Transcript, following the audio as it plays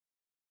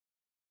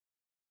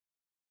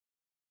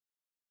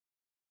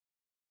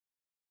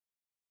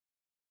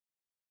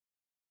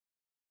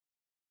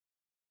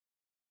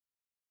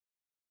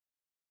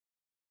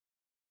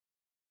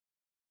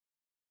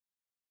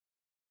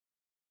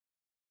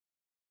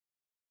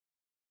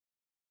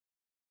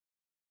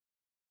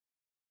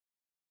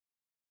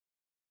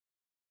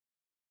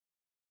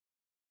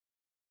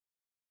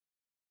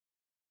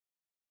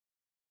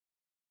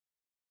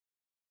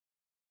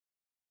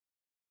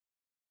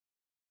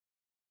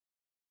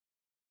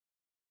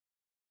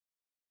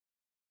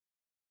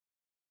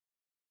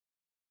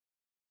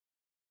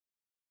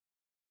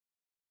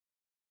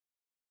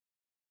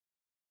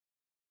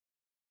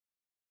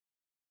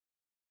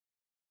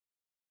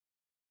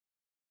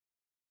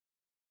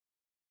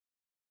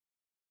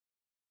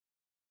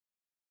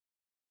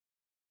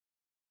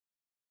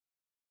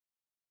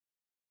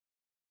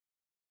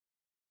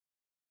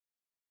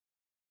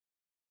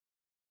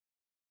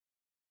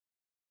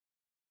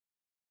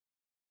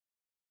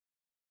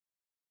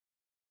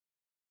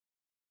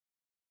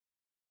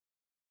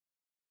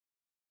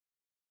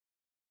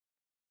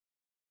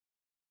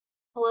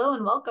Hello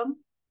and welcome.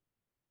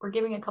 We're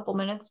giving a couple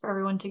minutes for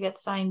everyone to get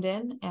signed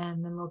in,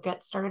 and then we'll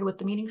get started with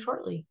the meeting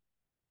shortly.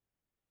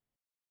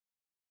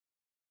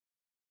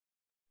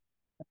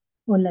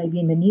 Hola y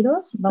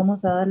bienvenidos.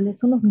 Vamos a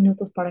darles unos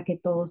minutos para que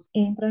todos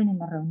entren en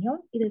la reunión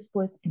y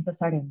después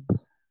empezaremos.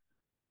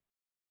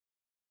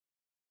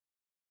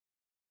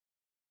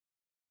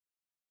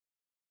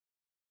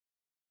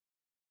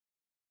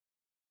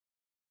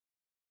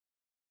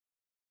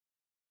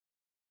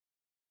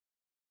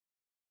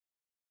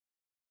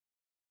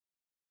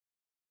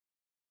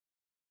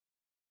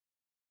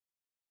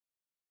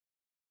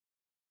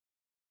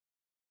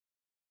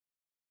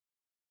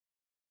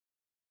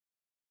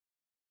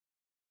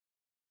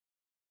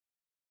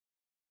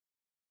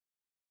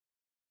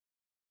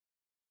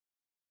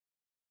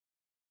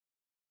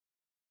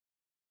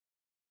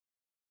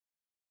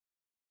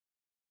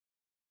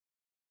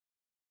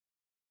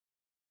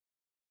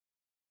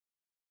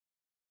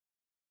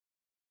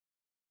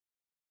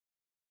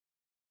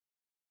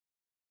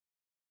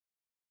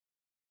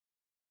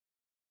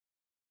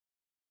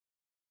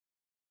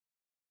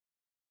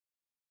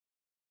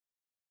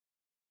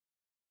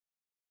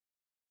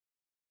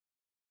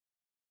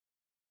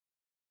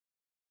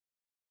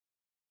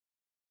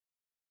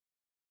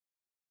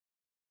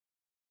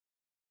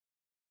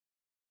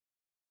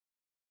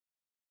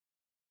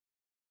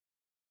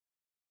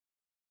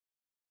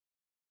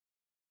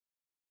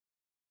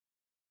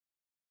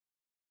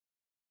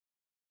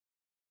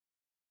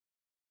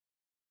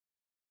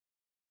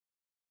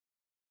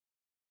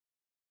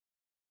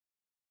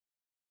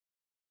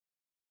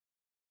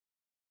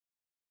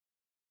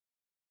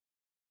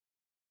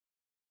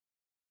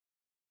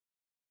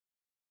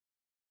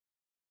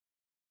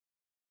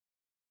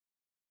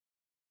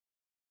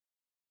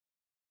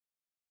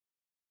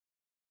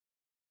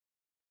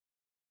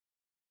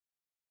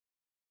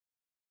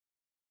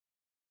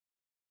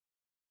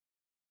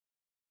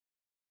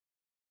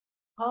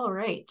 All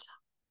right.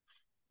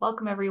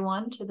 Welcome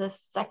everyone to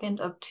this second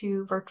of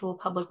two virtual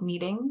public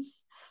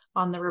meetings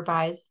on the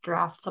revised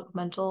draft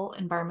supplemental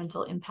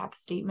environmental impact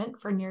statement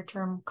for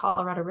near-term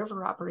Colorado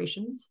River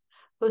operations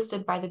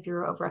hosted by the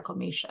Bureau of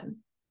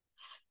Reclamation.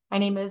 My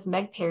name is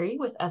Meg Perry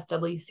with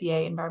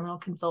SWCA Environmental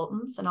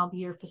Consultants, and I'll be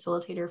your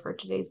facilitator for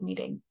today's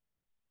meeting.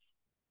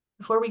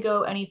 Before we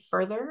go any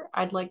further,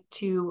 I'd like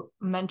to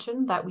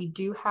mention that we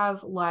do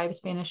have live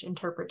Spanish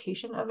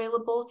interpretation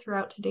available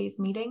throughout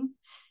today's meeting,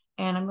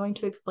 and I'm going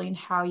to explain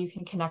how you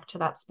can connect to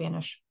that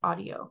Spanish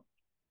audio.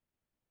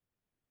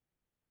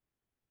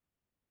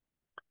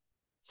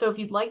 So if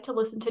you'd like to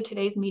listen to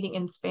today's meeting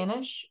in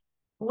Spanish,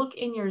 look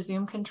in your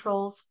Zoom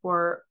controls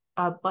for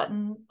a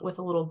button with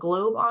a little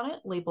globe on it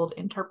labeled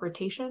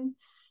Interpretation.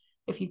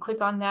 If you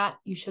click on that,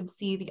 you should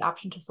see the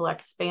option to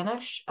select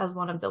Spanish as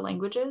one of the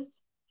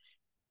languages,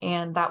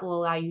 and that will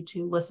allow you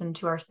to listen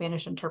to our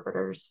Spanish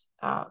interpreters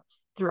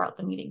throughout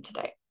the meeting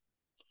today.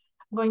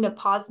 I'm going to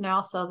pause now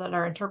so that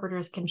our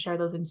interpreters can share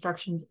those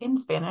instructions in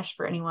Spanish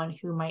for anyone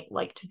who might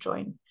like to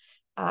join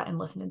and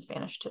listen in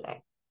Spanish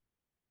today.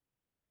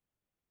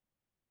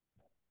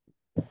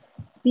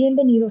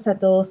 Bienvenidos a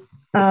todos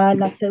a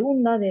la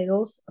segunda de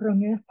dos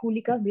reuniones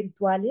públicas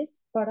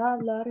virtuales para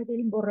hablar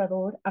del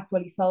borrador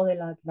actualizado de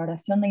la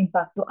Declaración de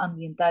Impacto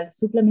Ambiental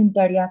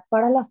Suplementaria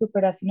para las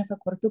operaciones a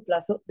corto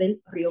plazo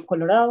del Río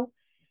Colorado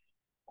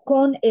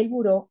con el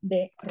Buró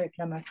de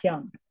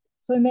Reclamación.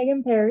 Soy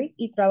Megan Perry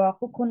y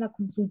trabajo con la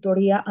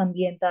consultoría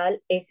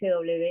ambiental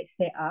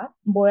SWCA.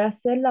 Voy a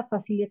ser la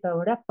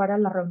facilitadora para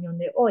la reunión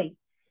de hoy.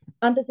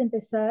 Antes de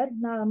empezar,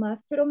 nada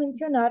más quiero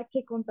mencionar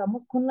que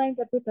contamos con la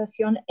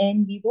interpretación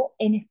en vivo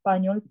en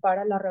español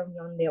para la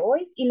reunión de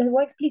hoy y les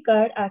voy a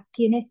explicar a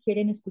quienes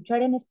quieren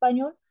escuchar en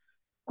español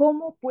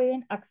cómo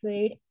pueden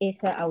acceder a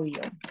ese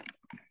audio.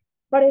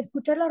 Para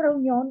escuchar la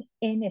reunión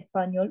en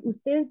español,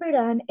 ustedes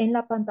verán en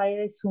la pantalla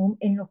de Zoom,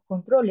 en los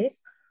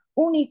controles,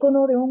 un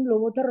icono de un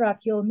globo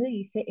terráqueo donde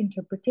dice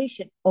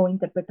Interpretation o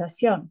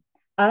interpretación.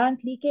 Hagan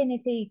clic en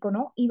ese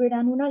icono y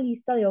verán una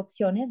lista de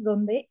opciones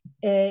donde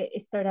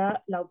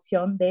estará la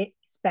opción de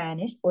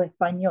Spanish o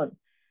español.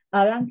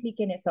 Hagan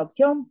clic en esa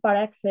opción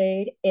para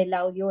acceder al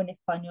audio en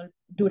español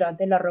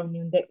durante la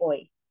reunión de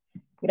hoy.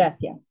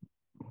 Gracias.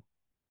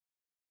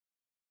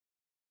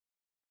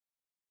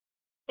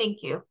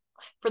 Thank you.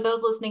 For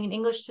those listening in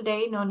English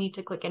today, no need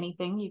to click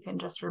anything. You can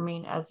just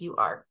remain as you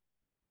are.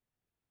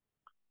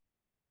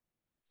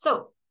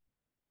 So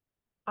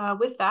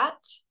with that,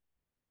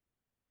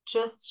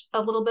 just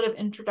a little bit of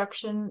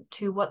introduction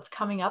to what's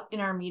coming up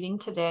in our meeting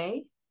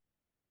today.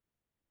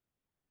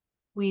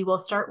 We will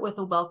start with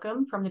a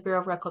welcome from the Bureau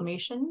of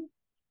Reclamation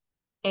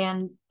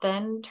and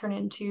then turn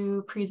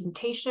into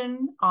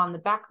presentation on the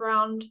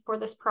background for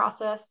this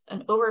process,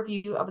 an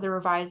overview of the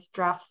revised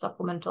draft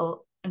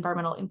supplemental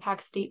environmental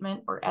impact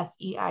statement, or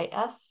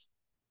SEIS,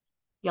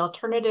 the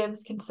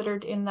alternatives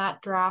considered in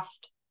that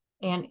draft,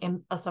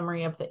 and a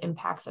summary of the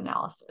impacts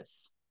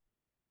analysis.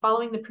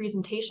 Following the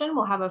presentation,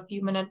 we'll have a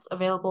few minutes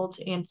available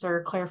to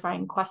answer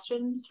clarifying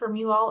questions from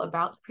you all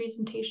about the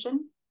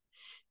presentation,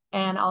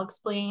 and I'll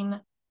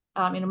explain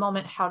in a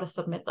moment how to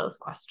submit those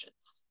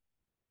questions.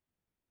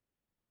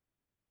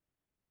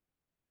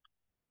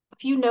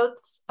 few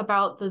notes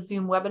about the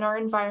Zoom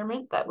webinar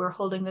environment that we're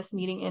holding this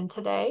meeting in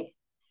today.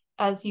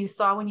 As you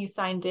saw when you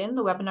signed in,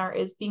 the webinar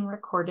is being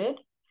recorded,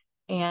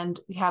 and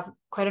we have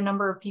quite a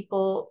number of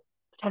people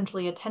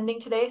potentially attending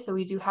today, so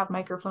we do have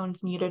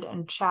microphones muted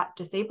and chat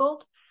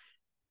disabled.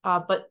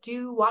 But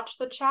do watch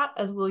the chat,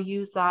 as we'll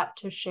use that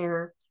to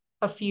share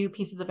a few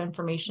pieces of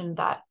information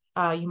that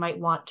you might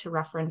want to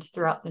reference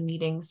throughout the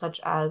meeting, such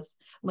as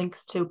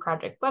links to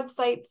project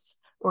websites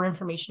or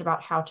information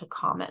about how to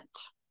comment.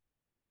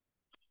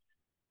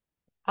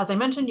 As I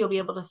mentioned, you'll be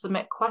able to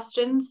submit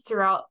questions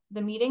throughout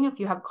the meeting if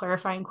you have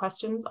clarifying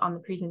questions on the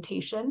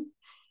presentation,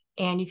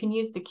 and you can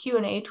use the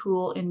Q&A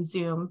tool in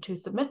Zoom to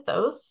submit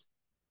those.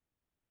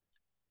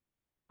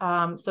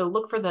 So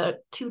look for the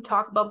 2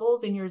 talk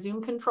bubbles in your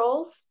Zoom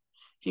controls.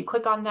 If you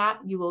click on that,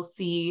 you will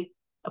see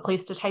a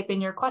place to type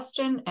in your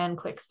question and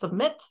click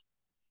submit.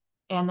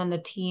 And then the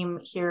team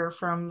here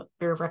from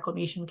Bureau of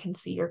Reclamation can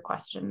see your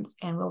questions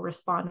and will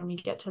respond when we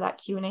get to that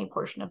Q&A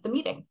portion of the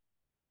meeting.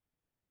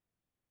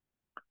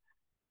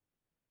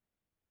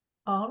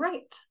 All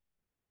right.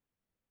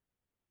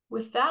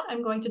 With that,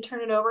 I'm going to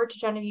turn it over to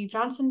Genevieve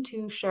Johnson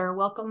to share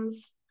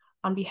welcomes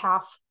on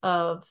behalf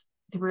of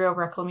the Bureau of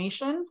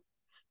Reclamation.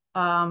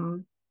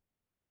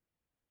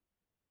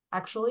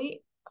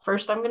 Actually,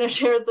 first I'm going to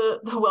share the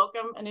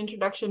welcome and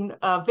introduction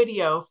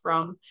video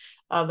from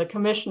the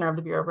Commissioner of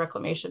the Bureau of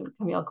Reclamation,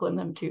 Camille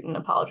Klimlim-Tooten,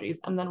 apologies,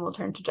 and then we'll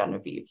turn to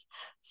Genevieve.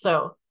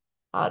 So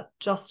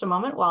just a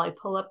moment while I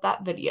pull up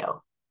that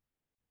video.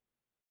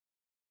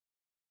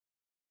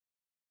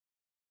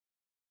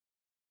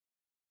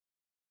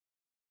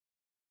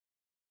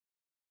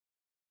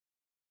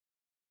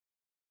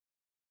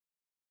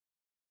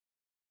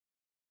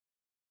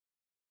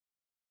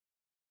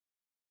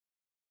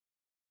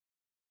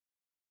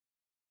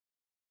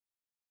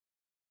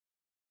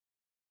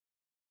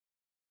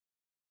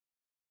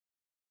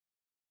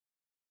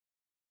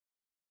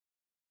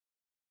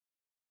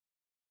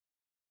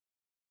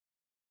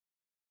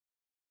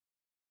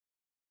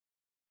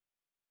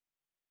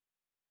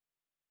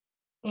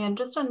 And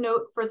just a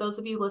note for those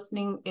of you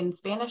listening in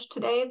Spanish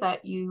today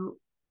that you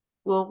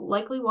will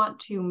likely want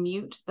to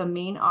mute the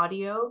main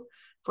audio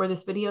for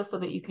this video so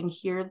that you can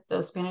hear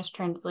the Spanish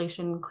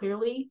translation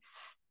clearly.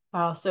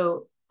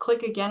 So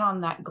click again on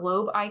that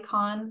globe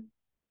icon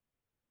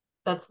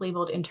that's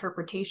labeled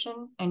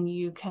interpretation, and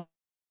you can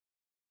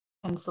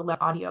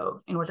select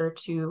audio in order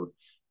to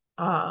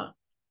have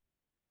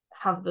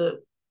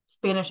the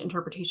Spanish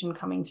interpretation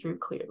coming through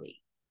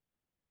clearly.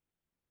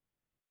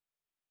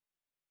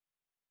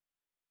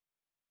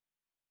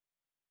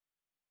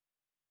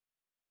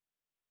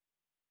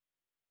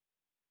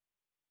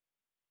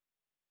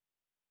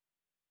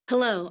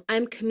 Hello,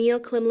 I'm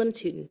Camille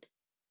Klimlim-Tooten,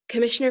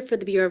 Commissioner for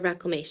the Bureau of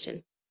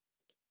Reclamation.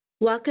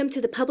 Welcome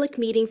to the public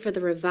meeting for the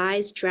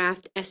revised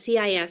draft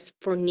SEIS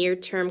for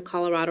near-term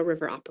Colorado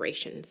River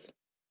operations.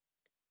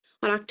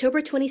 On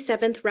October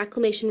 27th,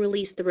 Reclamation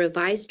released the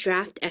revised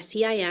draft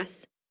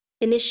SEIS,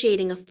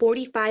 initiating a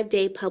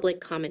 45-day public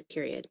comment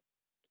period.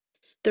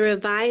 The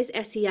revised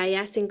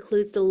SEIS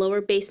includes the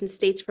Lower Basin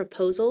State's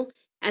proposal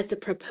as the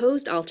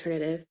proposed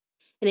alternative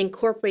and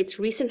incorporates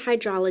recent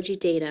hydrology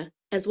data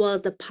as well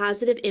as the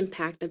positive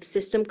impact of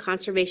system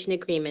conservation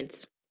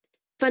agreements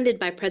funded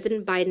by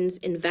President Biden's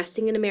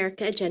Investing in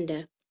America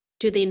agenda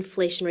through the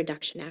Inflation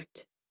Reduction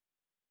Act.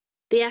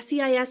 The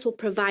SEIS will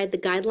provide the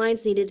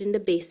guidelines needed in the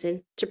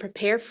basin to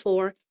prepare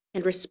for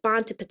and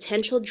respond to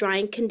potential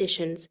drying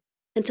conditions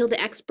until the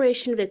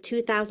expiration of the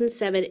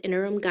 2007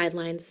 interim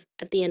guidelines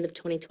at the end of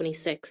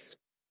 2026.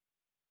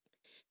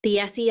 The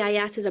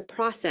SEIS is a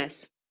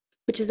process,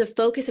 which is the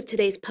focus of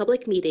today's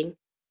public meeting,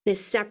 and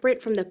is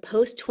separate from the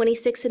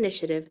post-26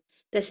 initiative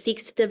that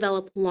seeks to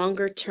develop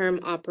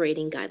longer-term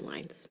operating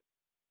guidelines.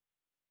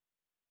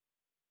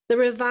 The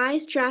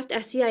revised draft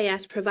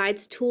SEIS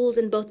provides tools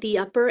in both the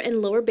upper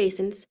and lower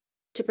basins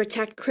to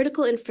protect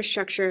critical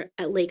infrastructure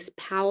at Lakes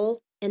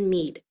Powell and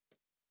Meade.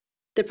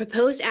 The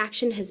proposed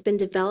action has been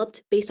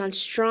developed based on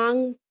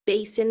strong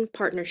basin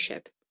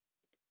partnership.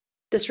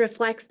 This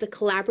reflects the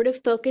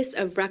collaborative focus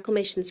of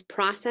Reclamation's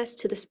process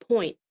to this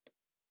point,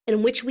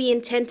 in which we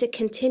intend to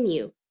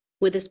continue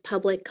with this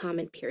public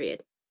comment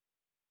period.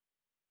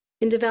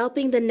 In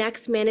developing the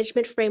next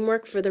management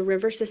framework for the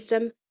river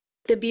system,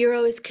 the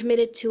Bureau is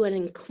committed to an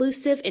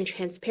inclusive and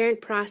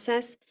transparent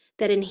process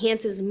that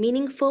enhances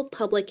meaningful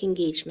public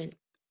engagement.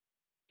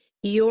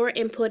 Your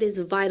input is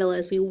vital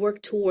as we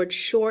work towards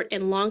short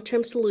and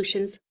long-term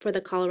solutions for the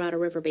Colorado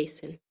River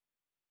Basin.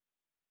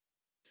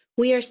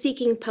 We are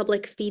seeking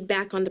public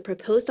feedback on the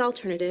proposed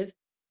alternative,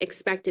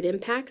 expected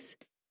impacts,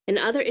 and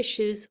other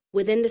issues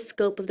within the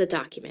scope of the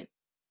document.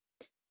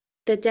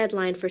 The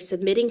deadline for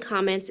submitting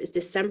comments is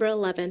December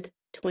 11th,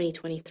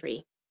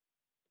 2023.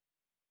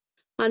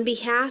 On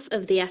behalf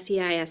of the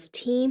SEIS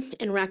team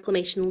and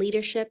Reclamation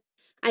leadership,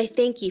 I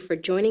thank you for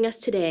joining us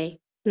today,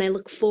 and I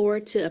look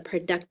forward to a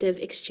productive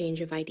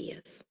exchange of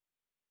ideas.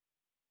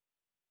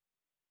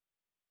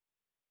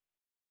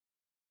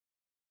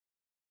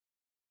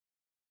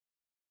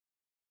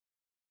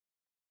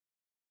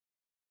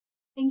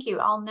 Thank you.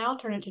 I'll now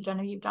turn it to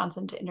Genevieve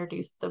Johnson to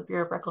introduce the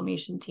Bureau of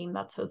Reclamation team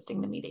that's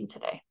hosting the meeting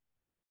today.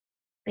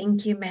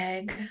 Thank you,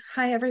 Meg.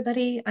 Hi,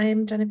 everybody.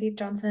 I'm Genevieve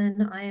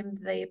Johnson. I am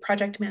the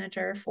project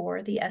manager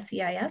for the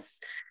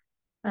SEIS.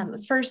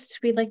 First,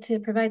 we'd like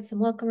to provide some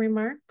welcome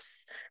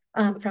remarks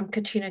from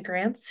Katrina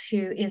Grants,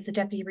 who is the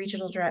Deputy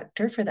Regional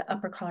Director for the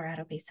Upper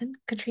Colorado Basin.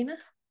 Katrina?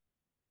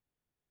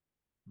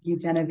 Thank you,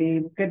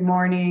 Genevieve. Good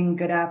morning,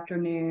 good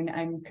afternoon.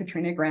 I'm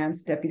Katrina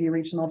Grants, Deputy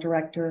Regional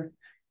Director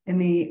in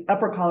the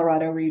Upper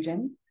Colorado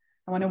region.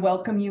 I want to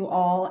welcome you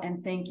all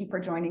and thank you for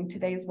joining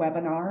today's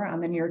webinar on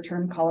the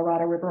near-term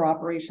Colorado River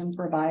Operations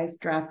Revised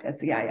Draft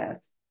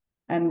SEIS.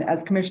 And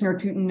as Commissioner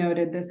Tootin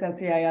noted, this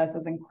SEIS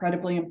is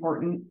incredibly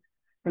important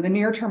for the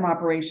near-term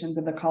operations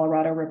of the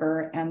Colorado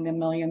River and the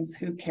millions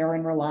who care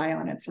and rely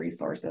on its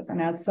resources.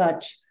 And as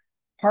such,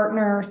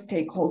 partner,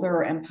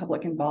 stakeholder, and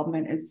public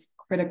involvement is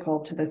critical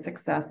to the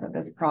success of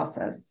this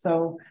process.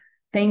 So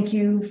thank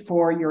you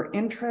for your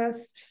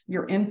interest,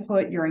 your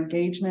input, your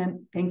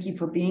engagement. Thank you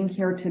for being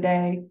here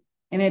today.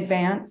 In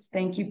advance,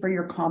 thank you for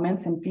your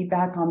comments and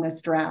feedback on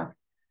this draft.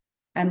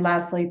 And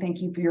lastly,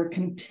 thank you for your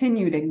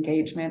continued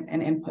engagement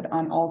and input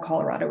on all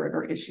Colorado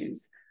River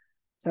issues.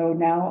 So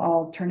now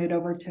I'll turn it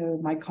over to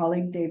my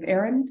colleague, Dave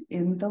Arend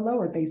in the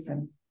Lower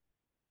Basin.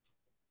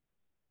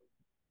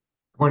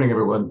 Good morning,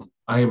 everyone.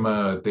 I'm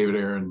David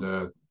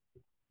Arend,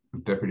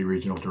 Deputy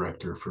Regional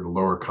Director for the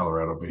Lower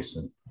Colorado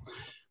Basin.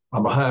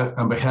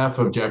 On behalf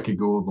of Jackie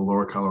Gould, the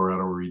Lower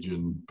Colorado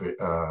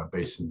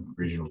Basin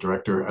Regional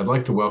Director, I'd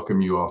like to welcome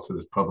you all to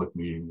this public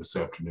meeting this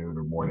afternoon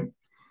or morning.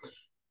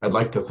 I'd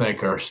like to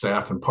thank our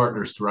staff and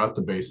partners throughout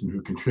the basin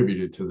who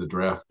contributed to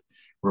the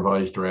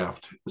revised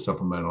draft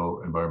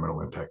supplemental environmental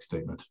impact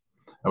statement.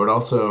 I would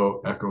also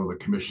echo the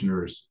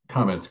Commissioner's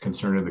comments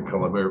concerning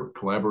the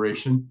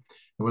collaboration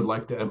and would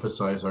like to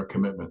emphasize our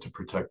commitment to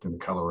protecting the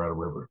Colorado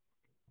River.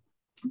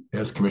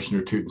 As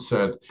Commissioner Tootin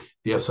said,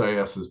 the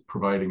SIS is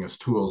providing us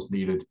tools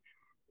needed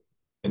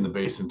in the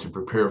basin to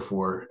prepare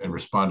for and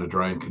respond to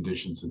drying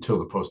conditions until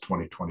the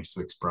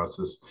post-2026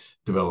 process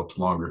develops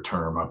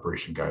longer-term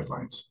operation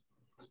guidelines.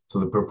 So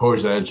the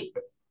proposed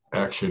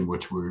action,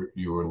 which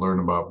you will learn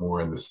about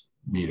more in this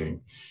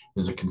meeting,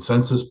 is a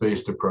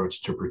consensus-based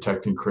approach to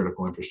protecting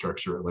critical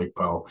infrastructure at Lake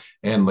Powell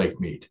and Lake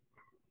Mead.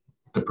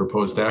 The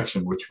proposed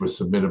action, which was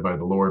submitted by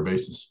the Lower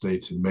Basin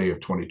states in May of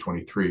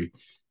 2023,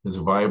 is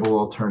a viable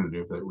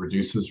alternative that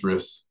reduces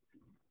risks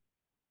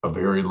of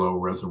very low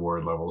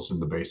reservoir levels in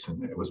the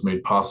basin. It was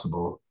made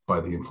possible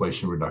by the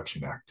Inflation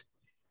Reduction Act.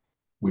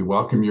 We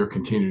welcome your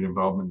continued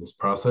involvement in this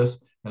process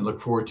and look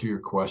forward to your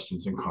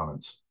questions and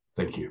comments.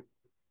 Thank you.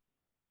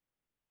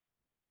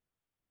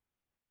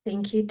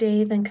 Thank you,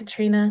 Dave and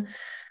Katrina.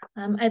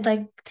 I'd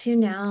like to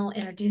now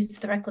introduce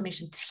the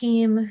Reclamation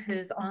team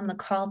who's on the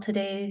call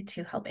today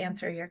to help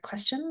answer your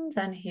questions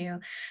and who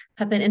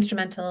have been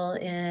instrumental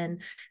in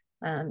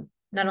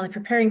not only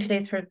preparing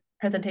today's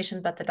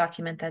presentation, but the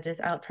document that is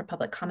out for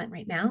public comment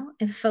right now.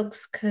 If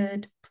folks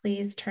could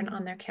please turn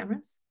on their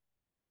cameras.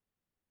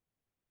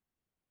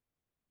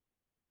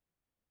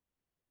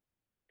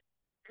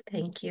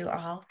 Thank you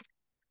all.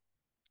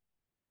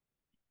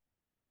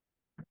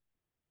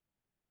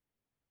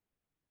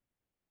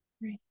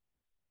 Great.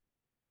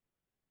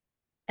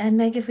 And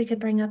Meg, if we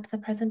could bring up the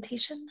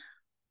presentation.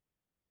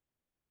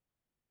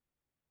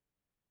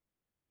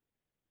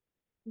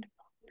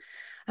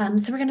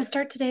 So we're going to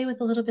start today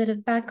with a little bit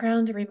of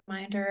background, a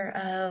reminder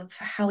of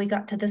how we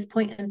got to this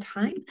point in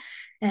time.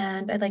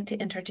 And I'd like to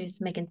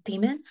introduce Megan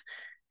Thiemann,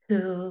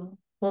 who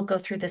will go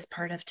through this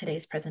part of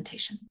today's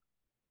presentation.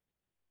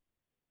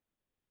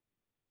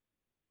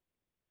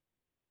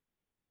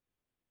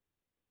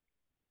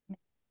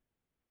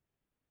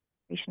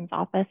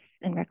 Office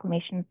in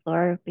Reclamation's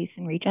Lower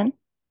Basin region,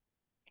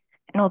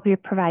 and we'll be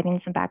providing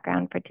some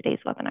background for today's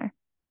webinar.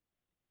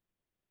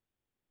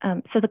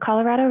 So the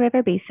Colorado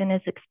River Basin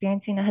is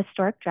experiencing a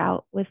historic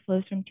drought with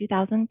flows from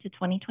 2000 to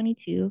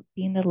 2022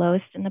 being the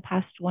lowest in the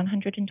past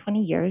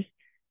 120 years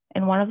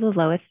and one of the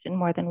lowest in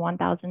more than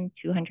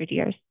 1,200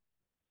 years.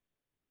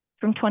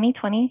 From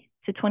 2020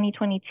 to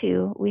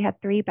 2022, we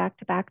had 3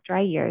 back-to-back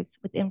dry years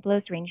with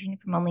inflows ranging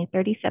from only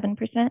 37%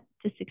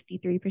 to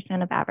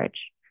 63% of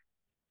average.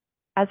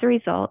 As a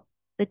result,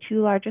 the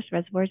 2 largest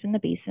reservoirs in the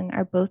basin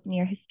are both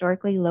near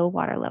historically low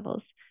water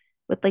levels,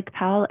 with Lake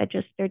Powell at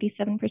just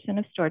 37%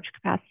 of storage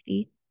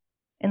capacity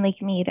and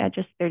Lake Mead at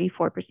just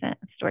 34%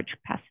 of storage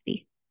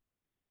capacity.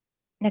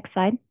 Next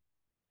slide.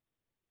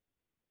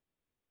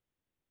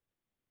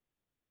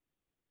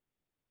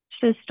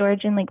 Shows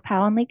storage in Lake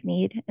Powell and Lake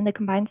Mead and the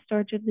combined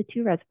storage of the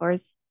 2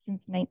 reservoirs since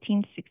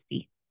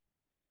 1960.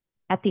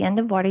 At the end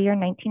of water year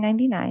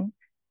 1999,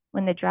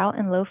 when the drought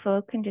and low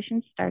flow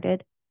conditions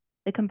started,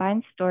 the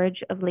combined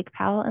storage of Lake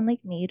Powell and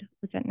Lake Mead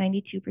was at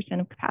 92%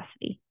 of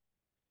capacity.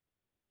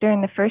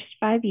 During the first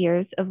 5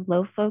 years of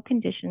low flow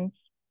conditions,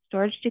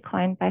 storage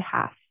declined by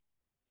half.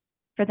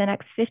 For the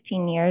next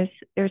 15 years,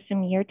 there's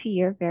some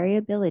year-to-year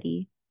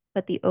variability,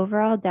 but the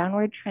overall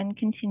downward trend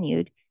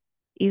continued,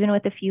 even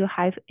with a few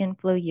high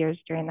inflow years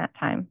during that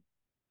time.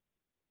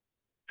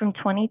 From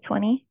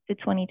 2020 to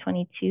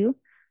 2022,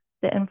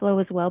 The inflow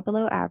was well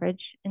below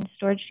average, and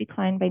storage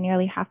declined by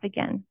nearly half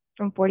again,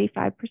 from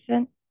 45%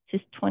 to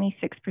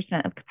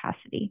 26% of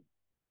capacity.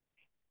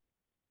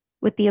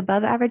 With the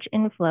above average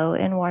inflow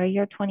in water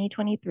year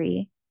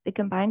 2023, the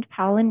combined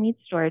Powell and Meade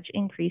storage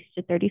increased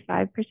to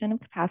 35% of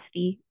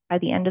capacity by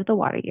the end of the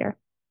water year.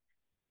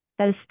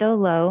 That is still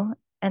low,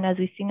 and as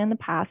we've seen in the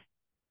past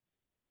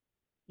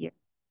year.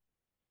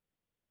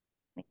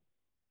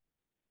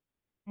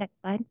 Next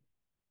slide.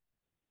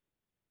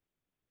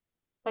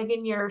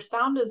 Megan, your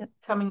sound is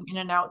coming in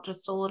and out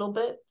just a little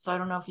bit, so I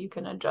don't know if you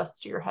can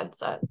adjust your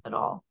headset at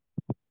all.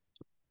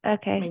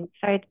 Okay,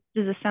 sorry,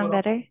 does this sound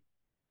better?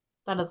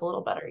 That is a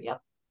little better,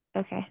 yep.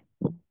 Okay.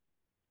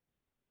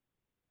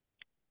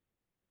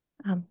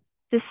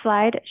 This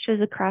slide shows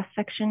a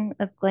cross-section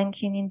of Glen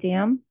Canyon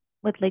Dam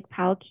with Lake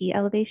Powell key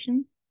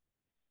elevation.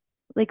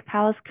 Lake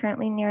Powell is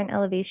currently near an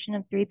elevation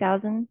of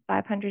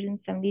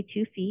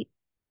 3,572 feet.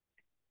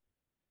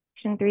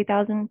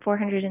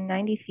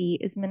 3,490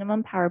 feet is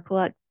minimum power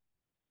pool.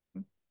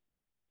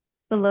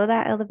 Below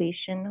that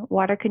elevation,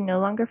 water could no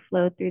longer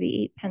flow through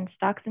the 8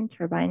 penstocks and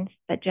turbines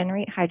that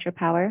generate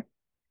hydropower,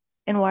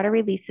 and water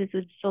releases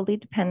would solely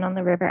depend on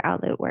the river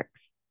outlet works.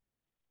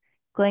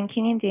 Glen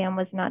Canyon Dam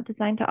was not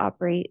designed to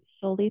operate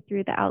solely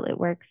through the outlet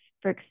works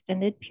for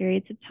extended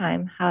periods of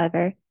time,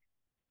 however,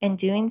 and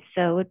doing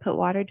so would put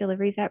water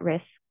deliveries at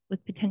risk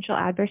with potential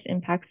adverse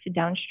impacts to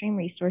downstream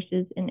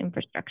resources and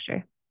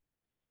infrastructure.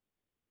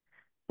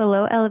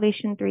 Below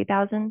elevation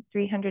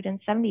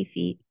 3,370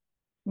 feet,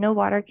 no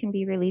water can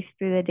be released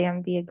through the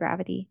dam via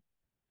gravity.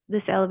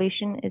 This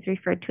elevation is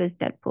referred to as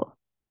dead pool.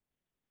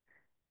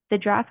 The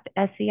draft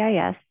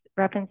SEIS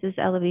references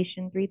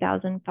elevation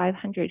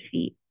 3,500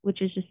 feet,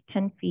 which is just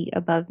 10 feet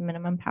above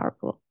minimum power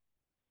pool.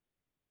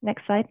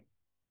 Next slide.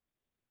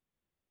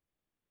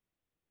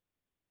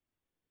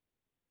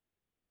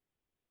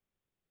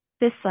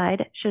 This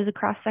slide shows a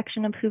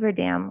cross-section of Hoover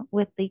Dam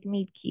with Lake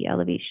Meade key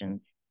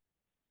elevations.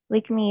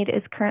 Lake Meade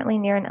is currently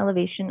near an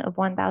elevation of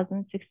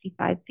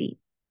 1,065 feet.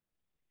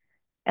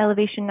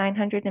 Elevation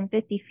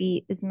 950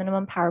 feet is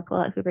minimum power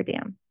pool at Hoover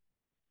Dam.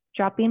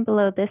 Dropping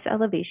below this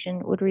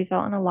elevation would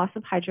result in a loss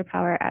of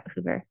hydropower at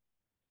Hoover.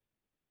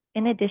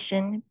 In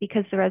addition,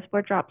 because the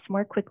reservoir drops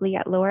more quickly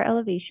at lower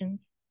elevations,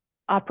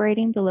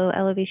 operating below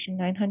elevation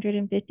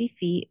 950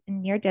 feet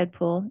and near dead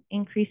pool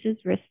increases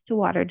risk to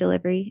water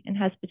delivery and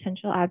has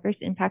potential adverse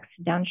impacts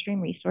to downstream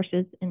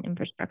resources and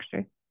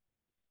infrastructure.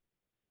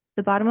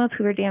 The bottom of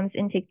Hoover Dam's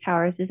intake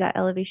towers is at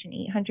elevation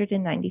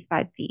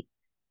 895 feet,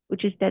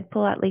 which is dead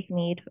pool at Lake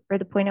Meade, or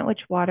the point at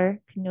which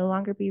water can no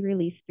longer be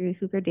released through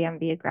Hoover Dam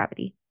via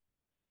gravity.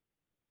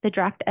 The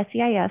draft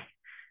SEIS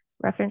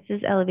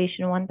references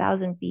elevation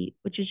 1,000 feet,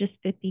 which is just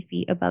 50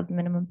 feet above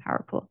minimum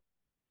power pool.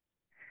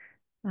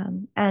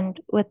 And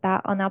with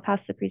that, I'll now pass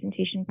the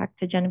presentation back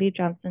to Genevieve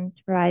Johnson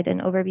to provide an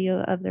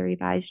overview of the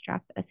revised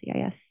draft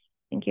SEIS.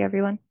 Thank you,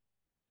 everyone.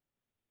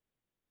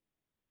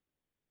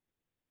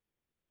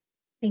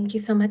 Thank you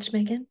so much,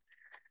 Megan.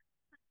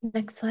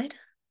 Next slide.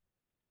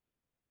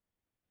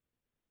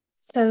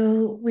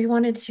 So we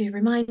wanted to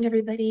remind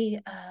everybody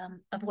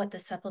of what the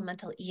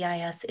supplemental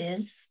EIS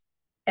is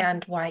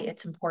and why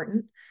it's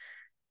important.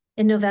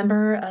 In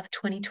November of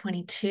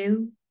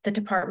 2022, the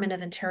Department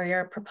of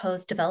Interior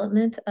proposed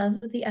development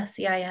of the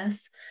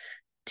SEIS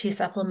to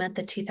supplement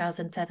the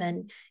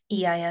 2007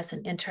 EIS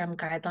and interim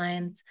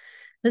guidelines.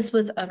 This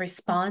was a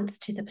response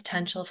to the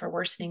potential for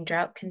worsening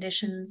drought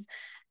conditions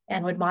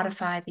and would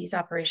modify these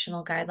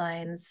operational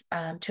guidelines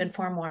to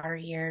inform water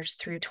years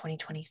through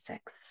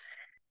 2026.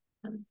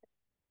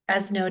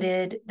 As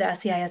noted, the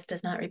SEIS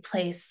does not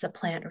replace,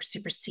 supplant, or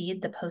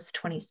supersede the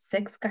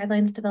post-26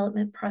 guidelines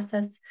development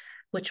process,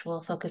 which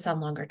will focus on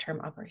longer-term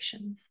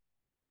operations.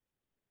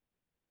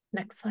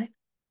 Next slide.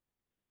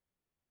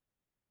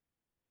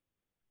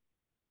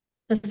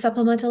 The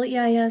supplemental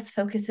EIS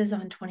focuses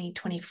on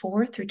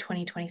 2024 through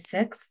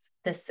 2026.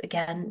 This,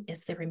 again,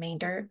 is the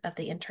remainder of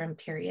the interim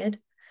period.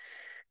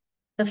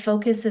 The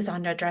focus is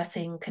on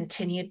addressing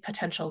continued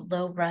potential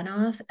low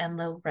runoff and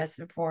low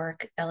reservoir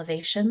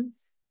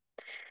elevations,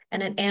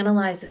 and it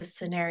analyzes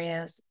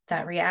scenarios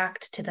that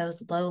react to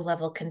those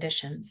low-level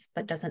conditions,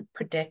 but doesn't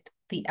predict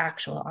the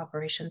actual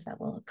operations that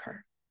will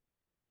occur.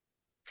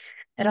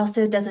 It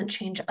also doesn't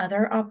change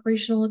other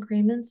operational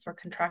agreements or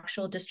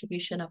contractual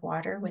distribution of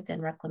water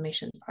within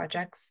reclamation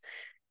projects,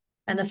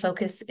 and the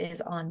focus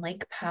is on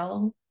Lake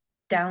Powell,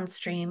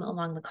 downstream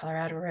along the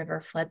Colorado River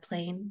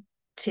floodplain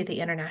to the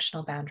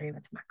international boundary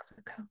with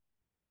Mexico.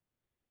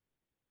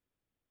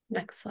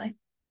 Next slide.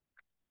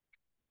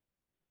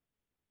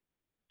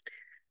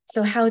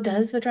 So how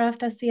does the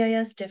draft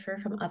SEIS differ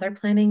from other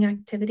planning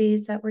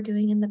activities that we're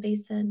doing in the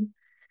basin?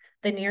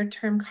 The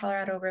near-term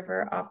Colorado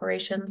River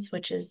operations,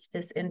 which is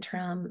this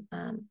interim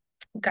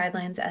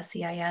guidelines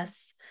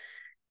SEIS,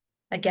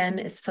 again,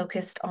 is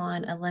focused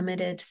on a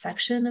limited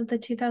section of the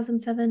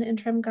 2007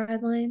 interim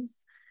guidelines.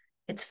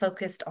 It's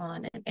focused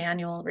on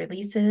annual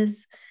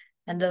releases,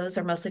 and those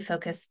are mostly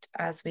focused,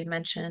 as we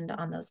mentioned,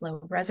 on those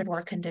low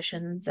reservoir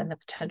conditions and the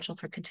potential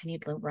for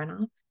continued low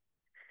runoff.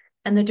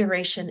 And the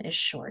duration is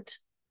short.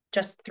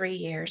 just 3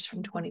 years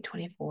from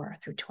 2024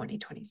 through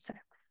 2026.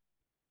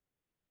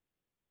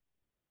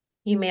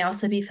 You may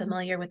also be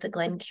familiar with the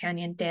Glen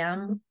Canyon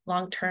Dam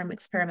Long-Term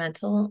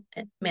Experimental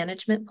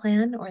Management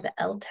Plan, or the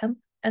LTEMP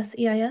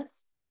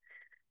SEIS.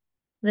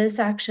 This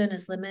action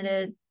is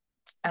limited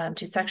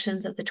to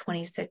sections of the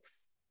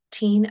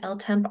 2016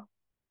 LTEMP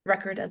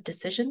Record of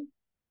Decision.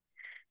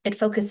 It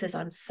focuses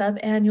on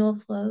subannual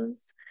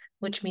flows,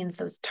 which means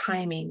those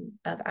timing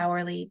of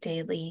hourly,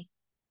 daily,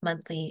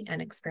 monthly,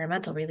 and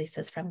experimental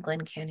releases from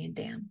Glen Canyon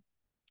Dam.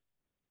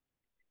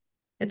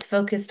 It's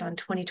focused on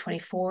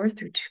 2024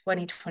 through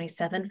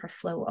 2027 for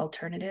flow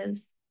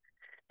alternatives,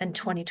 and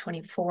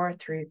 2024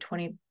 through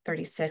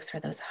 2036 for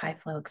those high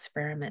flow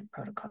experiment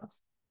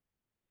protocols.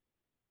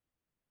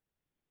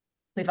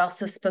 We've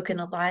also spoken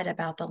a lot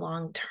about the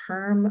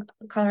long-term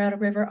Colorado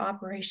River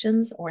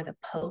operations, or the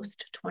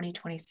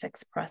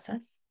post-2026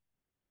 process.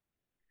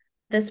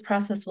 This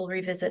process will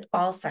revisit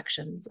all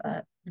sections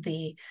of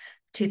the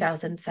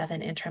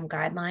 2007 interim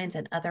guidelines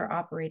and other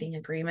operating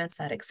agreements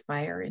that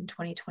expire in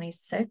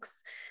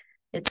 2026.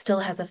 It still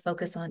has a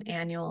focus on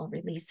annual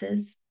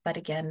releases, but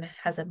again,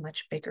 has a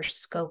much bigger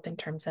scope in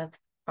terms of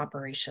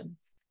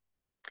operations.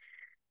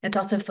 It's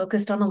also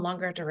focused on a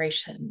longer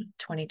duration,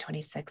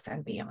 2026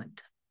 and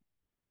beyond.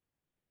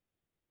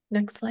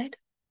 Next slide.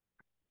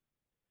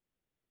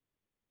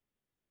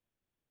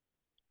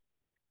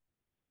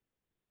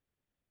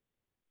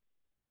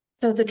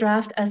 So the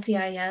draft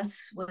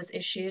SEIS was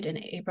issued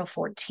in April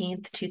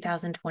 14th,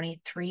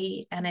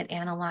 2023, and it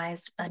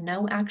analyzed a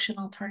no action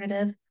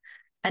alternative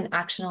and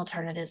action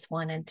alternatives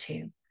 1 and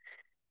 2.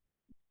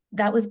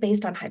 That was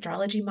based on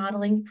hydrology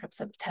modeling from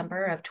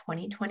September of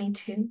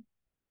 2022.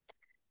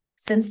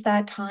 Since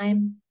that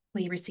time,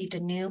 we received a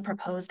new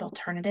proposed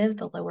alternative,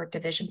 the lower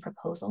division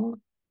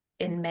proposal,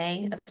 in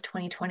May of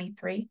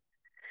 2023,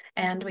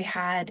 and we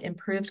had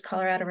improved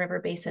Colorado River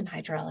Basin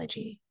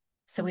hydrology.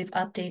 So we've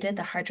updated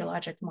the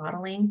hydrologic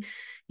modeling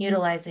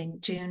utilizing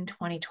June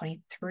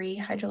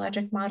 2023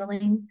 hydrologic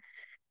modeling,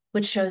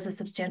 which shows a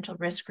substantial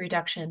risk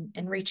reduction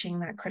in reaching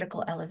that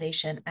critical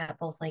elevation at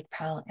both Lake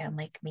Powell and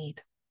Lake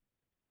Mead.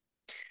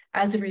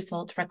 As a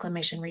result,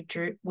 Reclamation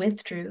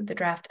withdrew the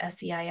draft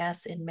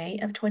SEIS in May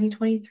of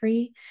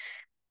 2023.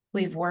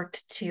 We've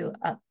worked to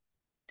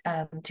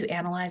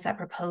analyze that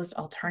proposed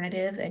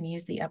alternative and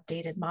use the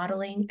updated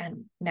modeling,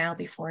 and now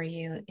before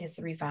you is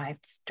the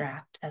revived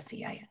draft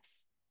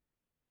SEIS.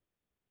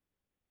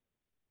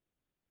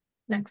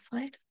 Next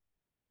slide.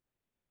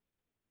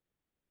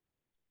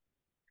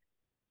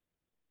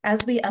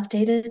 As we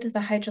updated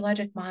the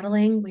hydrologic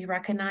modeling, we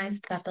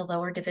recognized that the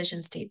lower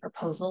division state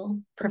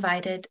proposal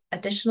provided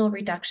additional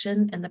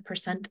reduction in the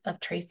percent of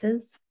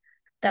traces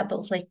that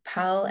both Lake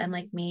Powell and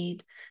Lake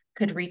Mead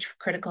could reach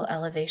critical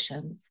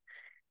elevations,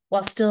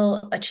 while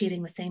still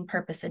achieving the same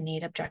purpose and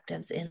need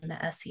objectives in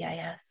the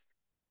SEIS.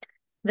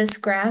 This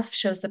graph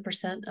shows the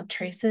percent of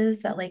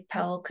traces that Lake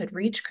Powell could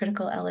reach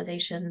critical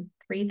elevation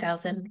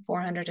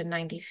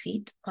 3,490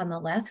 feet on the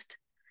left,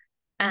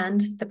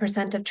 and the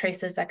percent of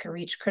traces that could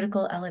reach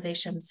critical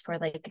elevations for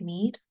Lake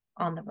Mead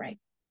on the right.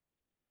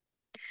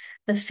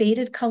 The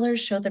faded colors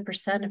show the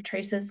percent of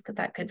traces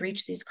that could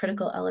reach these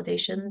critical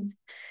elevations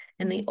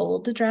in the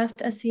old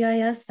draft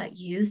SEIS that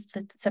used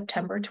the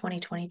September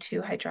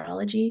 2022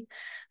 hydrology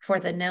for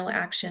the no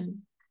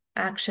action,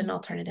 action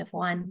alternative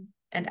 1,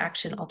 and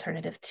action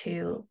alternative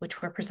 2,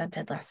 which were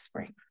presented last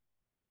spring.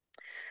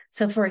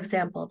 So for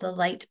example, the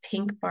light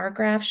pink bar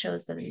graph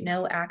shows the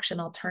no action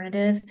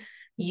alternative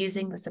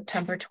using the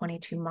September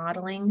 22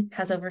 modeling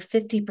has over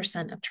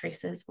 50% of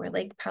traces where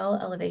Lake Powell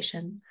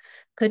elevation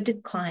could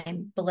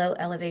decline below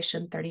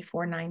elevation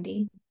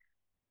 3490,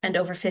 and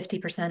over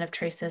 50% of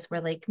traces where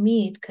Lake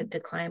Mead could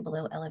decline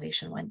below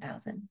elevation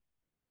 1000.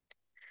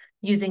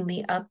 Using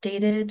the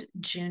updated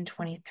June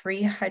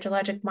 23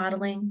 hydrologic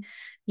modeling,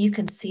 you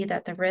can see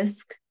that the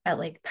risk at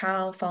Lake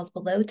Powell falls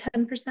below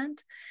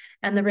 10%,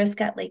 and the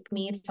risk at Lake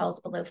Mead falls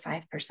below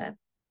 5%.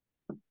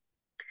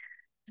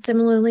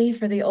 Similarly,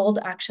 for the old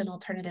action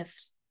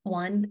alternatives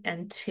 1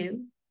 and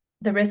 2,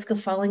 the risk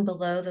of falling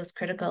below those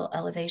critical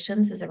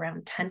elevations is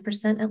around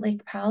 10% at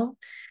Lake Powell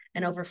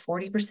and over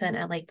 40%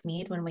 at Lake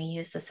Mead when we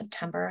use the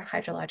September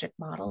hydrologic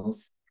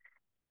models.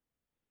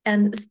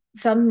 And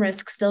some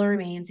risk still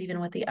remains even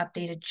with the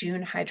updated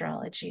June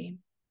hydrology.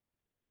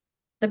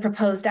 The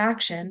proposed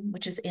action,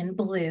 which is in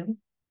blue,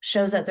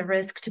 shows that the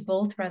risk to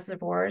both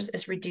reservoirs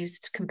is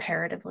reduced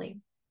comparatively.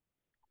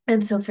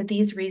 And so for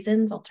these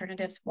reasons,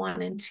 alternatives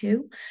 1 and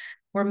 2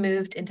 were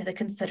moved into the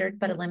considered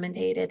but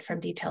eliminated from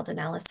detailed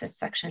analysis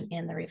section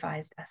in the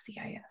revised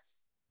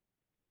SEIS.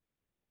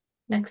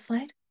 Next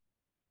slide.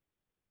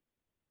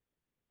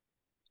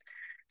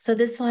 So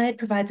this slide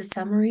provides a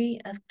summary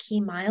of key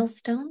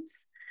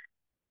milestones.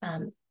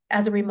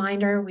 As a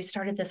reminder, we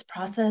started this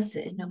process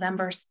in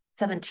November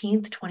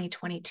 17th,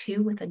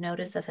 2022 with a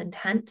notice of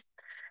intent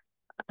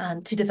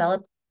to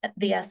develop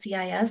the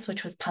SEIS,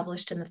 which was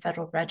published in the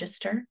Federal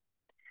Register.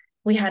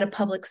 We had a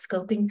public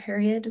scoping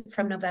period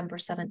from November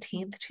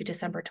 17th to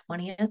December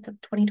 20th of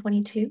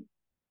 2022.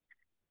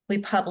 We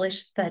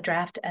published the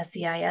draft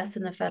SEIS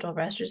in the Federal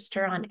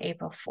Register on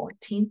April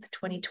 14th,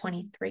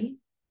 2023.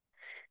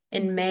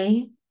 In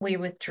May, we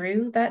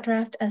withdrew that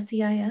draft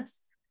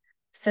SEIS.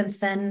 Since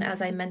then,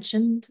 as I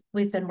mentioned,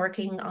 we've been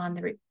working on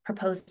the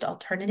proposed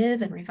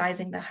alternative and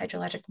revising the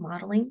hydrologic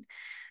modeling.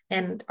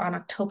 And on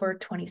October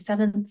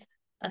 27th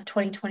of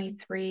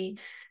 2023,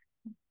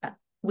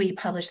 we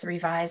published the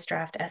revised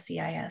draft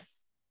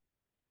SEIS.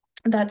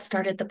 That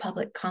started the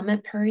public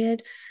comment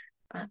period,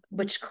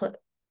 which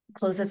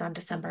closes on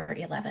December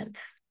 11th.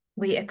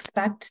 We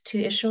expect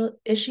to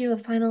issue a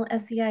final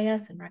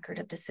SEIS and record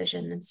of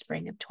decision in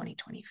spring of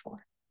 2024.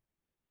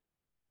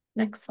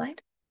 Next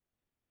slide.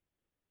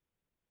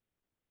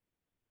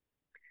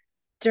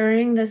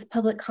 During this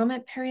public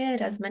comment period,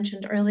 as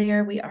mentioned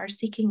earlier, we are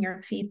seeking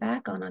your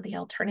feedback on the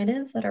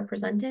alternatives that are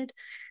presented,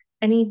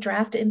 any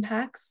draft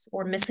impacts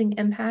or missing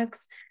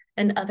impacts,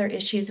 and other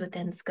issues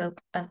within scope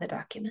of the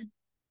document.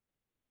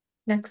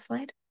 Next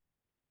slide.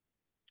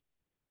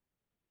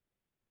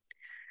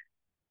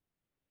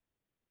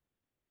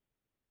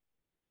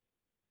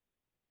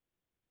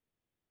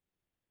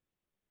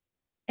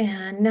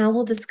 And now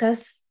we'll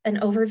discuss an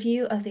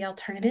overview of the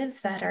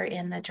alternatives that are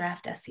in the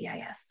draft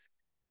SEIS.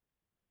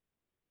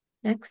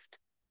 Next.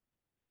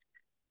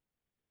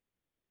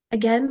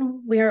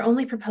 Again, we are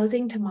only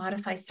proposing to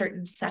modify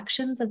certain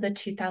sections of the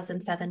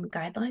 2007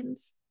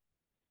 guidelines.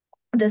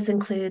 This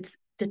includes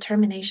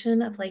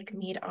determination of Lake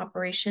Mead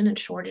operation and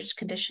shortage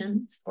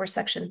conditions, or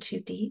Section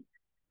 2D,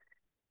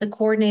 the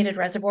coordinated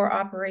reservoir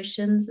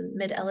operations and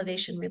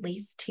mid-elevation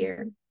release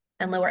tier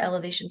and lower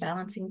elevation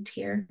balancing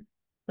tier,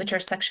 which are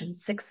Section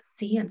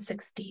 6C and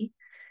 6D,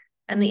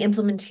 and the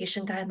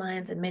implementation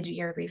guidelines and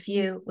mid-year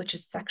review, which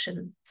is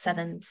Section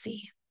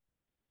 7C.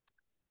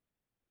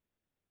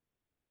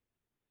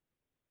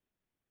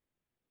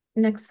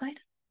 Next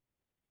slide.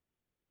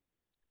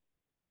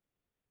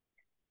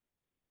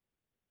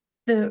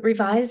 The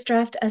revised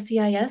draft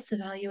SEIS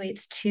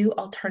evaluates two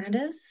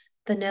alternatives,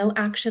 the no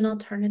action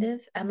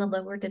alternative and the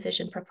lower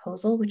division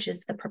proposal, which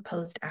is the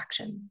proposed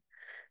action.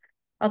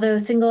 Although a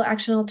single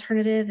action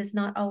alternative is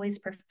not always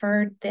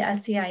preferred, the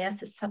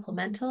SEIS is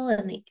supplemental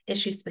and the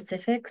issue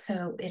specific,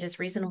 so it is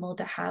reasonable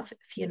to have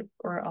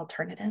fewer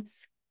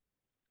alternatives.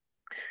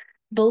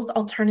 Both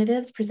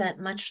alternatives present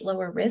much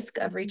lower risk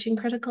of reaching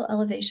critical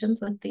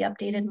elevations with the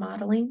updated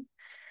modeling.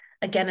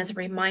 Again, as a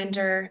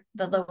reminder,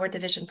 the lower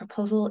division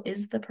proposal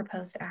is the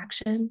proposed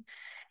action.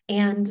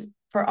 And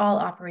for all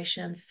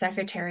operations, the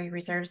Secretary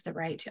reserves the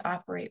right to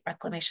operate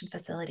reclamation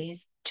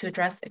facilities to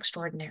address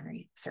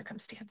extraordinary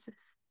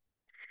circumstances.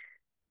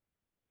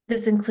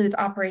 This includes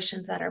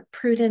operations that are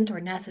prudent or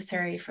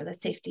necessary for the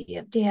safety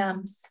of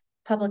dams,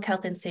 public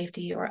health and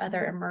safety, or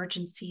other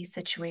emergency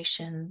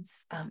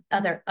situations,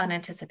 other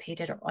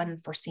unanticipated or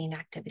unforeseen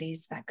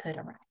activities that could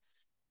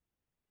arise.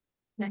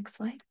 Next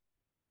slide.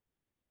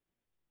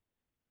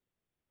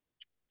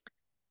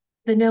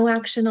 The no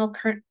action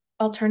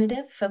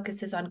alternative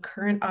focuses on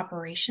current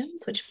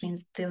operations, which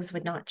means those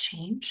would not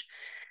change.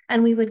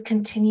 And we would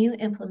continue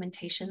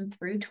implementation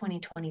through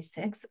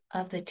 2026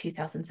 of the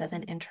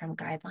 2007 interim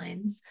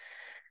guidelines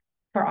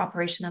for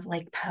operation of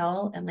Lake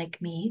Powell and Lake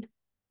Mead,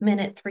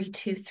 Minute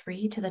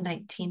 323 to the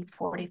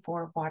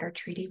 1944 Water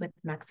Treaty with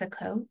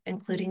Mexico,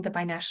 including the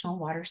Binational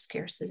Water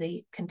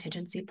Scarcity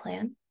Contingency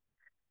Plan,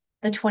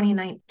 the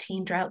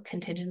 2019 Drought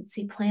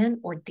Contingency Plan,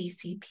 or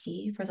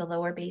DCP, for the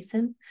Lower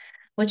Basin,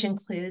 which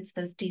includes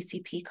those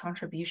DCP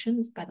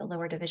contributions by the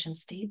lower division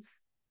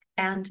states,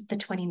 and the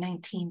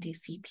 2019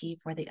 DCP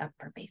for the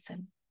Upper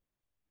Basin.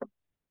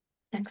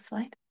 Next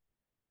slide.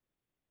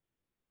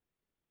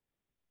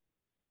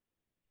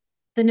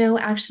 The no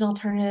action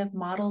alternative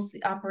models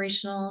the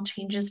operational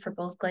changes for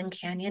both Glen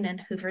Canyon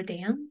and Hoover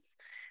dams.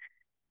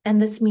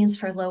 And this means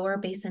for lower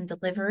basin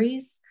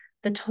deliveries,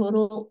 the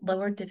total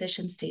lower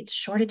division state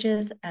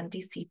shortages and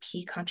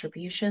DCP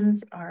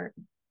contributions are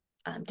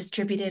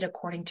distributed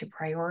according to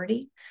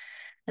priority.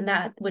 And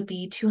that would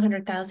be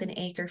 200,000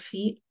 acre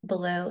feet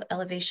below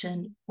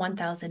elevation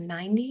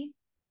 1090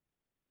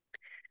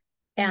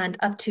 and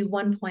up to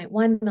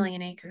 1.1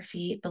 million acre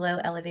feet below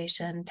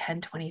elevation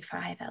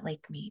 1025 at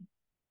Lake Mead.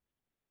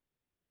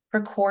 For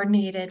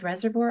coordinated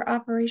reservoir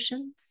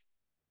operations,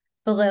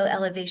 below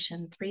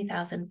elevation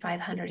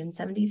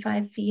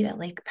 3,575 feet at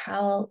Lake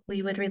Powell,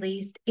 we would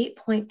release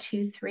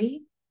 8.23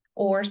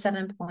 or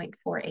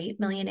 7.48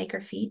 million acre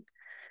feet.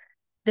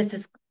 This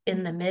is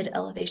in the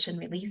mid-elevation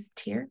release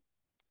tier.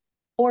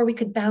 Or we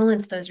could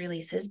balance those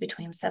releases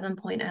between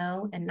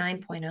 7.0 and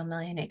 9.0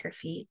 million acre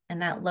feet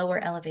and that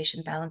lower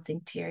elevation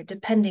balancing tier,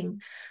 depending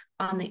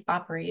on the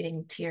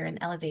operating tier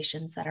and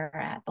elevations that are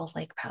at both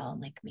Lake Powell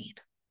and Lake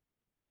Mead.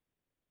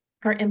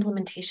 For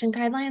implementation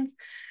guidelines,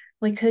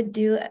 we could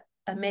do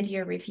a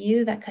mid-year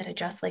review that could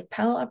adjust Lake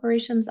Powell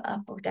operations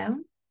up or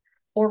down,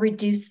 or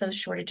reduce those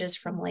shortages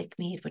from Lake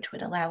Mead, which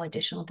would allow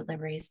additional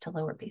deliveries to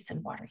lower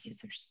basin water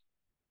users.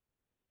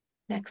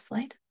 Next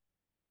slide.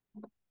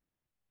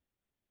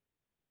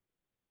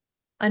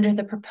 Under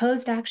the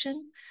proposed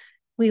action,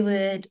 we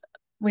would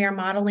We are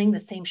modeling the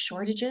same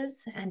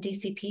shortages and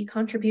DCP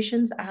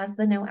contributions as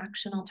the no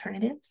action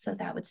alternative, so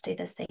that would stay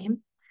the same.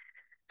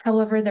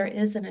 However, there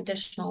is an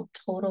additional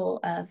total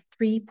of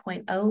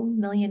 3.0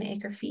 million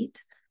acre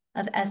feet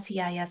of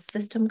SEIS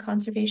system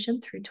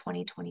conservation through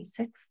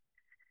 2026,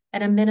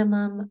 and a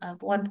minimum of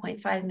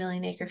 1.5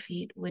 million acre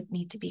feet would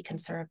need to be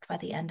conserved by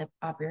the end of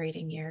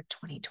operating year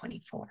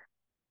 2024.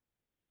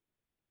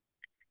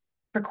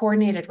 For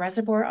coordinated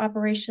reservoir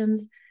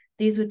operations,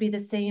 these would be the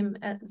same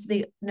as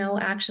the no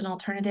action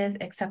alternative,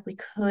 except we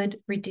could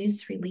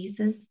reduce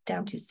releases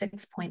down to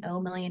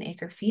 6.0 million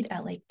acre feet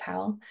at Lake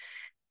Powell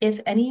if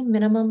any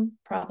minimum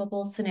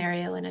probable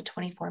scenario in a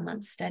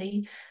 24-month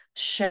study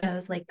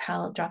shows Lake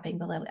Powell dropping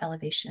below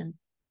elevation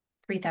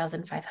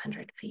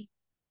 3,500 feet.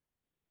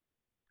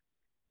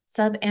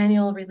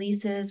 Subannual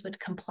releases would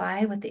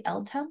comply with the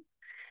LTEM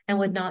and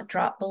would not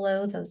drop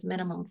below those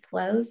minimum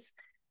flows.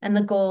 And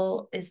the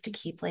goal is to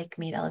keep lake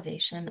mean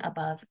elevation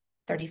above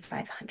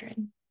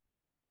 3,500.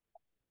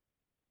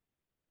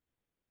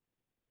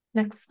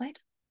 Next slide.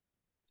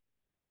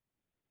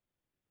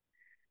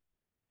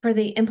 For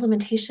the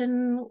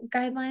implementation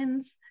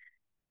guidelines,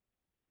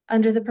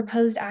 under the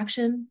proposed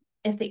action,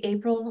 if the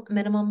April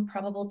minimum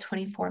probable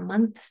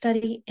 24-month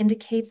study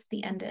indicates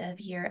the end of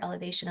year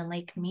elevation in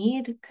Lake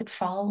Mead could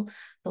fall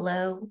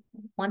below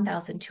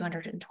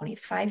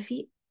 1,225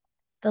 feet,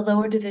 the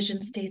lower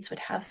division states would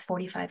have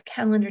 45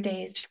 calendar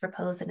days to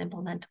propose an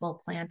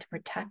implementable plan to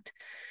protect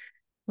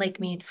Lake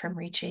Mead from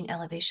reaching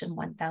elevation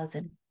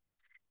 1,000.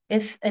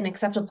 If an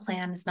acceptable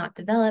plan is not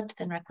developed,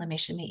 then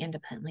Reclamation may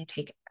independently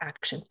take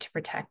action to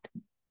protect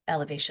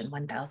elevation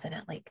 1,000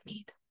 at Lake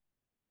Mead.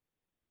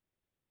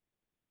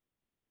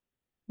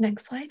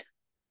 Next slide.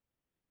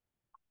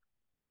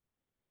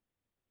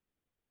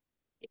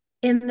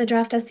 In the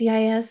draft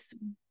SEIS,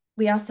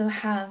 we also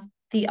have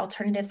the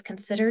alternatives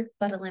considered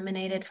but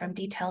eliminated from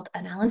detailed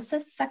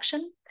analysis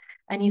section.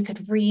 And you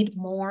could read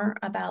more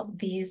about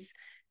these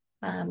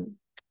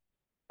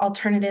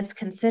alternatives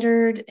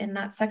considered in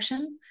that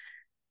section.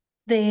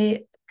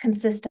 They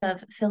consist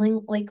of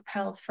filling Lake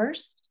Powell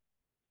first,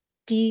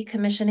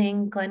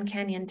 decommissioning Glen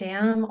Canyon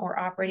Dam or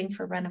operating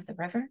for run of the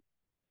river,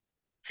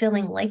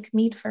 filling Lake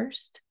Mead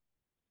first,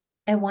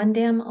 a one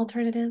dam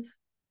alternative,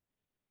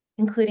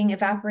 including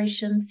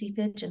evaporation,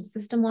 seepage, and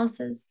system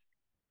losses,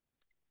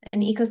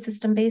 an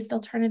ecosystem-based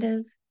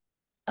alternative,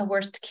 a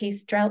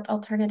worst-case drought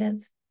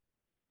alternative,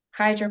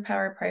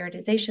 hydropower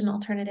prioritization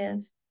alternative,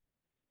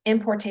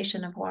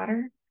 importation of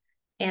water,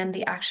 and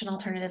the action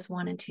alternatives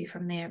 1 and 2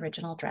 from the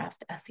original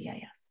draft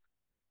SEIS.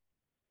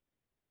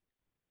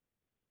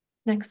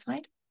 Next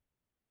slide.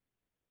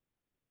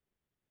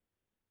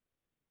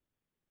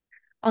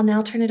 I'll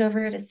now turn it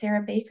over to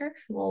Sarah Baker,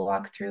 who will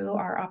walk through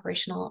our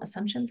operational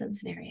assumptions and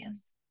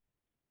scenarios.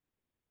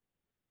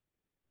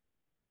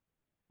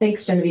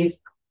 Thanks, Genevieve.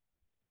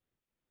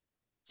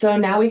 So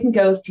now we can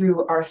go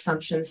through our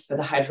assumptions for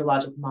the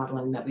hydrologic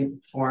modeling that we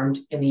performed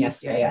in the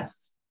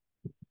SEIS.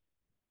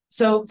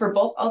 So for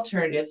both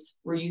alternatives,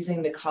 we're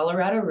using the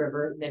Colorado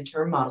River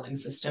Midterm Modeling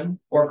System,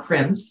 or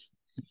CRIMS,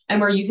 and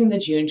we're using the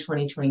June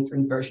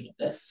 2023 version of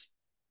this.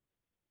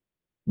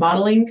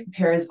 Modeling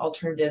compares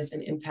alternatives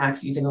and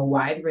impacts using a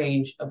wide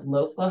range of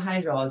low-flow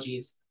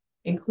hydrologies,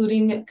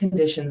 including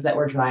conditions that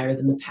were drier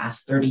than the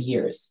past 30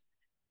 years.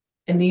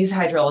 And these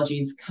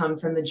hydrologies come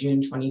from the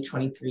June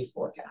 2023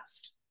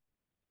 forecast.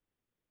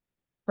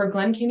 For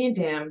Glen Canyon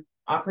Dam,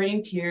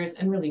 operating tiers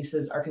and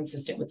releases are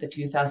consistent with the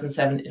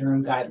 2007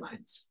 interim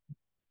guidelines.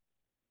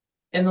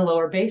 In the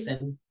lower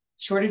basin,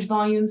 shortage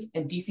volumes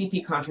and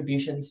DCP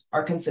contributions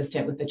are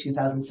consistent with the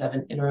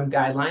 2007 interim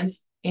guidelines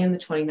and the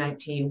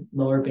 2019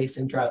 lower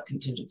basin drought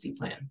contingency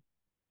plan.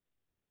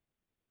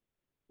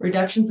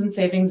 Reductions in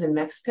savings in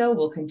Mexico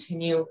will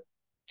continue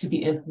to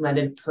be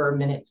implemented per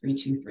minute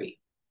 323.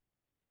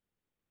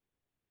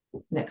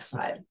 Next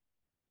slide.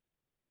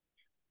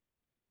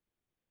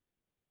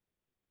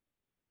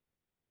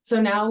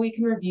 So now we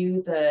can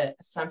review the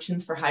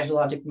assumptions for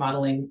hydrologic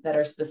modeling that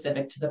are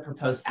specific to the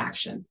proposed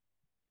action.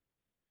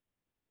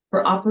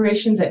 For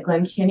operations at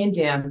Glen Canyon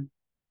Dam,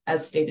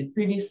 as stated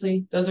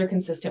previously, those are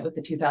consistent with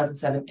the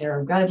 2007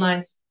 interim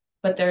guidelines,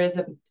 but there is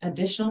an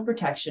additional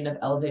protection of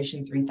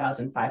elevation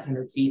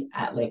 3,500 feet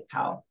at Lake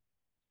Powell.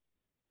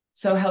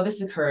 So how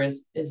this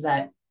occurs is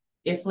that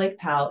if Lake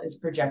Powell is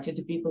projected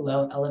to be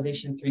below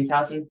elevation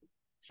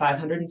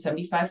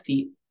 3,575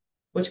 feet,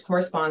 which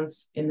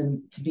corresponds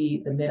to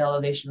be the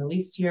mid-elevation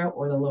release tier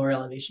or the lower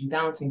elevation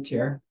balancing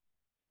tier,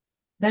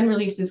 then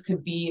releases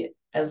could be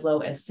as low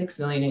as 6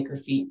 million acre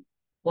feet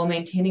while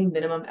maintaining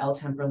minimum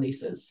LTEMP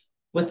releases,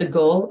 with the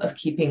goal of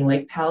keeping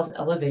Lake Powell's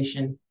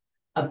elevation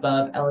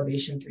above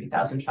elevation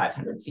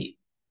 3,500 feet.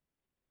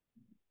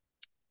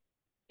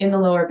 In the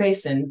lower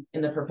basin,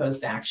 in the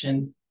proposed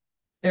action,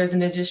 there's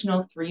an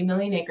additional 3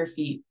 million acre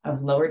feet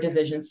of lower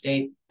division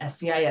state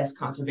SEIS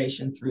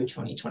conservation through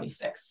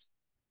 2026.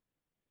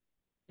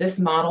 This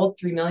modeled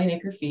 3 million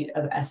acre feet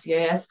of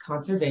SEIS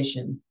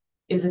conservation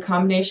is a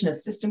combination of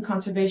system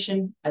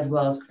conservation as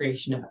well as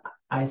creation of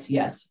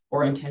ICS,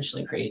 or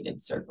intentionally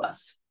created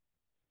surplus.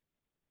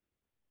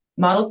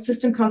 Modeled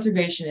system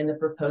conservation in the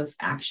proposed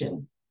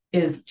action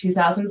is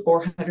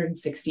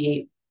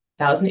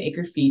 2,468,000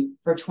 acre feet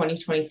for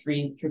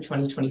 2023 through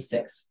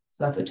 2026.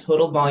 So that's the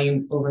total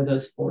volume over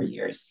those 4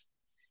 years.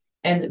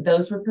 And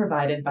those were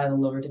provided by the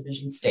lower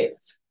division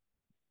states.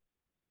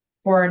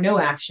 For our no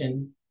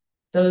action,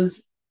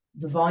 the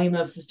volume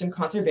of system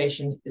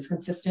conservation is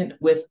consistent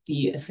with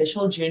the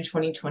official June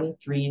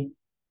 2023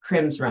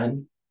 CRIMS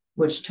run,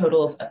 which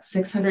totals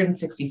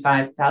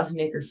 665,000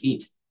 acre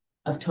feet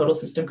of total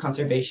system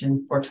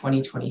conservation for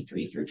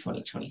 2023 through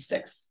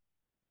 2026.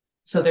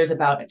 So there's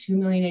about a 2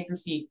 million acre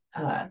feet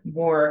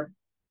more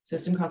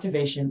system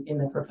conservation in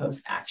the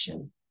proposed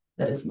action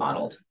that is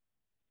modeled.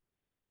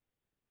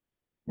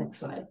 Next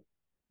slide.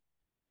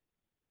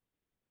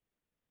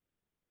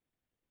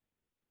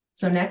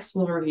 So next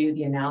we'll review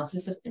the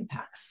analysis of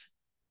impacts.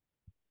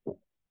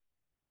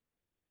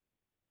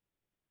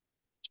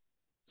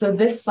 So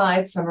this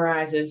slide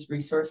summarizes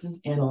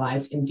resources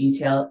analyzed in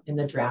detail in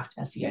the draft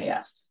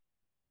SEIS.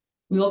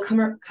 We will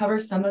cover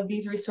some of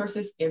these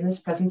resources in this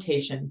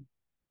presentation,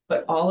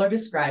 but all are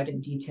described in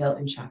detail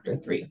in Chapter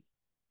 3.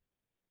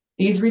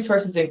 These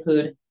resources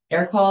include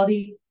air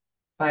quality,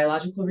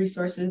 biological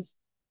resources,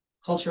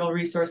 cultural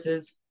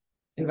resources,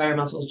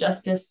 environmental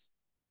justice,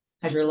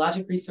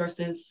 hydrologic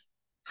resources,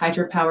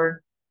 hydropower,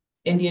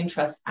 Indian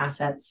trust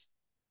assets,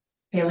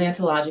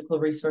 paleontological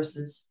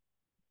resources,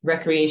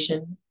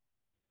 recreation,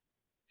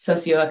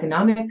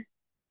 socioeconomic,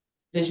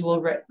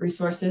 visual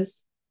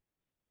resources,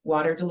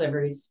 water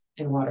deliveries,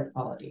 and water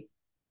quality.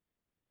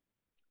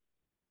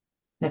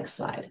 Next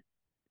slide.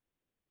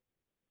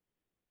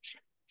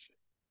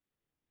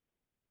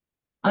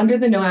 Under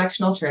the no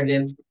action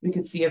alternative, we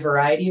could see a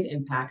variety of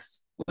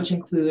impacts, which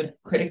include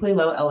critically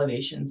low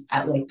elevations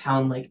at Lake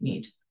Powell and Lake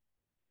Mead.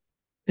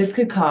 This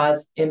could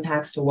cause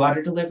impacts to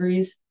water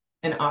deliveries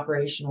and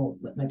operational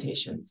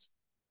limitations.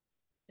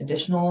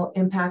 Additional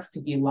impacts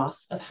could be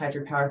loss of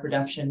hydropower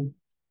production,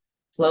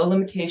 flow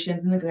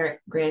limitations in the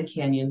Grand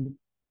Canyon,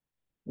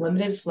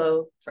 limited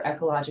flow for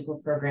ecological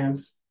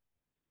programs,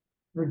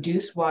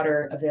 reduced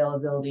water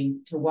availability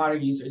to water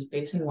users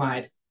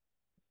basin-wide,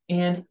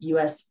 and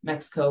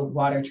US-Mexico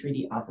water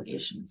treaty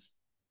obligations.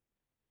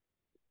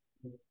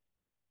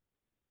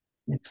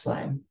 Next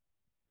slide.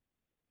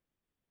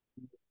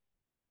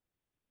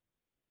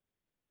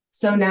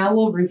 So now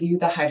we'll review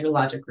the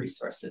hydrologic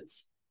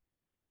resources.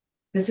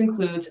 This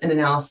includes an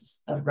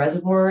analysis of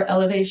reservoir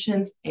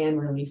elevations and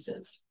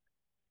releases.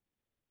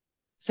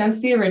 Since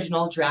the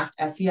original draft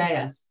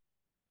SEIS,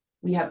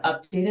 we have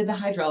updated the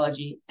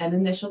hydrology and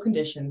initial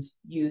conditions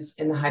used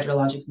in the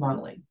hydrologic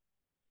modeling.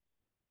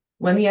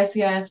 When the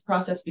SEIS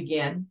process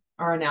began,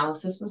 our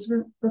analysis was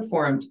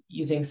performed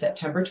using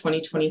September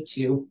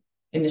 2022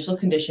 initial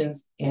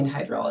conditions and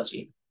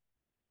hydrology.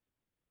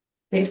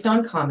 Based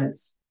on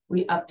comments,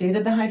 we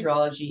updated the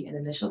hydrology and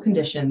initial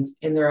conditions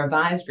in the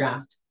revised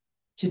draft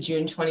to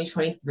June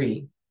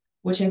 2023,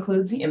 which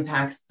includes the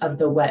impacts of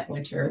the wet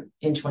winter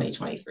in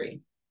 2023.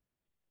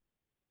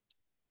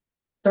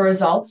 The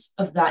results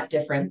of that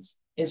difference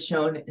is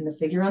shown in the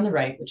figure on the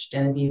right, which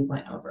Genevieve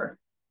went over.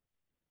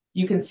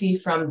 You can see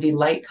from the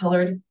light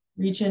colored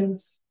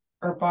regions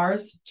or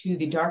bars to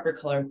the darker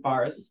colored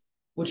bars,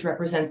 which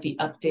represent the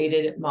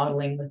updated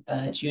modeling with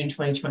the June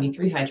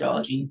 2023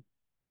 hydrology,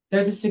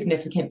 there's a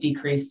significant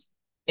decrease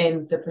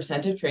in the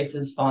percent of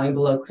traces falling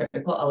below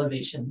critical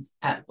elevations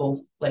at both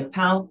Lake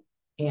Powell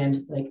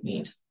and Lake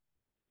Mead.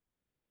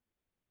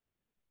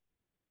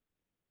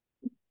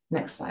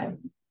 Next slide.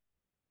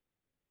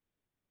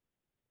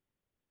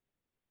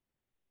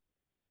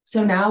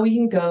 So now we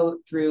can go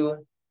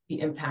through the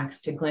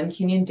impacts to Glen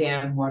Canyon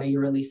Dam water use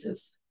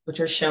releases,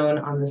 which are shown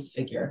on this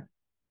figure.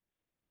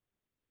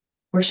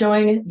 We're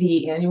showing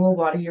the annual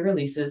water use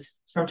releases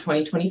from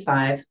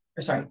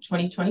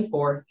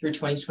 2024 through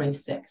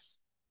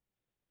 2026.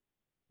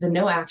 The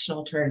no action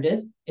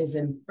alternative is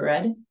in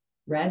red,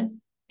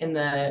 and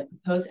the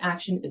proposed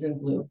action is in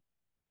blue.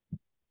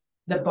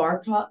 The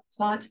bar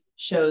plot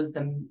shows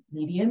the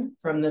median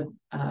from the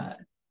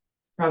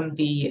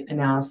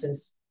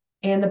analysis,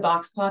 and the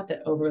box plot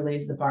that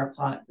overlays the bar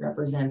plot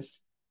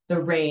represents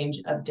the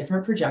range of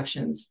different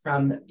projections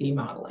from the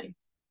modeling.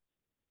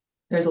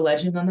 There's a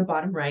legend on the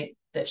bottom right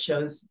that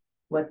shows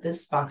what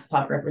this box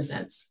plot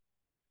represents.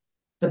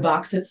 The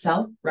box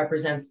itself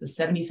represents the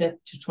 75th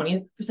to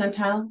 20th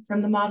percentile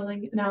from the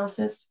modeling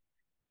analysis,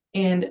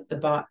 and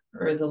the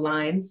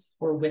lines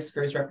or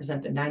whiskers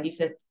represent the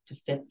 95th to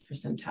 5th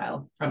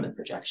percentile from the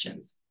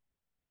projections.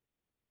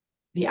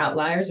 The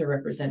outliers are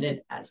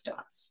represented as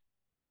dots.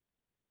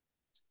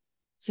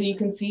 So you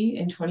can see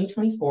in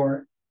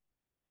 2024,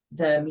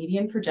 the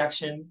median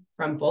projection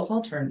from both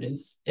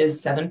alternatives is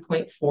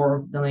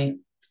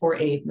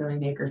 7.48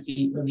 million acre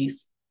feet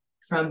release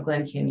from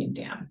Glen Canyon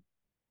Dam,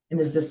 and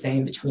is the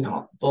same between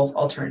both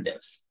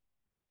alternatives.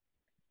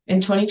 In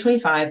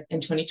 2025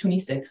 and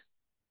 2026,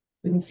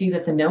 we can see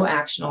that the no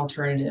action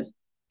alternative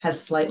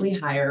has slightly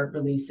higher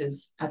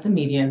releases at the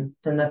median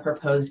than the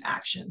proposed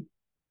action.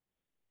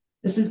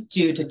 This is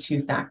due to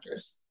two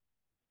factors.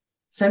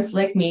 Since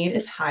Lake Mead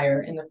is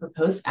higher in the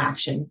proposed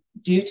action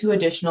due to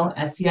additional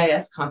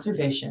SEIS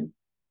conservation,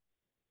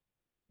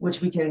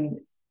 which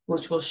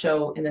we'll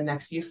show in the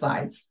next few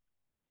slides,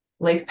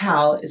 Lake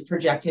Powell is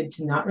projected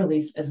to not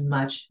release as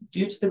much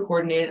due to the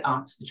coordinated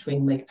ops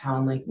between Lake Powell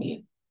and Lake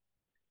Mead.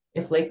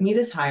 If Lake Mead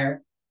is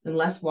higher, then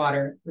less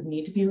water would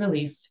need to be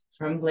released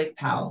from Lake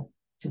Powell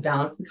to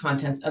balance the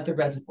contents of the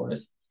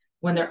reservoirs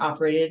when they're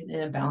operated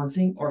in a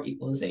balancing or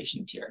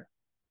equalization tier.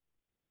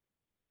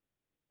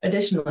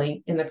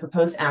 Additionally, in the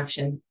proposed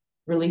action,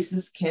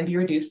 releases can be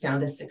reduced down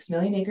to 6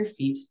 million acre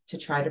feet to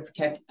try to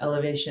protect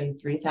elevation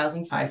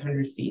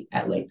 3,500 feet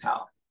at Lake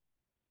Powell.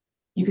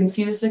 You can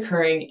see this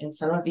occurring in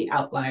some of the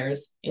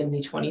outliers in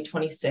the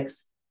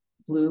 2026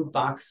 blue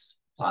box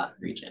plot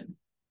region,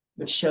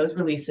 which shows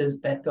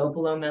releases that go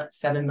below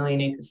 7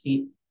 million acre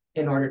feet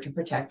in order to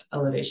protect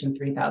elevation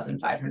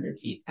 3,500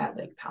 feet at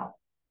Lake Powell.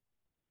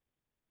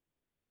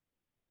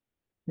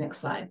 Next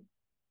slide.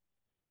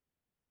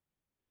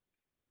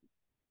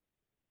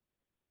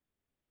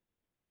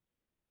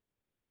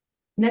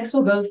 Next,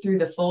 we'll go through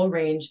the full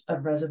range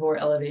of reservoir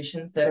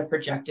elevations that are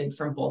projected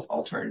from both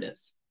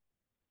alternatives.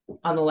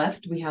 On the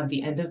left, we have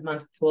the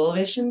end-of-month pool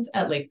elevations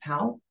at Lake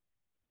Powell,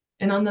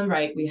 and on the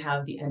right, we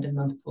have the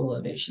end-of-month pool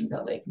elevations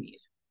at Lake Mead.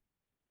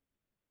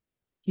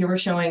 Here we're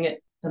showing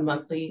the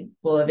monthly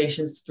pool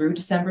elevations through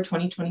December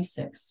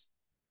 2026.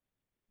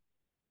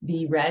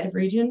 The red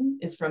region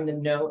is from the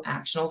no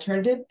action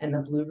alternative, and the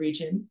blue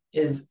region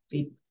is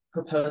the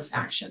proposed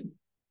action.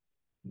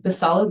 The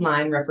solid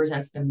line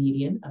represents the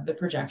median of the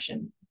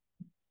projection,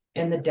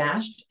 and the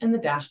dashed and the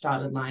dashed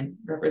dotted line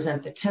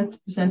represent the 10th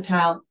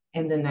percentile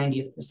and the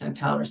 90th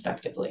percentile,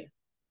 respectively.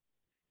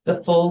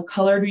 The full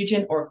colored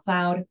region or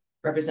cloud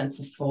represents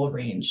the full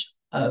range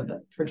of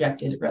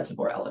projected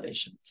reservoir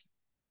elevations.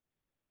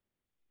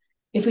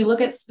 If we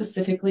look at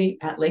specifically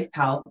at Lake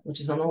Powell,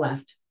 which is on the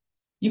left,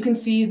 you can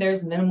see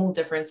there's minimal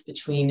difference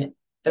between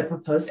the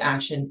proposed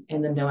action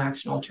and the no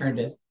action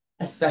alternative,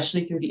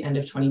 especially through the end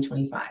of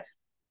 2025.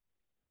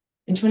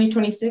 In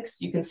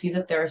 2026, you can see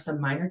that there are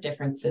some minor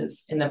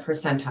differences in the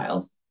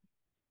percentiles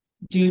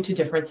due to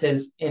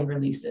differences in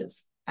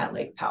releases at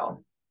Lake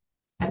Powell.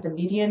 At the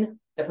median,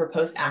 the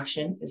proposed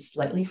action is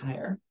slightly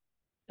higher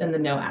than the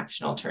no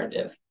action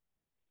alternative.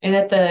 And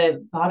at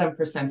the bottom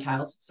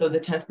percentiles, so the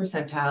 10th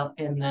percentile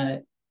and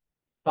the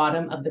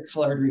bottom of the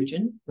colored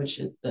region, which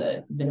is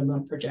the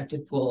minimum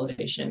projected pool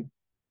elevation,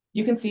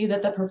 you can see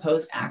that the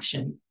proposed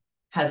action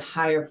has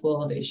higher pool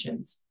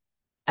elevations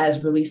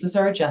as releases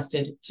are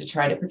adjusted to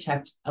try to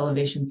protect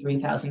elevation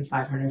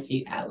 3,500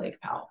 feet at Lake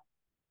Powell.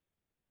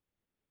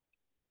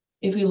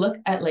 If we look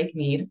at Lake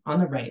Mead on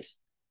the right,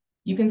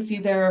 you can see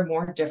there are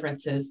more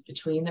differences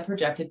between the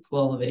projected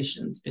pool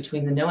elevations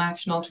between the no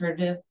action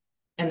alternative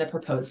and the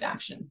proposed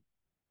action.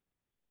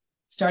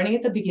 Starting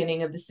at the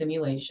beginning of the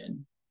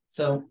simulation,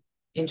 so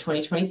in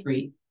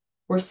 2023,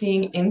 we're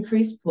seeing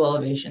increased pool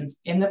elevations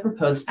in the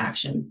proposed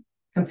action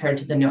compared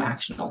to the no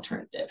action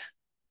alternative.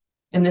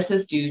 And this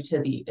is due to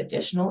the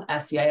additional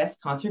SEIS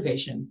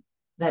conservation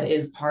that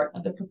is part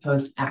of the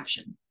proposed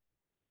action.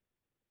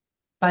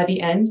 By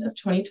the end of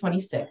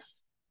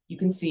 2026, you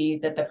can see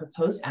that the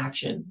proposed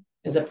action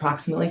is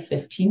approximately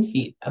 15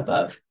 feet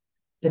above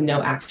the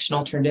no action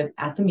alternative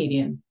at the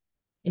median.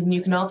 And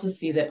you can also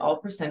see that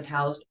all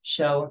percentiles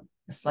show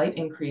a slight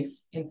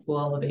increase in pool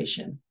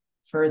elevation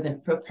for the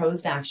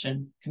proposed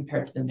action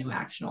compared to the no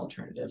action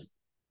alternative.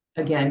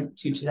 Again,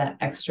 due to that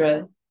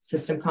extra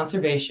system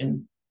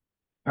conservation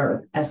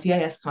or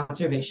SEIS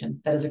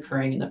conservation that is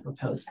occurring in the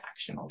proposed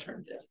action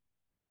alternative.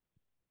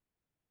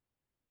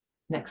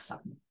 Next slide.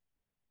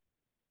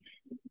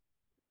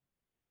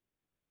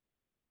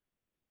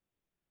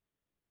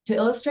 To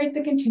illustrate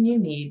the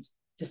continued need,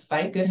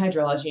 despite good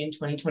hydrology in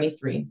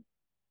 2023,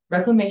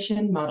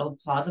 Reclamation modeled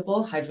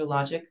plausible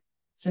hydrologic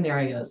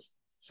scenarios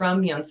from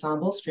the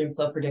ensemble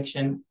streamflow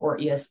prediction or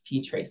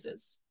ESP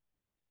traces.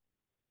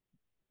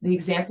 The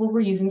example we're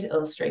using to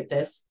illustrate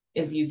this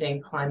is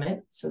using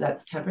climate, so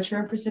that's temperature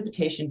and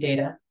precipitation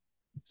data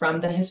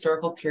from the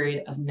historical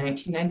period of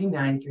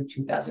 1999 through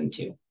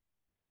 2002.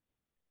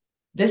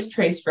 This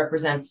trace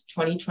represents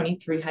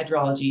 2023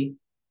 hydrology,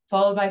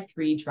 followed by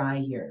 3 dry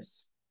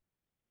years.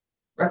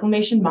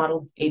 Reclamation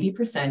modeled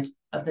 80%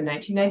 of the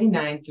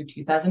 1999 through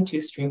 2002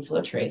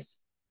 streamflow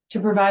trace to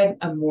provide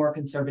a more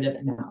conservative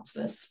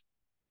analysis.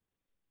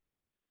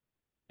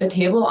 The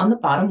table on the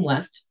bottom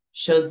left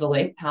shows the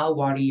Lake Powell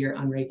water year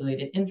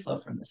unregulated inflow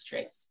from this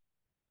trace.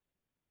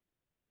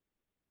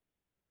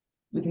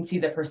 We can see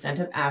the percent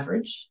of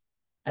average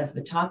as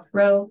the top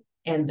row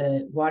and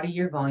the water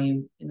year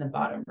volume in the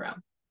bottom row.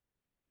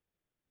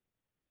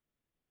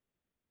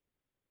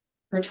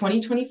 For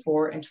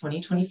 2024 and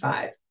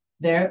 2025,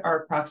 there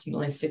are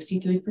approximately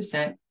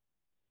 63%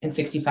 and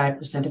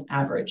 65% of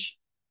average,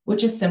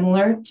 which is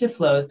similar to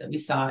flows that we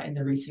saw in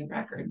the recent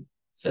record.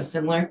 So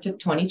similar to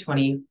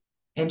 2020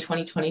 and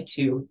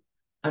 2022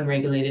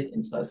 unregulated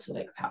inflows to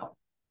Lake Powell.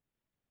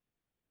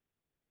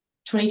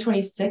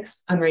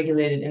 2026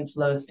 unregulated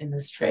inflows in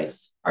this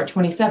trace are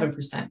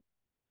 27%,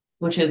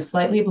 which is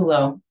slightly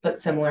below, but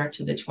similar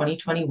to the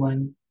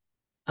 2021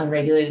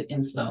 unregulated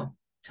inflow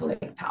to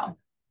Lake Powell.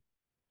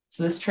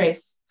 So this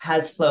trace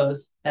has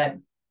flows that,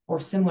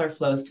 or similar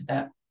flows to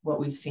that, what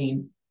we've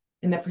seen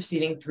in the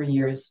preceding 3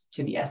 years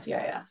to the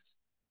SEIS.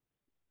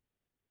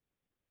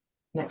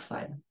 Next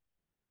slide.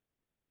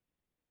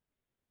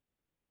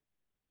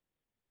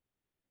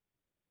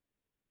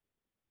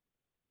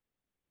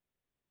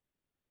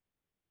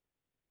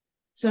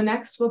 So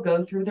next we'll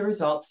go through the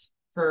results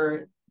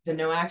for the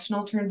no action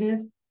alternative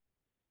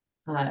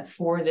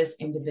for this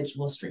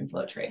individual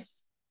streamflow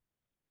trace.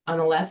 On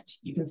the left,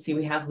 you can see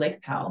we have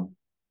Lake Powell.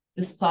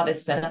 This plot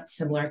is set up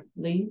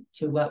similarly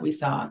to what we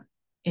saw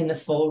in the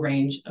full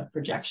range of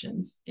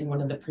projections in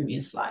one of the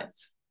previous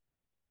slides.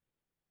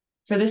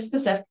 For this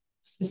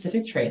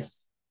specific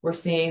trace, we're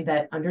seeing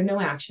that under no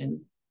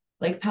action,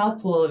 Lake Powell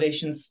pool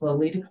elevations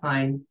slowly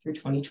decline through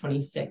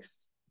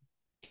 2026.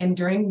 And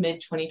during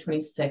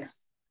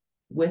mid-2026,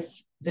 with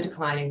the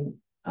declining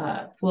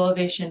pool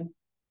elevation,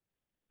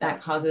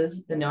 that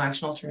causes the no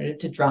action alternative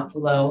to drop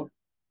below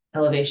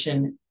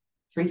elevation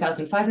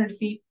 3,500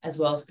 feet, as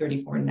well as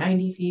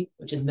 3,490 feet,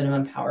 which is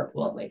minimum power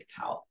pool at Lake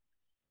Powell.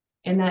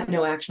 And that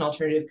no action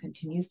alternative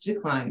continues to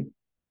decline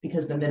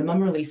because the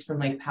minimum release from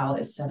Lake Powell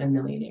is 7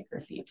 million acre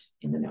feet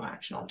in the no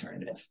action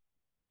alternative.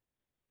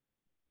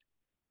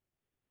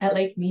 At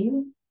Lake Mead,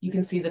 you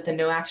can see that the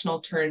no action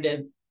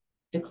alternative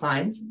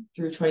declines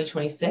through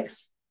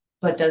 2026,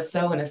 but does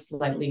so in a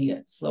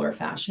slightly slower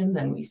fashion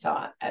than we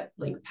saw at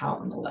Lake Powell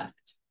on the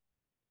left.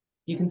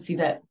 You can see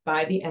that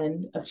by the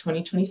end of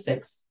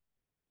 2026,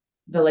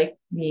 the Lake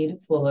Mead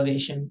pool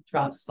elevation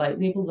drops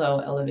slightly below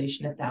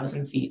elevation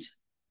 1,000 feet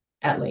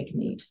at Lake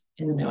Mead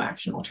in the no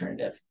action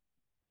alternative.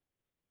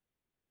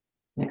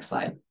 Next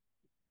slide.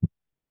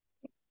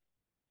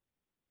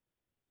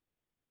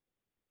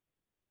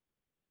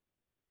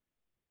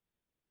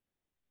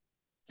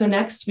 So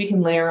next we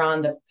can layer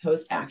on the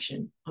post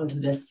action onto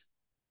this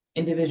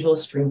individual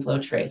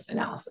streamflow trace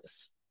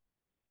analysis.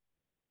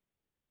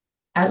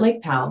 At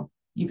Lake Powell,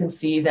 you can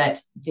see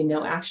that the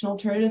no action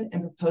alternative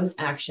and proposed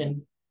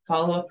action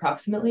follow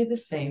approximately the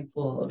same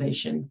pool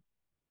elevation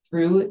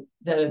through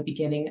the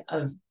beginning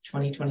of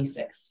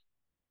 2026.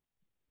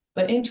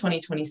 But in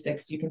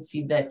 2026, you can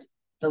see that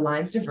the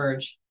lines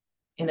diverge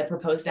and the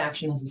proposed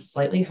action has a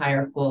slightly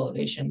higher pool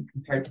elevation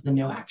compared to the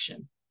no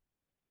action.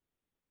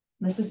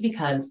 This is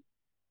because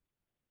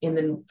in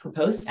the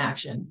proposed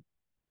action,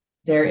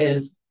 there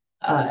is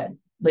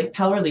Lake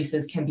Powell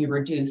releases can be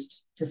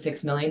reduced to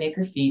 6 million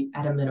acre feet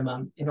at a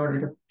minimum in order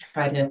to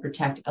try to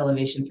protect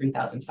elevation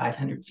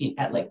 3,500 feet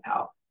at Lake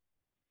Powell.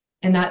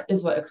 And that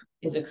is what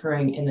is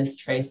occurring in this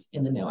trace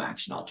in the no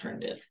action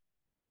alternative.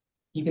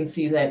 You can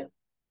see that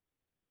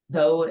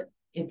though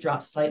it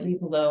drops slightly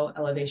below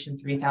elevation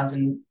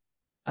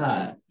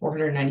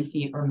 3,490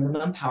 feet or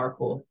minimum power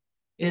pool,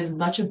 it is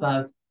much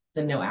above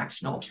the no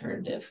action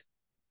alternative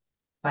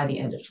by the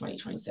end of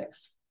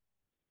 2026.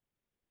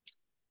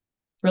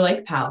 For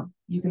Lake Powell,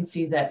 you can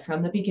see that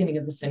from the beginning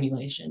of the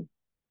simulation,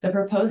 the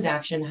proposed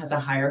action has a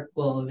higher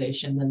pool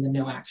elevation than the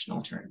no action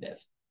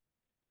alternative.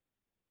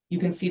 You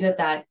can see that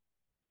that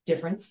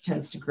difference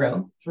tends to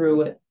grow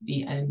through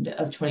the end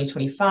of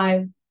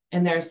 2025,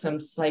 and there are some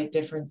slight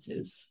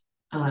differences,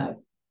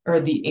 or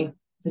the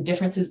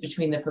differences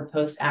between the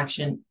proposed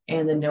action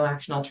and the no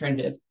action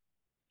alternative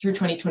through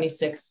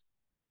 2026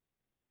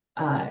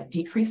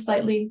 decrease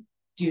slightly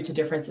due to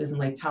differences in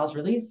Lake Powell's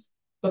release,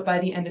 but by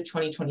the end of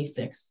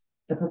 2026,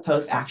 the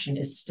proposed action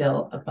is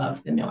still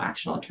above the no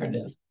action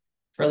alternative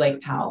for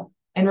Lake Powell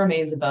and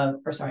remains above,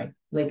 or sorry,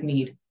 Lake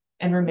Mead,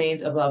 and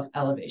remains above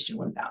elevation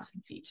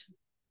 1,000 feet.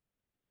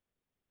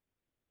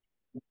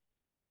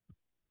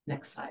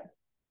 Next slide.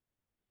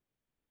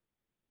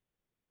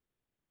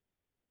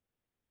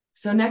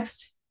 So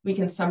next, we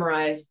can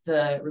summarize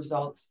the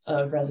results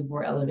of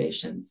reservoir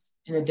elevations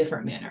in a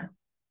different manner.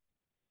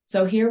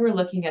 So here we're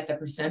looking at the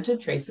percent of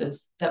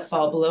traces that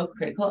fall below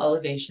critical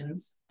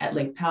elevations at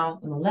Lake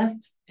Powell on the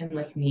left and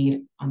Lake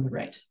Mead on the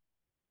right.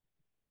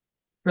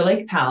 For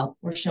Lake Powell,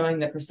 we're showing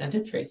the percent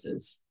of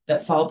traces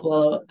that fall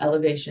below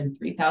elevation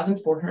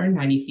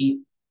 3,490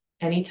 feet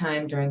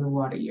anytime during the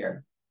water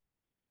year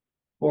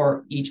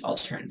for each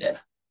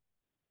alternative.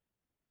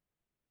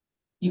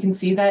 You can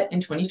see that in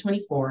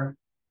 2024,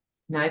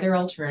 neither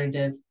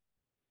alternative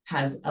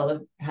has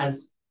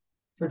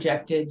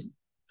projected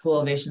pool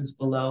elevations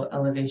below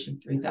elevation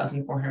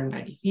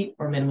 3,490 feet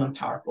or minimum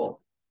power pool.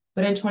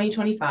 But in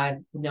 2025,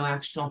 the no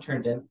action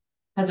alternative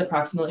has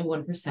approximately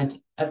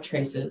 1% of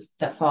traces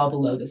that fall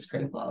below this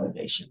critical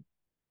elevation.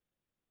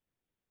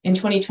 In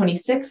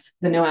 2026,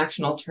 the no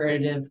action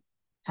alternative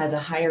has a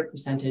higher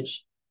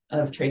percentage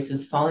of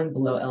traces falling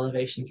below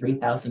elevation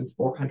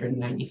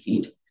 3,490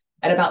 feet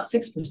at about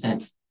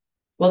 6%,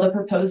 while the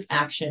proposed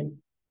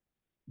action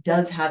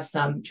does have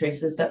some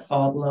traces that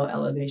fall below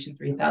elevation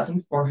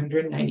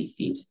 3,490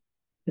 feet,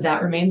 but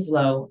that remains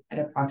low at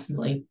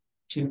approximately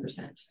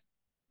 2%.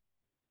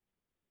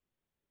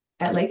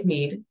 At Lake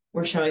Mead,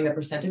 we're showing the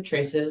percent of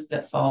traces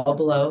that fall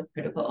below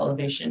critical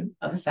elevation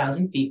of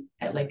 1,000 feet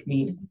at Lake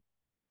Mead.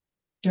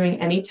 during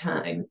any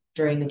time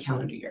during the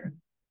calendar year.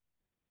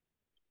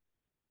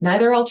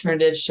 Neither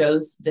alternative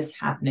shows this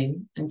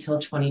happening until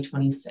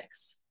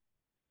 2026.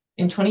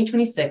 In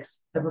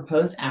 2026, the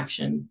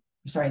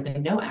the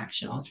no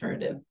action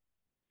alternative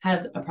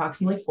has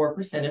approximately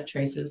 4% of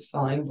traces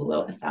falling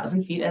below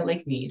 1,000 feet at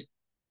Lake Mead,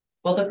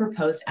 while the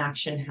proposed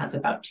action has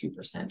about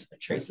 2% of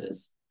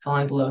traces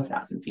falling below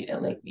 1,000 feet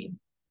at Lake Mead.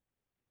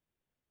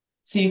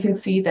 So you can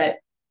see that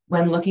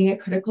when looking at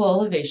critical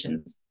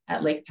elevations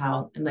at Lake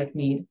Powell and Lake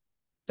Mead,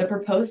 the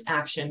proposed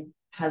action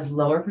has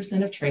lower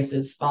percent of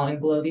traces falling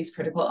below these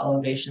critical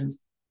elevations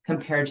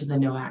compared to the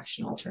no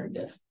action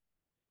alternative.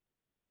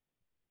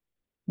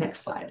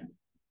 Next slide.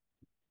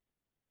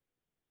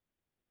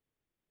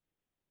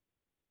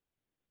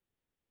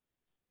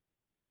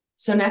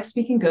 So next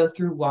we can go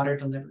through water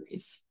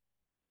deliveries.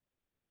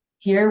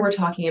 Here we're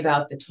talking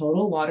about the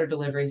total water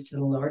deliveries to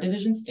the lower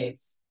division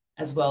states,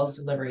 as well as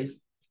deliveries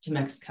to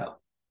Mexico.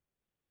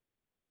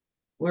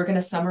 We're going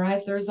to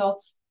summarize the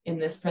results in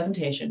this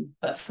presentation,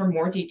 but for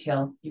more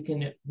detail, you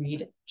can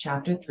read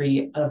Chapter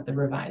 3 of the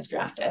revised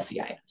draft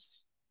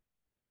SEIS.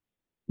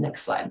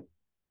 Next slide.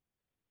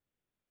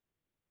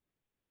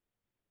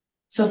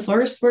 So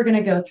first, we're going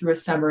to go through a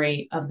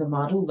summary of the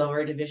model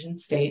lower division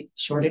state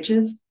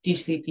shortages,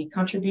 DCP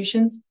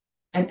contributions,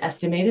 and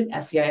estimated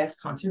SEIS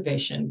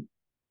conservation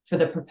for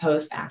the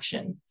proposed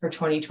action for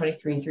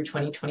 2023 through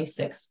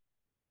 2026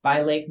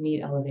 by Lake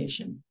Mead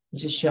elevation,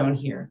 which is shown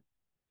here.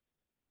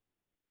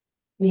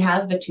 We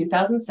have the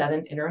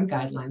 2007 interim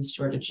guidelines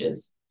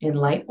shortages in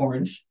light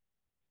orange,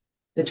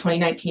 the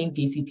 2019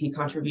 DCP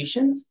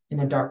contributions in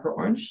a darker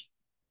orange,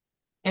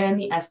 and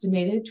the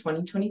estimated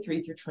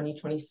 2023 through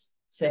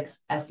 2026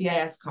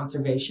 SEIS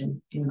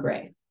conservation in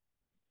gray.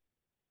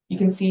 You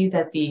can see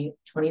that the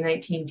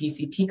 2019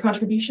 DCP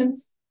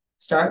contributions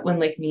start when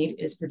Lake Mead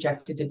is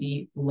projected to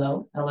be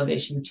below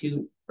elevation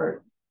 2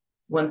 or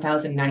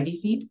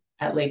 1,090 feet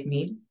at Lake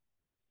Mead.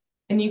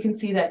 And you can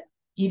see that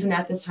even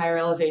at this higher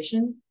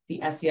elevation,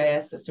 the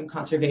SEIS system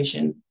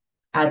conservation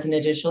adds an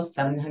additional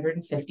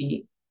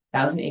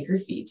 750,000 acre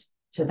feet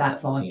to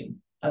that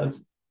volume of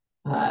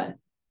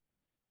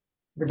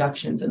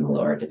reductions in the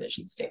lower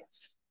division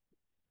states.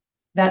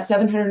 That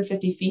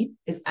 750 feet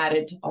is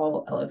added to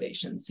all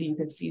elevations. So you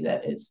can see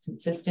that it's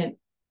consistent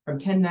from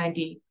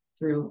 1090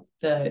 through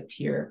the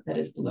tier that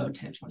is below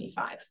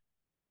 1025.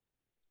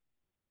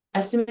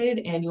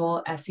 Estimated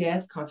annual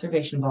SEIS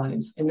conservation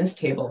volumes in this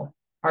table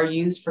are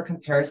used for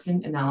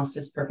comparison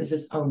analysis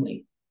purposes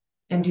only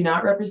and do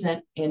not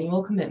represent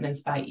annual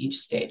commitments by each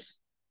state.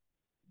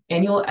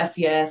 Annual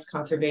SEIS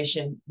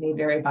conservation may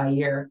vary by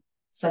year,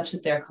 such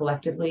that they're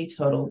collectively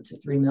total to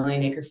 3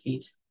 million acre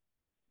feet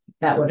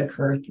that would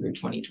occur through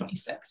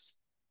 2026.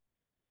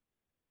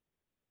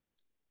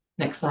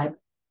 Next slide.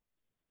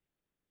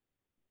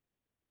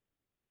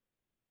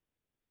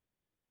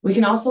 We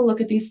can also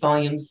look at these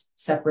volumes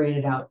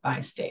separated out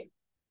by state.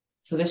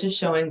 So this is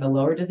showing the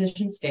lower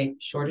division state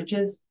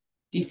shortages,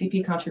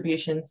 DCP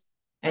contributions,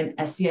 and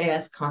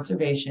SEIS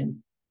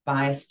conservation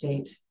by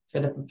state for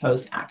the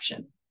proposed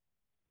action.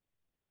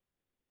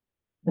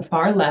 The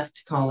far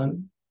left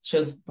column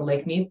shows the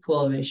Lake Mead pool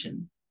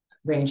elevation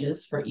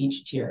ranges for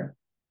each tier.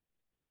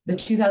 The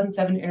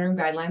 2007 interim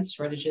guidelines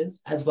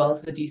shortages, as well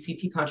as the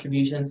DCP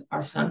contributions,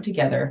 are summed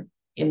together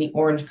in the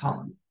orange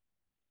column.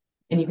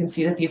 And you can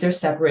see that these are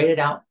separated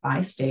out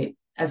by state,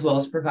 as well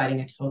as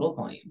providing a total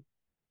volume.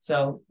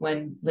 So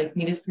when Lake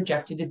Mead is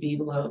projected to be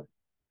below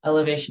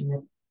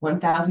elevation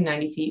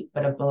 1,090 feet,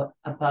 but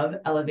above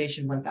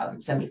elevation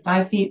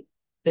 1,075 feet,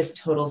 this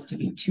totals to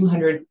be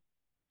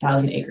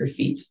 200,000 acre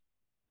feet.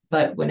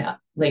 But when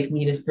Lake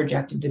Mead is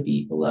projected to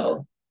be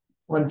below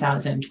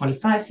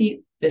 1,025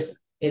 feet, this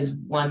is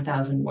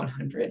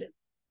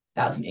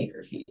 1,100,000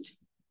 acre feet.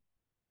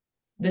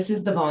 This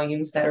is the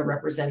volumes that are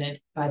represented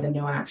by the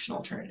no action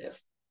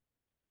alternative.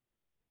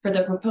 For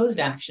the proposed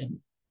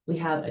action, we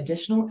have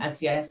additional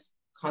SEIS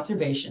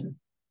conservation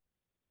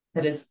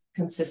that is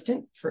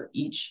consistent for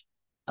each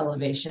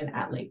elevation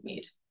at Lake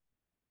Mead.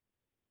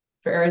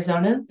 For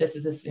Arizona, this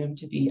is assumed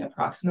to be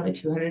approximately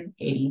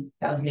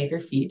 280,000 acre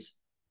feet.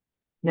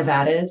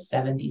 Nevada is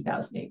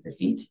 70,000 acre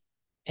feet.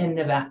 And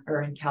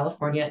in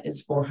California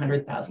is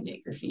 400,000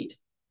 acre feet,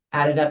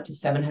 added up to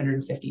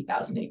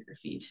 750,000 acre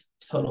feet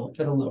total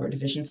for the lower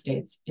division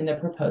states in the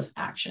proposed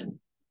action.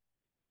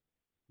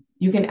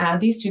 You can add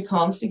these two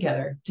columns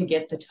together to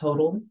get the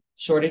total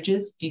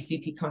shortages,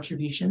 DCP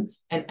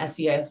contributions, and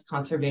SEIS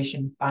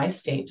conservation by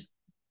state,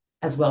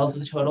 as well as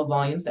the total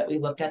volumes that we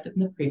looked at in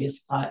the previous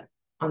plot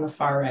on the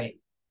far right.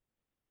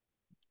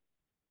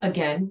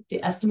 Again,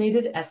 the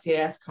estimated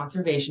SEIS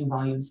conservation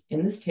volumes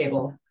in this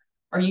table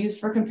are used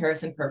for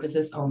comparison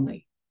purposes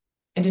only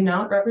and do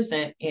not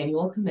represent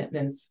annual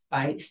commitments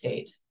by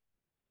state.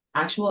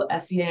 Actual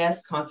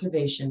SEIS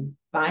conservation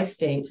by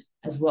state,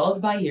 as well as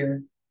by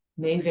year,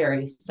 may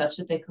vary such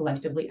that they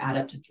collectively add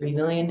up to 3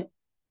 million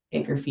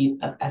acre feet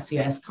of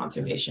SEIS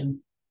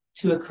conservation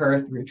to occur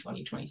through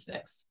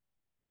 2026.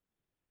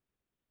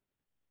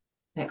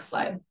 Next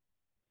slide.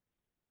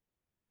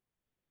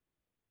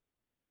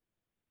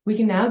 We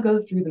can now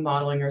go through the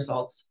modeling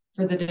results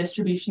for the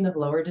distribution of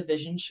lower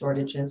division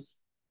shortages,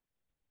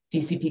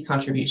 DCP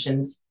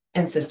contributions,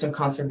 and system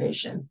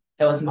conservation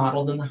that was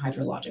modeled in the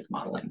hydrologic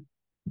modeling.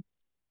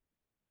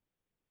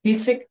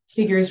 These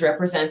figures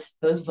represent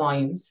those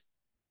volumes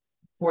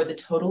for the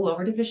total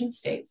lower division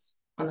states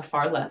on the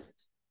far left,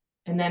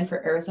 and then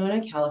for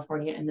Arizona,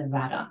 California, and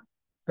Nevada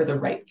for the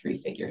right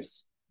three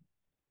figures.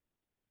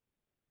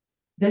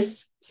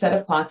 This set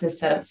of plots is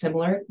set up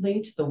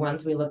similarly to the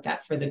ones we looked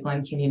at for the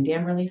Glen Canyon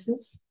Dam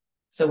releases.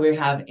 So we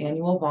have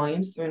annual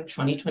volumes from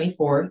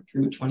 2024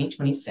 through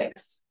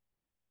 2026.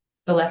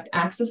 The left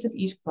axis of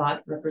each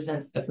plot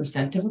represents the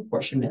percent of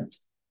apportionment,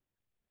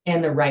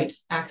 and the right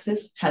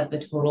axis has the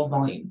total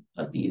volume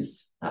of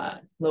these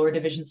lower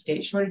division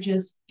state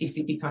shortages,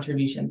 DCP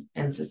contributions,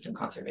 and system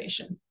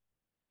conservation.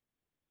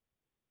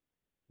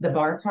 The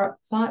bar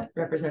plot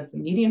represents the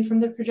median from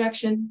the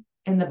projection,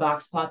 and the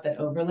box plot that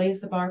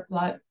overlays the bar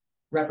plot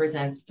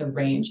represents the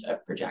range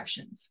of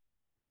projections.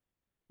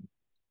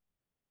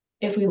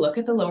 If we look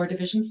at the lower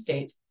division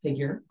state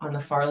figure on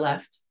the far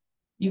left,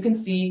 you can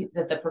see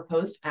that the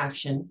proposed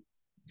action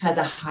has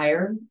a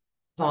higher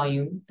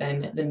volume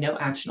than the no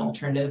action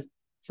alternative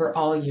for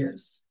all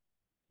years,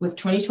 with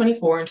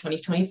 2024 and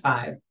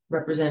 2025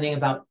 representing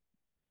about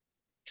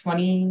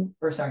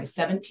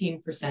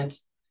 17%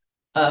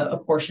 of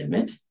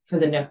apportionment for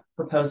the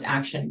proposed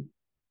action,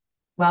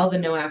 while the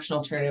no action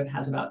alternative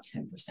has about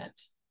 10%.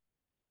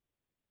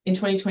 In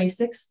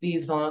 2026,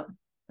 these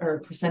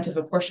percent of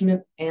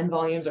apportionment and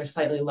volumes are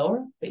slightly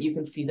lower, but you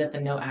can see that the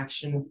no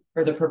action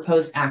or the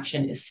proposed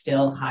action is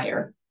still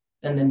higher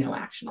than the no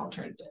action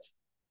alternative.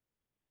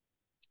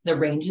 The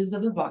ranges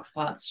of the box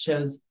plots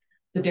shows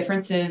the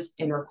differences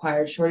in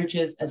required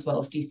shortages as well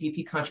as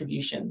DCP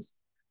contributions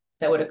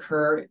that would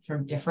occur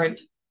from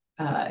different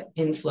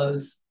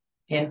inflows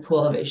and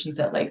pool elevations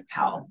at Lake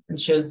Powell, and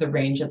shows the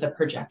range of the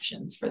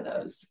projections for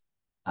those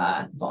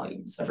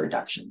volumes of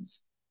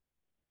reductions.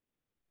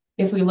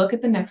 If we look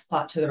at the next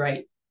plot to the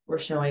right, we're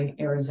showing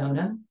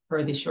Arizona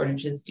for the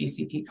shortages,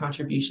 DCP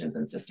contributions,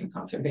 and system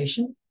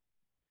conservation.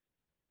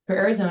 For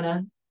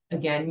Arizona,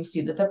 again, you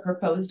see that the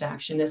proposed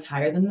action is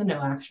higher than the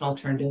no action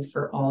alternative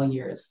for all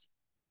years.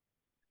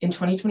 In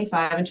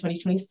 2025 and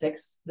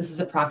 2026, this is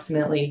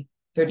approximately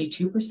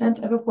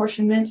 32% of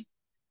apportionment,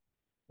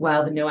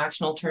 while the no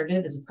action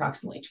alternative is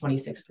approximately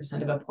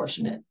 26% of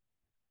apportionment.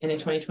 And in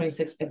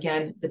 2026,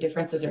 again, the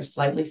differences are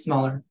slightly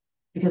smaller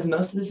because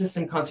most of the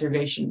system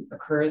conservation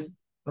occurs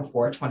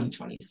before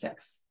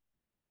 2026.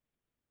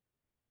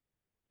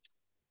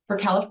 For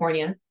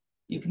California,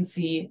 you can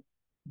see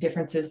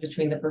differences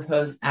between the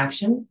proposed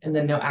action and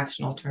the no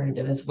action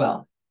alternative as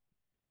well.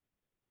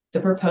 The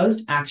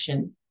proposed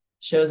action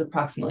shows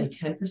approximately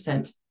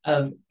 10%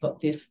 of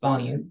this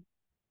volume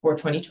for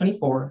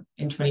 2024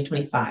 and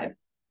 2025,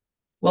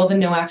 while the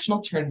no action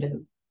alternative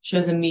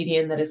shows a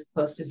median that is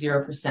close to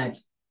 0%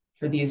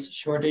 for these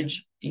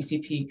shortage,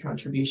 DCP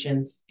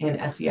contributions,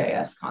 and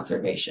SEIS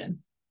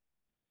conservation.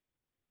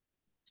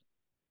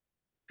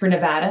 For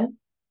Nevada,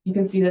 you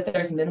can see that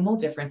there's minimal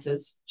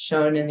differences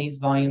shown in these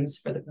volumes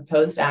for the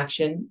proposed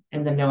action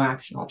and the no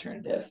action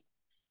alternative.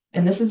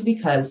 And this is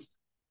because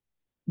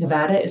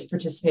Nevada is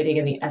participating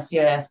in the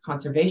SEIS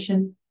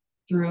conservation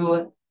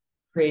through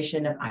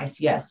creation of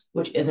ICS,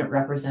 which isn't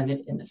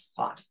represented in this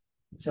plot.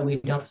 So we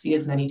don't see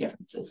as many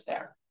differences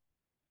there.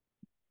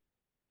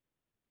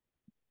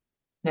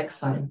 Next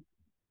slide.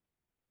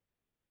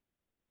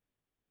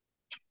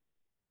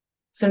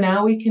 So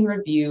now we can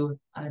review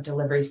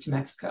deliveries to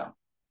Mexico.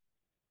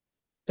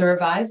 The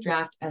revised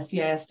draft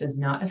SEIS does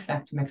not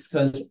affect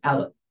Mexico's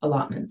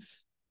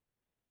allotments.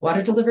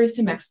 Water deliveries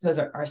to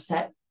Mexico are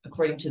set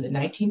according to the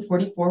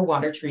 1944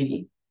 Water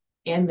Treaty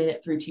and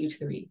Minute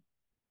 323.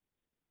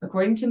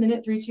 According to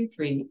Minute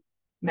 323,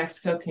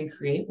 Mexico can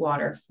create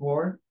water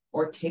for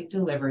or take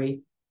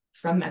delivery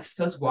from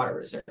Mexico's water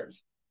reserve.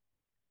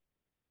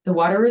 The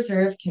water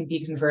reserve can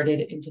be converted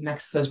into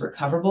Mexico's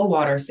recoverable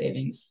water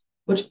savings,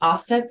 which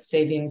offsets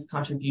savings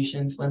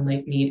contributions when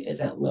Lake Mead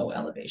is at low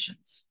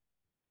elevations.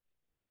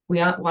 We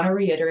want to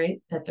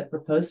reiterate that the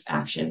proposed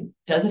action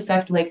does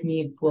affect Lake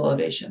Mead pool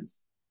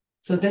elevations.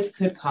 So this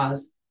could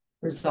cause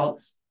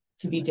results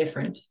to be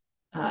different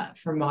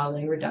for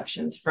modeling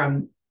reductions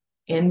from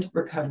end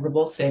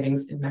recoverable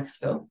savings in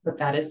Mexico, but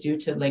that is due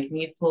to Lake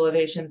Mead pool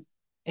elevations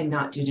and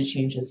not due to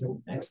changes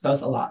in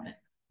Mexico's allotment.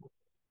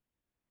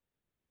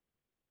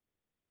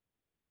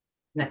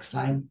 Next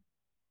slide.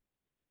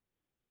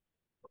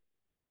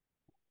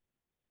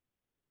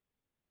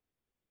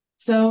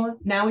 So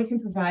now we can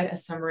provide a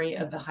summary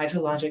of the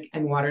hydrologic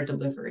and water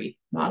delivery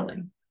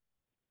modeling.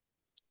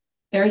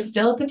 There is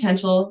still a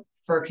potential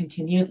for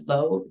continued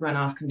low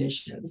runoff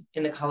conditions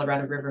in the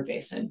Colorado River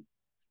Basin,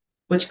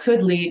 which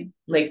could lead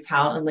Lake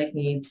Powell and Lake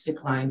Mead to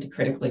decline to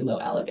critically low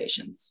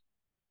elevations.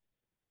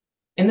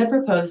 In the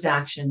proposed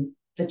action,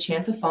 the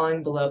chance of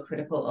falling below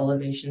critical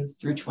elevations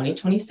through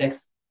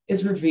 2026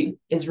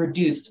 is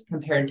reduced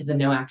compared to the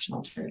no action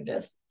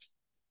alternative.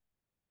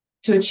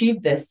 To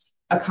achieve this,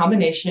 a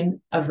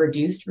combination of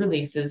reduced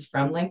releases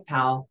from Lake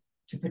Powell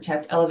to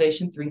protect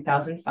elevation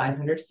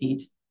 3,500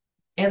 feet,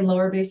 and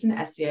lower basin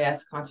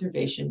SCIS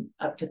conservation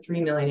up to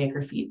 3 million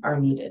acre feet are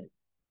needed.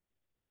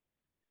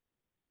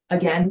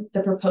 Again,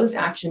 the proposed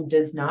action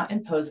does not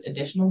impose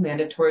additional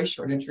mandatory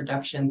shortage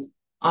reductions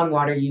on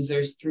water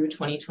users through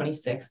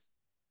 2026,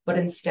 but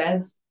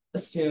instead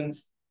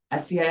assumes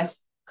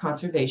SCIS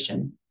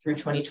conservation through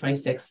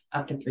 2026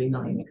 up to 3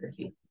 million acre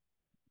feet.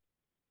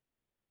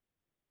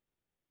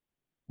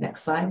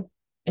 Next slide.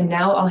 And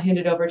now I'll hand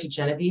it over to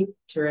Genevieve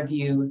to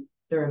review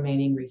the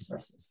remaining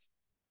resources.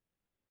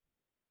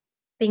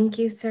 Thank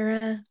you,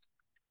 Sarah.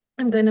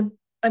 I'm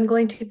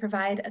going to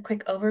provide a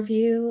quick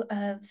overview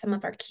of some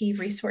of our key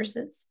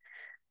resources.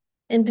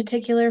 In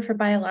particular, for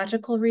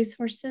biological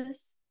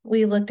resources,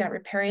 we looked at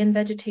riparian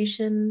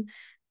vegetation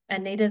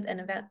and native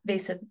and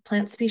invasive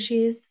plant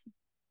species,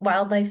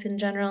 wildlife in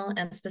general,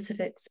 and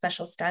specific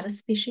special status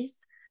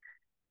species.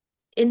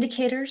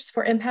 Indicators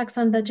for impacts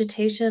on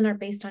vegetation are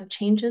based on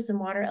changes in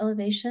water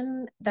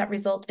elevation that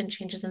result in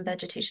changes in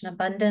vegetation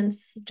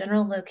abundance,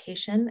 general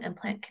location, and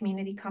plant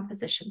community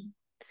composition.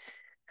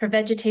 For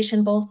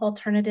vegetation, both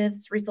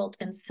alternatives result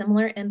in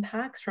similar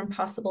impacts from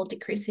possible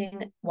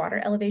decreasing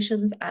water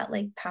elevations at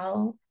Lake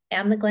Powell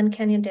and the Glen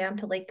Canyon Dam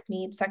to Lake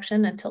Mead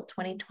section until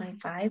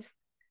 2025.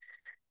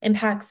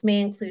 Impacts may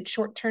include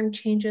short-term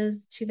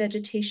changes to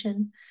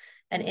vegetation,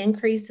 an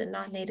increase in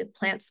non-native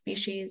plant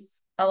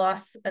species, a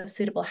loss of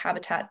suitable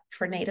habitat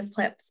for native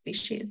plant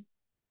species.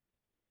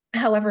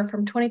 However,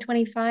 from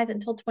 2025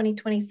 until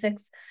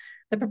 2026,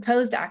 the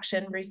proposed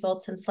action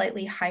results in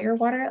slightly higher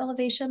water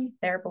elevations,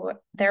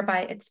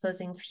 thereby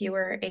exposing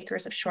fewer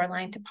acres of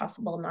shoreline to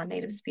possible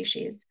non-native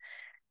species.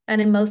 And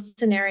in most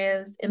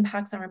scenarios,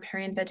 impacts on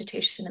riparian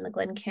vegetation in the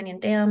Glen Canyon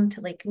Dam to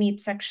Lake Mead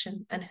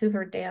section and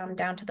Hoover Dam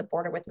down to the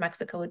border with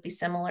Mexico would be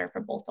similar for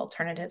both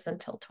alternatives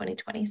until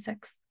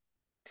 2026.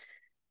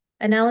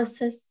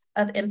 Analysis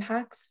of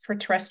impacts for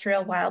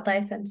terrestrial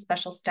wildlife and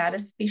special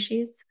status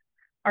species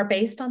are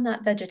based on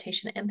that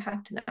vegetation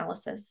impact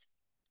analysis.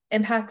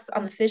 Impacts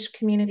on the fish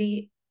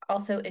community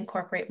also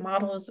incorporate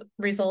models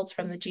results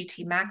from the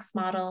GT Max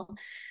model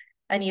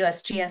and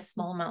USGS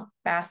smallmouth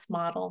bass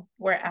model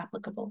where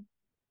applicable.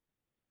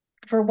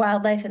 For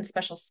wildlife and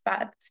special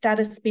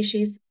status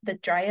species, the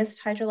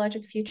driest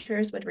hydrologic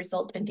futures would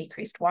result in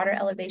decreased water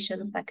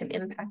elevations that could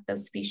impact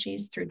those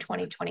species through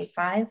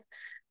 2025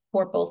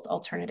 for both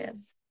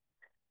alternatives.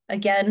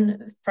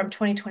 Again, from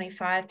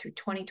 2025 through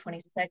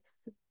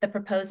 2026, the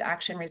proposed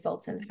action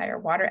results in higher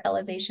water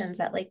elevations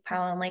at Lake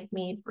Powell and Lake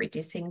Mead,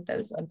 reducing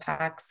those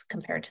impacts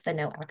compared to the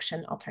no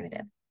action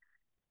alternative.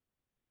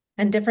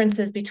 And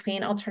differences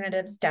between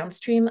alternatives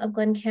downstream of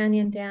Glen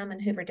Canyon Dam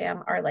and Hoover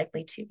Dam are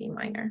likely to be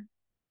minor.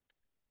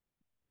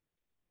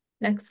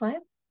 Next slide.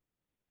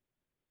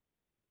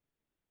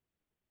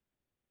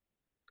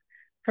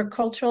 For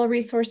cultural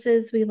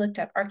resources, we looked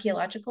at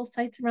archaeological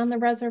sites around the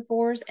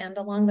reservoirs and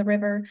along the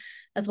river,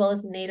 as well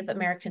as Native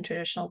American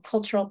Traditional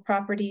Cultural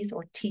Properties,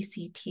 or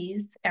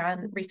TCPs,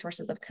 and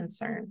resources of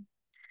concern.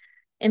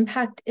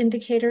 Impact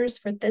indicators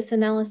for this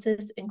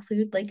analysis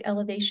include lake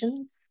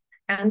elevations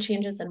and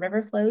changes in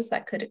river flows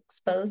that could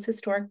expose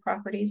historic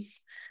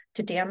properties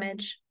to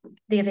damage,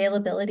 the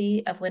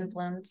availability of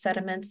windblown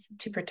sediments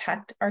to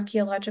protect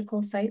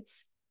archaeological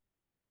sites,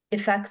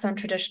 effects on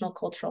traditional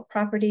cultural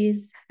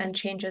properties, and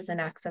changes in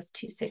access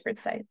to sacred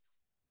sites.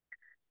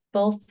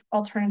 Both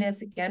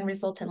alternatives again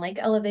result in lake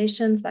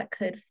elevations that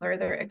could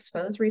further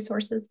expose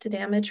resources to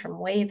damage from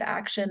wave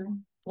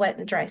action, wet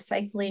and dry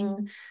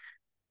cycling,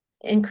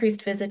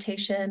 increased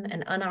visitation,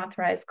 and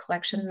unauthorized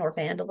collection or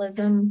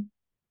vandalism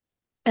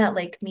at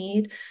Lake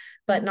Mead,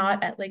 but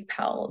not at Lake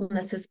Powell. And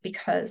this is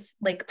because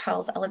Lake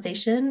Powell's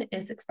elevation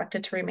is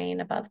expected to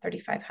remain above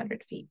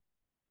 3,500 feet.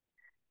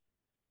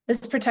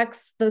 This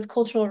protects those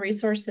cultural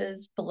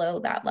resources below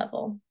that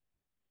level.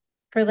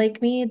 For Lake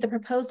Mead, the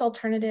proposed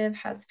alternative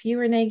has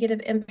fewer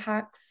negative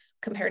impacts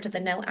compared to the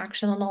no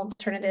action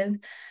alternative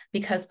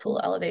because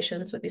pool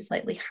elevations would be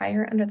slightly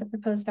higher under the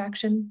proposed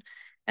action,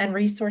 and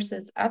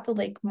resources at the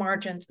lake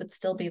margins would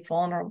still be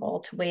vulnerable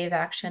to wave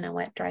action and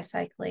wet dry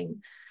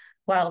cycling,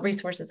 while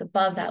resources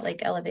above that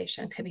lake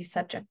elevation could be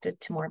subjected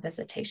to more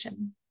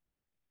visitation.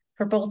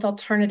 For both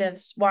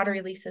alternatives, water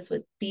releases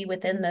would be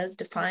within those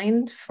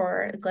defined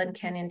for Glen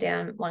Canyon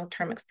Dam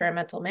Long-Term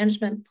Experimental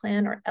Management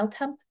Plan, or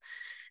LTEMP,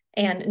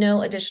 and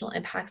no additional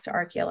impacts to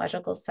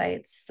archaeological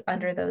sites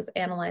under those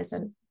analyzed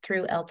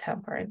through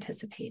LTEMP are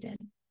anticipated.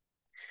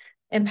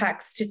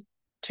 Impacts to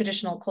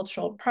traditional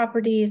cultural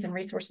properties and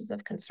resources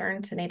of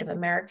concern to Native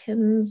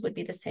Americans would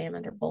be the same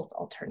under both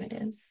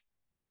alternatives.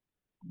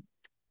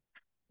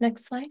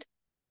 Next slide.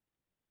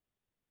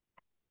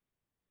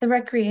 The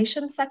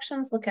recreation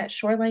sections look at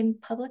shoreline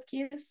public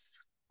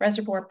use,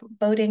 reservoir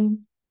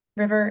boating,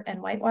 river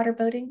and whitewater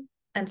boating,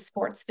 and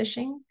sports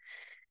fishing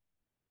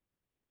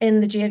in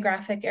the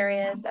geographic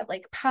areas at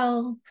Lake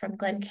Powell, from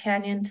Glen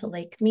Canyon to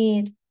Lake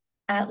Mead,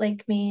 at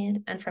Lake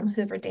Mead, and from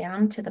Hoover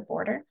Dam to the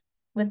border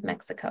with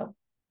Mexico.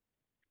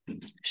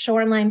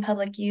 Shoreline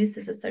public use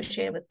is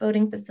associated with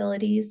boating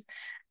facilities,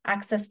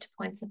 access to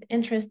points of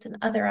interest, and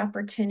other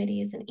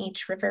opportunities in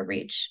each river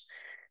reach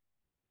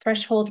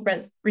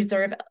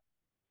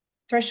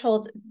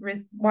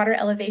water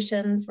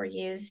elevations were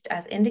used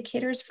as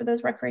indicators for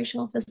those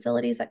recreational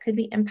facilities that could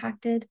be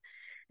impacted,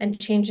 and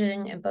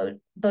changing in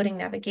boating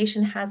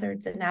navigation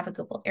hazards in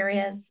navigable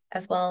areas,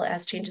 as well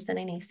as changes in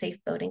any safe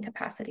boating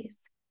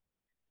capacities.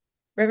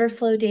 River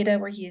flow data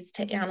were used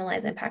to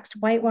analyze impacts to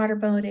whitewater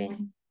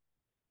boating,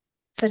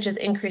 such as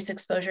increased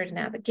exposure to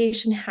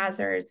navigation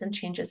hazards and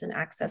changes in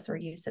access or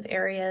use of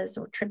areas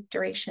or trip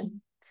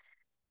duration.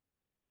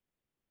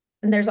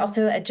 And there's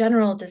also a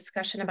general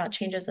discussion about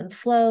changes in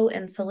flow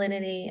and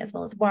salinity, as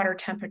well as water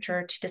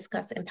temperature, to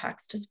discuss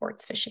impacts to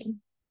sports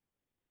fishing.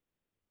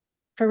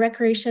 For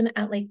recreation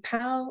at Lake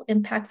Powell,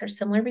 impacts are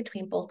similar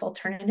between both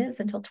alternatives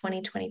until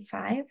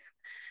 2025.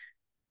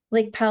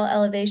 Lake Powell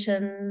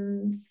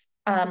elevations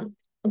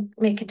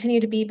may continue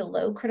to be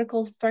below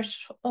critical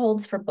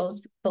thresholds for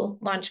both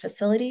launch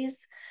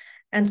facilities,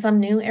 and some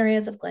new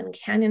areas of Glen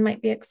Canyon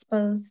might be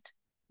exposed.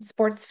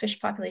 Sports fish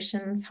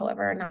populations,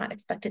 however, are not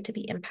expected to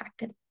be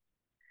impacted.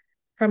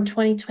 From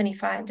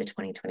 2025 to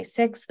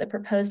 2026, the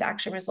proposed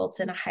action results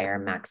in a higher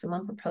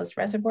maximum proposed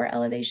reservoir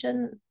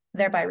elevation,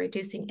 thereby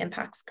reducing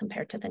impacts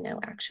compared to the no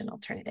action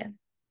alternative.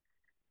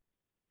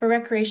 For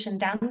recreation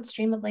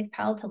downstream of Lake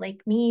Powell to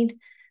Lake Mead,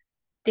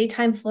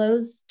 daytime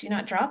flows do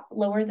not drop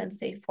lower than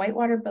safe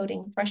whitewater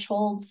boating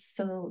thresholds,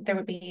 so there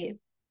would be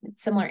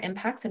similar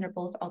impacts under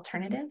both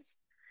alternatives.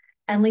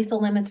 And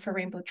lethal limits for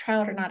rainbow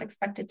trout are not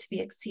expected to be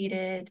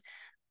exceeded,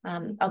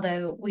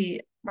 although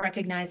we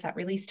recognize that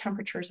release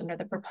temperatures under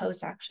the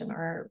proposed action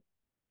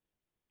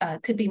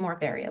could be more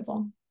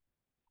variable.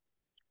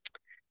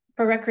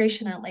 For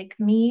recreation at Lake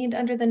Mead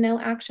under the no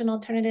action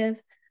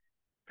alternative,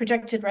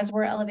 projected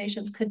reservoir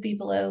elevations could be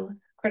below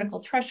critical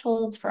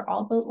thresholds for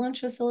all boat launch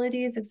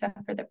facilities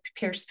except for the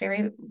Pierce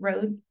Ferry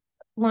Road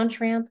launch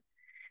ramp.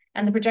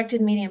 And the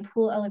projected median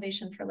pool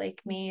elevation for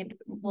Lake Mead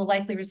will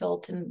likely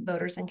result in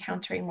boaters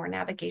encountering more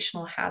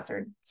navigational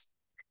hazards.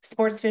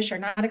 Sports fish are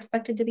not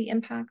expected to be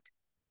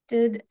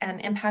impacted, and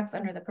impacts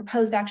under the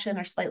proposed action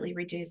are slightly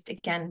reduced,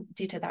 again,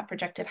 due to that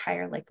projected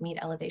higher Lake Mead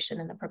elevation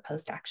in the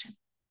proposed action.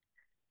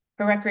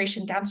 For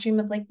recreation downstream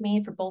of Lake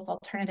Mead, for both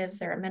alternatives,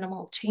 there are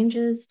minimal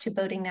changes to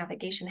boating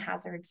navigation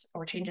hazards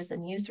or changes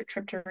in use or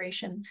trip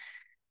duration,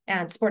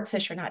 and sports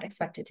fish are not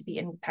expected to be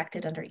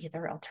impacted under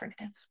either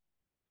alternative.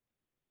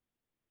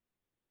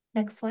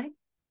 Next slide.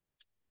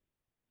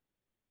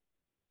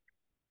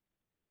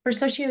 For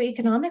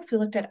socioeconomics, we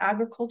looked at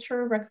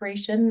agriculture,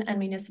 recreation, and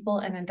municipal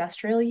and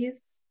industrial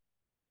use.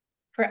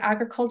 For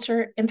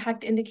agriculture,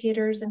 impact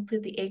indicators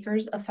include the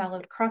acres of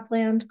fallowed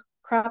cropland,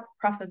 crop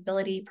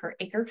profitability per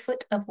acre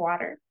foot of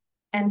water,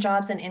 and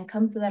jobs and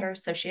incomes that are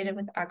associated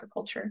with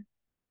agriculture.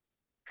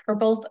 For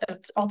both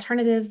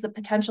alternatives, the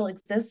potential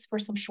exists for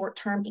some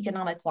short-term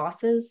economic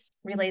losses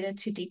related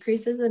to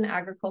decreases in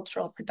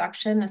agricultural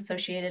production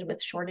associated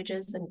with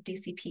shortages and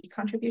DCP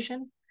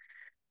contribution.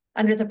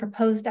 Under the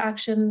proposed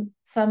action,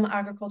 some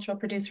agricultural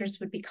producers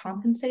would be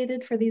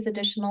compensated for these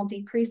additional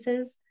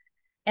decreases,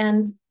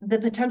 and the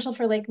potential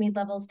for Lake Mead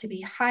levels to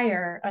be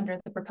higher under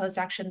the proposed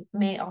action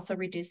may also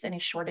reduce any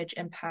shortage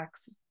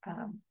impacts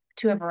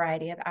to a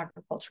variety of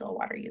agricultural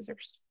water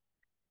users.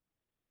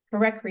 For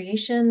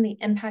recreation, the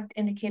impact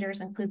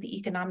indicators include the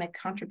economic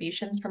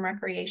contributions from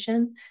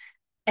recreation.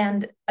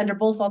 And under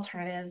both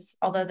alternatives,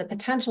 although the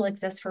potential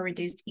exists for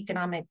reduced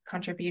economic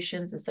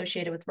contributions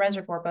associated with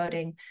reservoir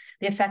boating,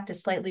 the effect is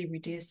slightly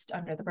reduced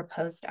under the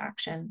proposed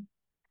action.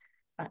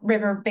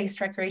 River-based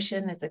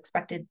recreation is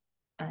expected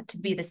to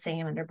be the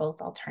same under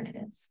both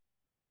alternatives.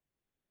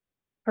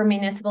 For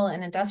municipal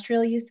and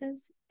industrial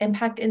uses,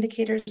 impact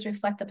indicators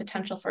reflect the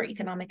potential for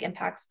economic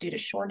impacts due to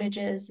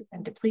shortages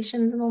and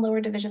depletions in the lower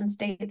division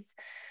states.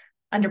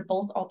 Under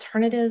both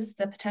alternatives,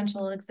 the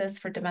potential exists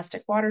for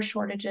domestic water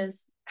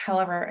shortages.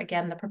 However,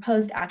 again, the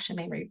proposed action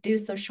may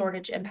reduce those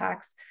shortage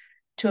impacts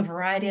to a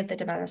variety of the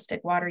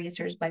domestic water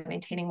users by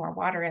maintaining more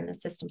water in the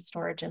system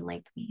storage in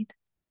Lake Mead.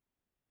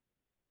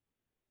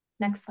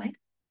 Next slide.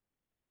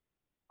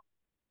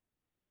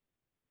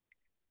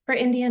 For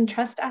Indian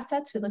trust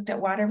assets, we looked at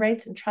water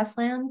rights and trust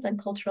lands and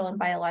cultural and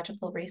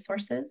biological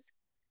resources.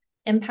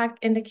 Impact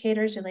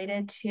indicators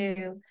related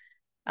to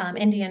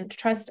Indian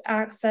trust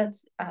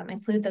assets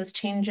include those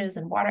changes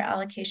in water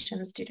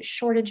allocations due to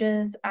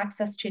shortages,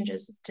 access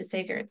changes to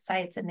sacred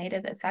sites, and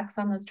native effects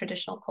on those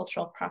traditional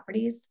cultural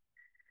properties.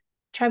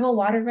 Tribal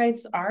water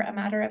rights are a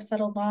matter of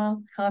settled law.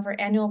 However,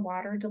 annual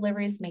water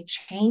deliveries may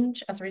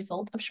change as a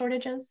result of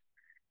shortages.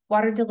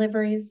 Water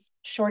deliveries,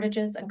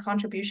 shortages, and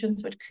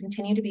contributions would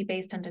continue to be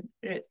based on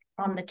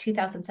the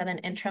 2007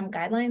 interim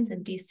guidelines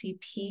and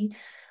DCP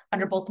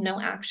under both no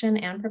action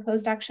and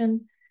proposed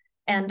action.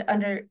 And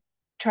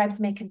tribes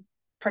may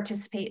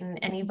participate in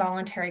any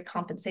voluntary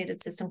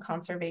compensated system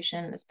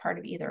conservation as part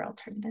of either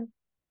alternative.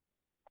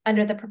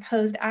 Under the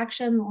proposed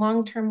action,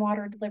 long-term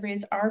water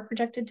deliveries are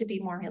projected to be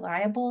more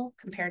reliable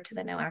compared to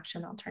the no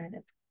action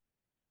alternative.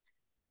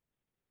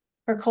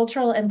 For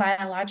cultural and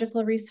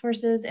biological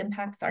resources,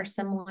 impacts are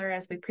similar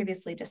as we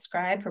previously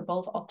described for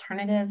both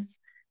alternatives.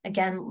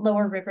 Again,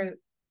 lower river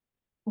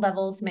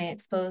levels may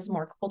expose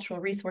more cultural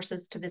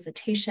resources to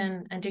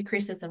visitation, and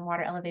decreases in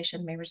water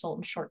elevation may result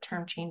in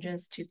short-term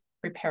changes to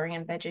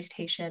riparian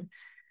vegetation,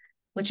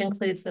 which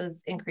includes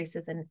those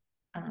increases in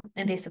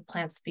invasive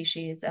plant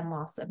species and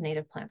loss of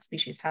native plant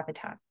species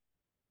habitat.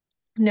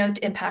 No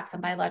impacts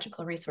on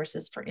biological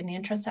resources for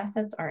Indian trust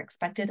assets are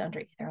expected under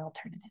either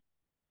alternative.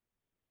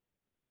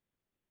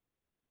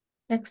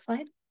 Next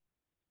slide.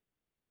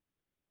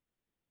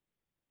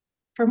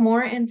 For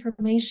more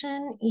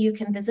information, you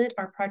can visit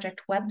our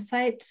project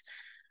website,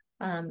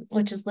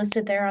 which is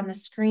listed there on the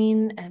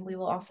screen, and we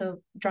will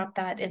also drop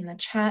that in the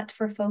chat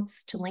for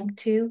folks to link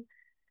to.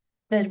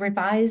 The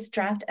revised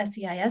draft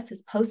SEIS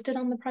is posted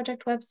on the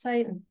project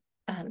website,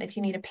 and if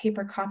you need a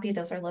paper copy,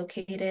 those are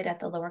located at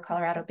the Lower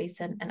Colorado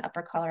Basin and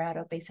Upper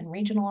Colorado Basin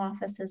regional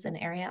offices and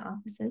area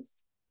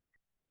offices.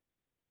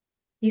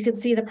 You can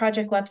see the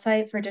project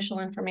website for additional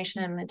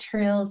information and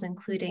materials,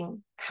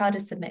 including how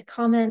to submit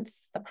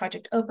comments, the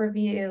project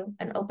overview,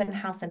 an open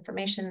house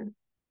information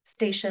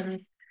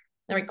stations,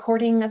 the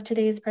recording of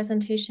today's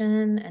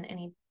presentation, and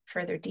any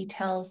further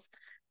details.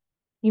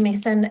 You may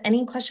send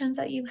any questions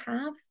that you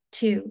have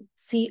to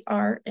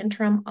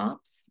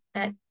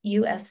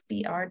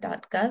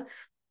crinteramops@usbr.gov,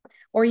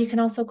 or you can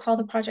also call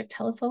the project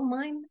telephone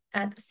line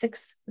at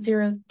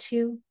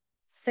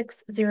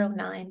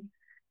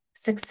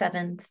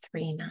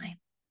 602-609-6739.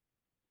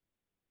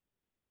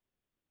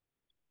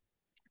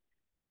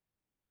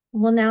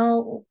 We'll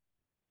now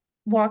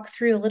walk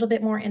through a little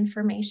bit more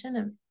information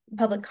of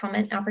public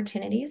comment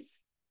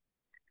opportunities.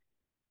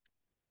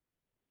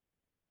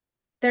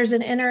 There's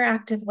an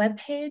interactive web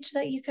page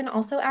that you can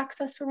also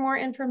access for more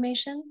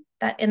information.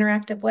 That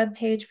interactive web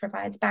page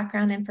provides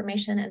background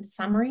information and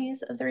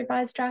summaries of the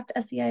revised draft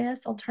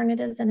SEIS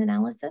alternatives and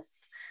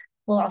analysis.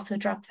 We'll also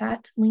drop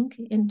that link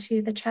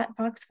into the chat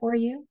box for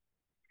you.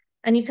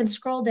 And you can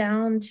scroll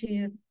down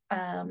to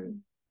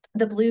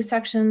the blue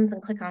sections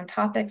and click on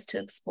topics to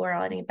explore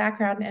any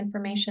background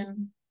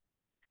information.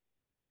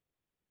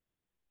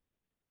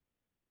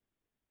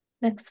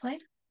 Next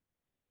slide.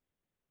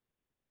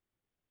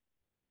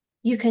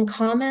 You can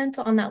comment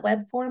on that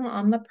web form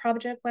on the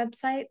project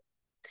website.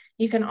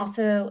 You can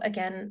also,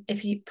 again,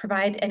 if you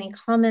provide any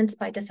comments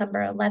by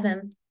December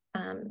 11th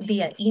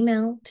via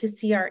email to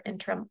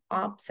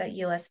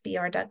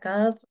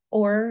crinteramops@usbr.gov,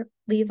 or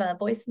leave a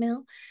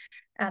voicemail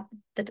on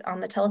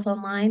the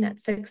telephone line at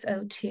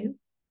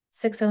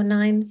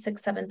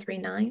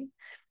 602-609-6739.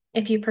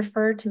 If you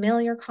prefer to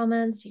mail your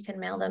comments, you can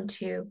mail them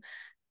to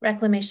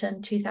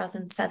Reclamation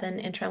 2007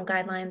 Interim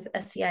Guidelines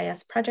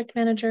SCIS Project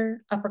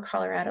Manager, Upper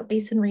Colorado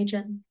Basin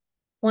Region,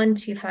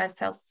 125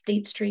 South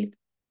State Street,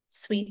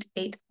 Suite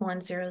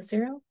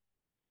 8100,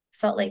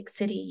 Salt Lake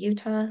City,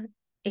 Utah,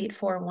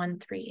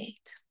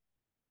 84138.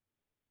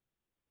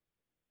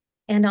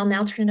 And I'll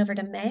now turn it over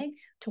to Meg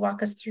to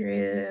walk us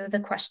through the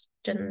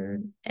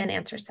question and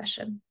answer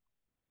session.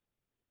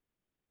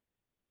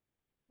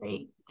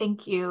 Great,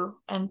 thank you.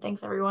 And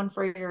thanks everyone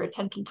for your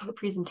attention to the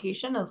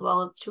presentation as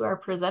well as to our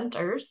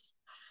presenters.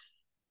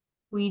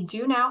 We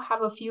do now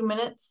have a few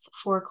minutes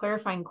for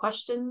clarifying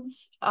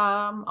questions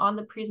on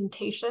the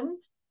presentation.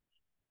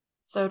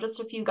 So just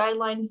a few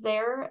guidelines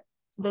there.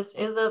 This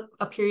is a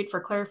period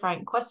for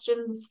clarifying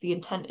questions. The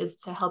intent is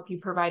to help you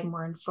provide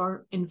more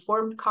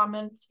informed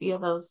comments via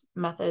those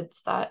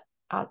methods that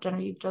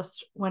Genevieve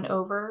just went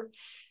over.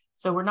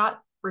 So we're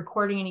not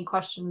recording any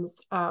questions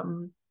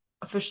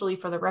officially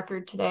for the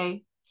record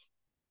today.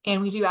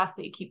 And we do ask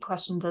that you keep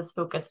questions as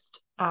focused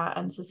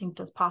and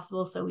succinct as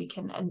possible so we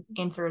can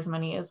answer as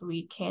many as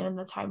we can in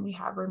the time we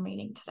have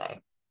remaining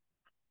today.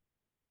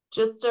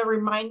 Just a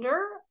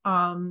reminder,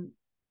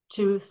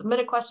 to submit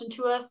a question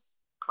to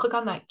us, click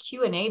on that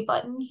Q&A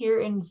button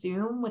here in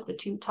Zoom with the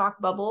two talk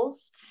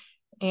bubbles,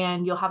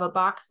 and you'll have a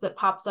box that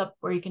pops up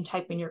where you can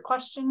type in your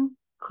question,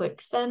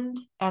 click send,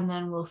 and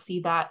then we'll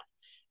see that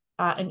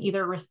and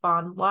either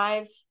respond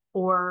live,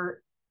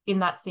 or in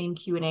that same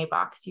Q&A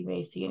box, you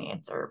may see an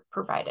answer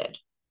provided.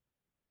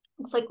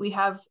 Looks like we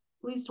have at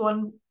least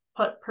one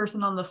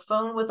person on the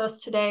phone with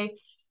us today.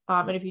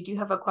 And if you do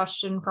have a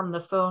question from the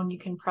phone, you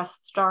can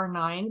press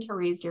 *9 to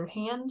raise your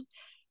hand,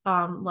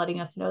 letting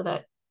us know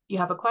that you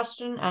have a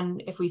question.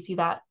 And if we see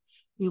that,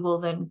 we will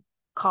then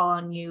call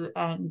on you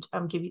and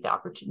give you the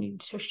opportunity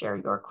to share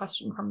your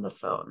question from the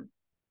phone.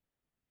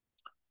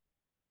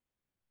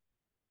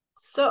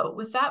 So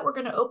with that, we're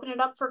going to open it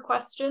up for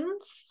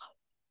questions.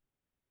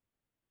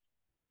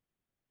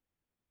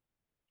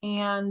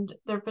 And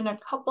there have been a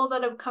couple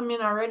that have come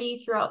in already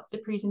throughout the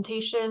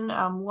presentation.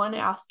 One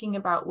asking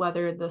about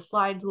whether the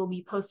slides will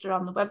be posted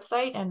on the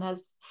website. And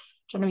as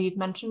Genevieve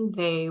mentioned,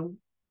 they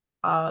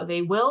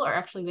will, or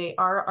actually they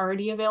are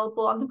already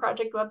available on the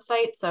project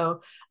website.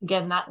 So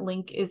again, that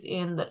link is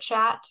in the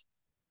chat,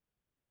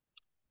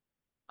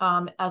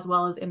 as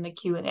well as in the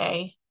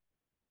Q&A.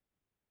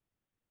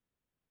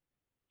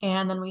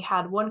 And then we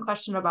had one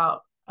question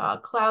about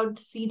cloud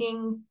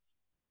seeding,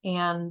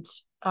 and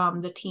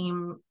the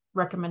team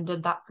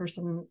recommended that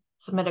person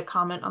submit a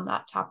comment on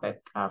that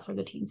topic for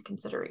the team's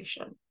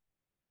consideration.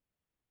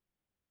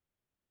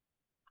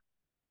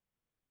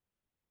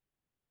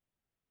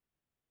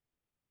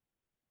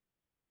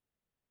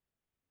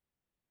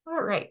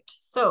 right,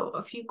 so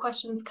a few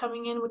questions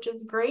coming in, which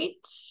is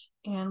great,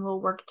 and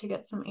we'll work to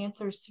get some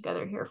answers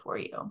together here for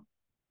you.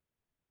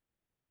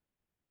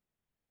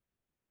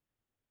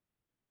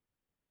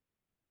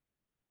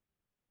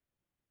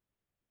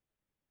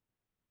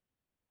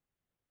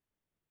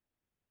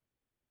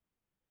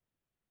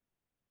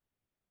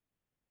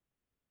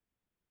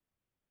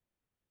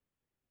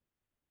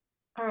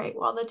 All right,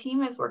 while the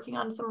team is working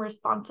on some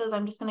responses,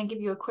 I'm just going to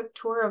give you a quick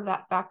tour of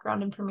that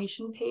background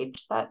information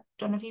page that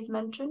Genevieve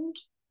mentioned.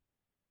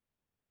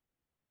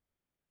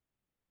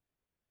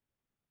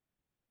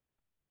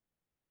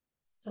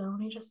 So let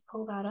me just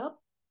pull that up.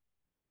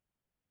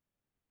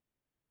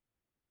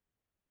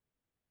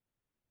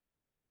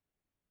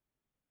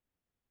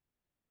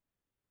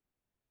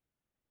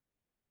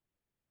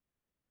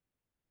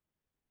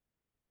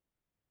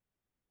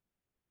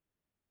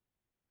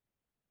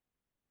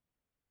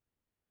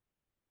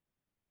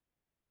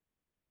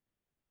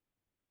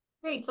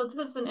 Great, so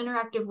this is an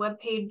interactive web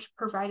page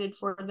provided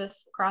for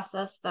this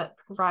process that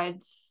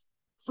provides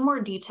some more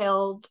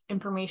detailed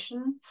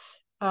information.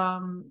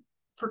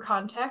 For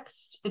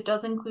context, it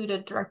does include a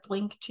direct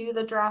link to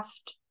the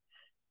draft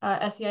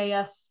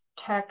SEIS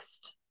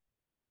text,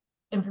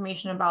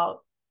 information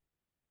about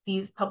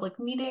these public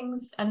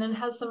meetings, and then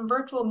has some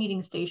virtual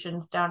meeting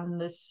stations down in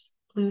this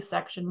blue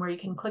section where you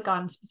can click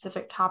on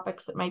specific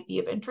topics that might be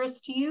of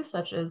interest to you,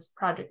 such as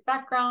project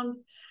background,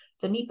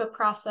 the NEPA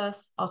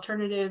process,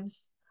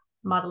 alternatives,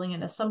 modeling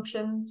and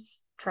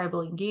assumptions,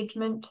 tribal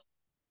engagement,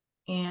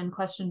 and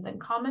questions and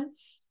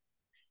comments.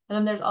 And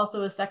then there's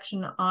also a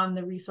section on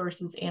the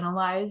resources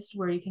analyzed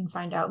where you can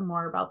find out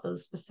more about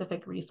those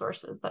specific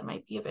resources that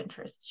might be of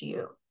interest to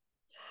you.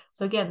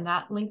 So again,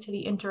 that link to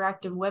the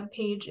interactive web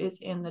page is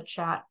in the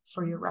chat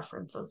for your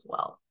reference as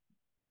well.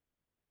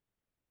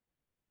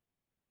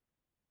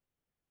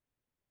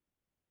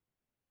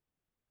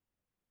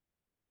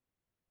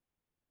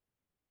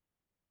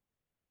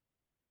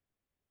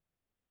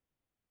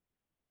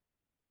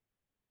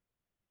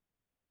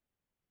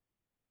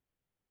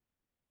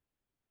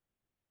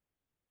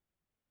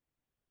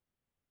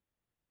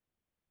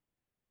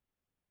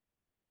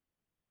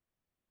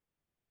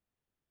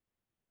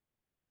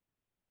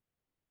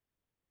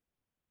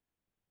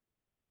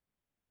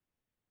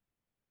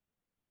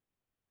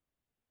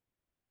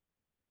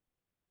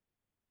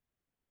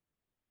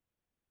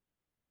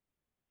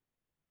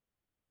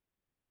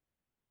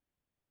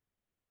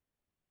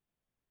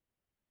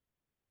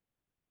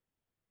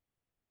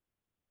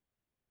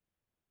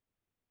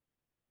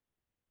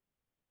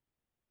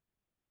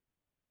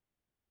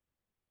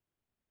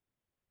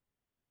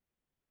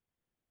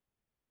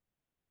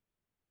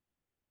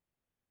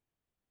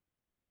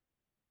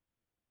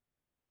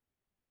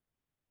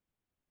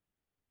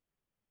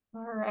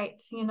 All right,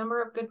 see a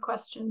number of good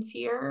questions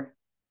here.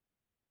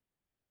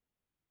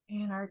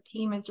 And our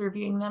team is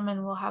reviewing them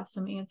and we'll have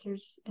some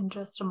answers in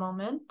just a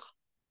moment.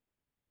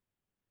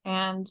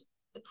 And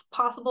it's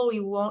possible we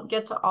won't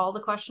get to all the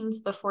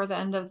questions before the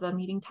end of the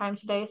meeting time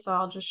today. So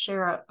I'll just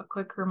share a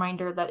quick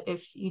reminder that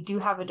if you do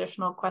have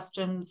additional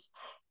questions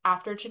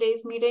after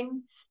today's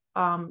meeting,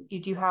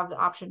 you do have the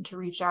option to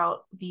reach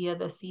out via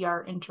the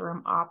CR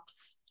interim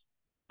ops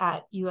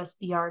at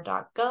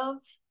usbr.gov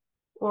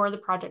or the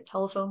project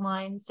telephone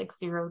line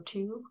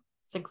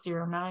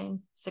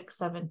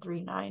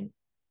 602-609-6739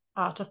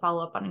 to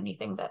follow up on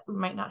anything that we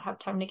might not have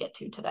time to get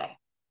to today.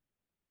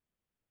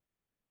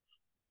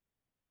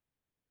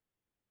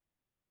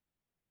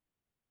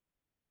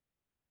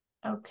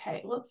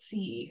 Okay, let's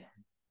see.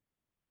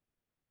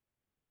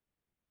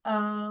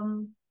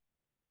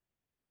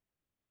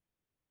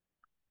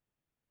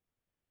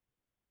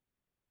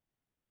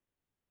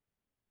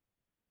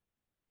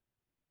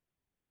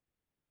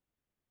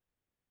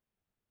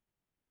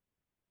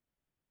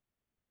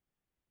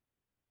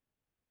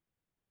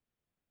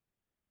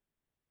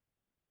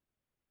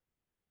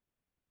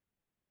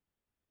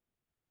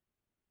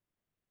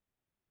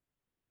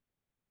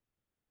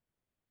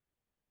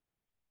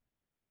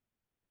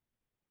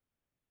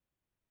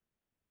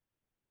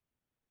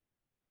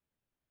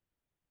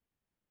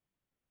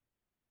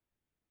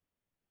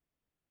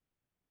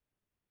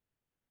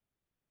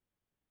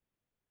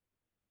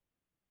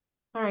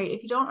 All right,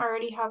 if you don't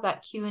already have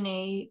that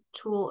Q&A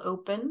tool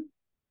open,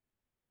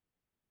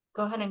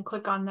 go ahead and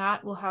click on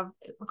that. We'll have,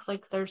 it looks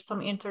like there's some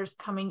answers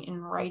coming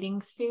in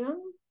writing soon.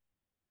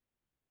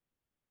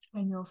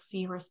 And you'll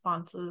see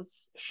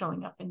responses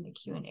showing up in the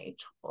Q&A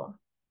tool.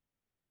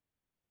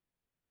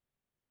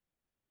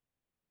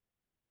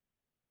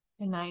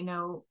 And I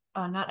know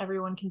not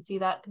everyone can see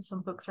that because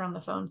some folks are on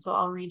the phone, so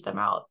I'll read them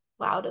out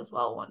loud as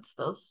well once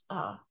those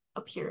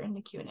appear in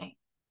the Q&A.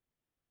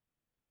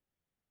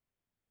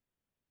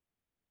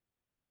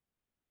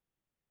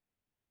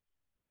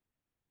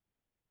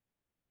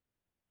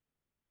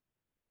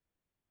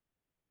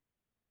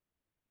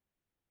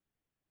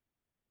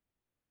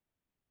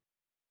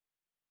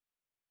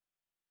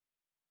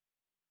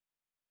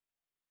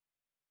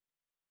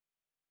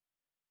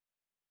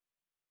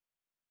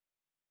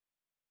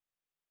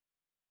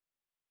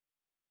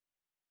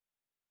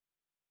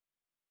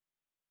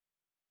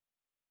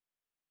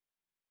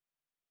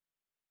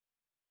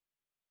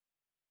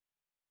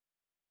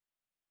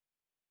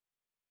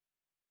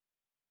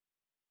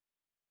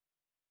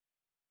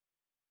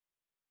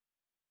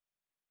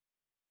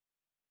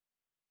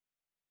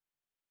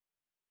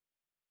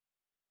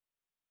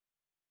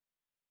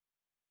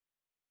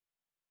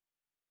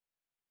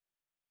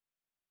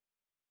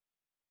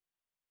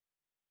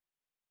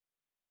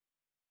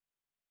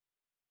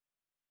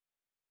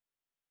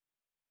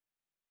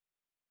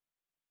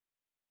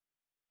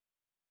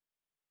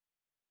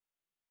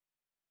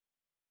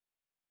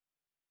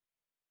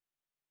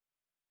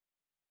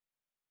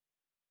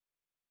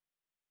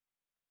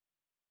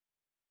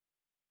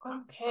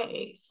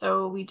 Okay,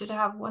 so we did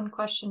have one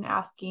question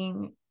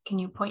asking, can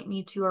you point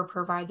me to or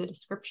provide the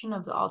description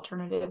of the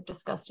alternative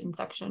discussed in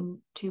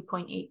section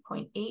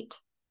 2.8.8?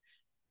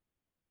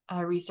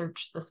 I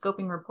researched the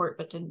scoping report,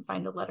 but didn't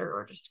find a letter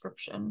or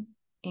description.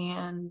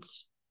 And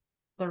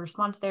the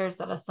response there is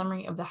that a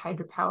summary of the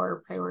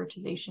hydropower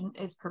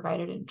prioritization is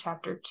provided in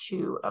chapter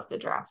 2 of the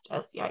draft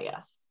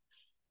SEIS.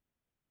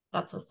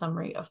 That's a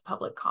summary of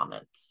public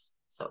comments.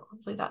 So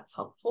hopefully that's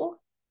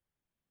helpful.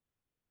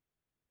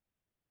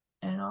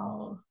 And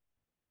I'll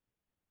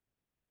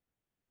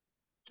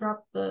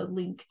drop the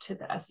link to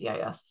the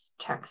SEIS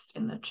text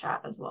in the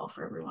chat as well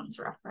for everyone's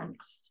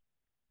reference.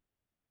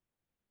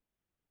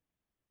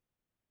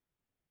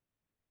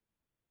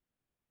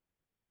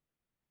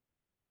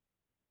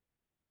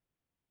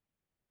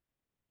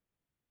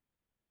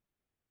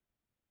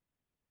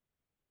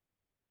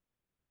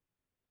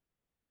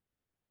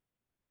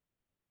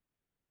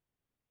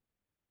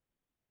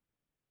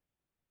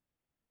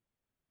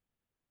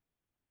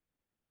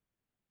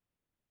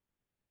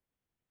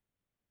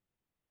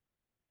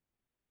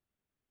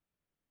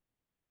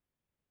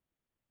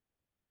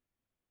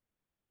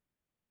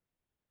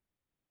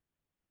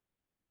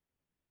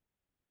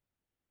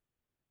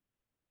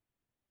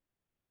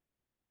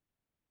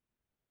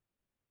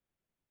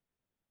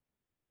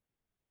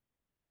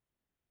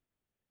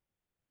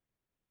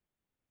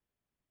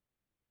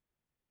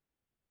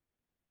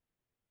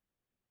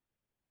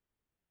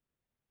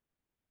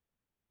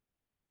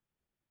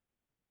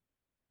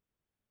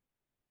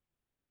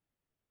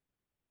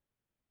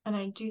 And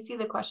I do see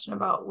the question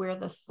about where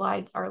the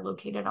slides are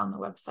located on the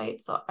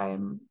website. So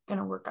I'm going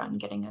to work on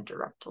getting a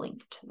direct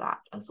link to that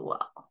as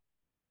well.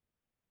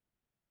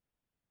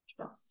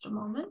 Just a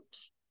moment.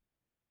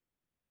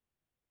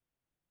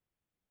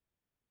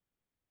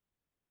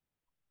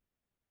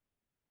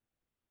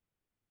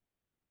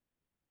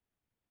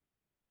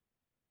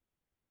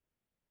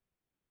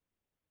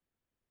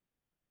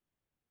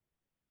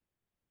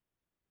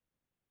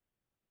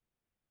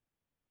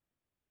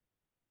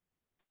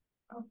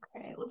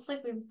 Okay, it looks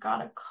like we've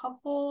got a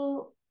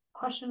couple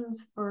questions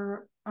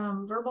for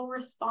verbal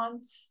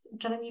response.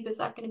 Genevieve, is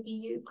that going to be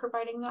you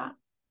providing that?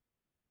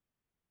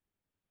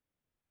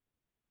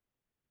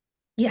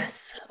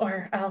 Yes,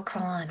 or I'll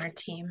call on our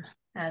team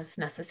as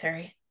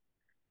necessary.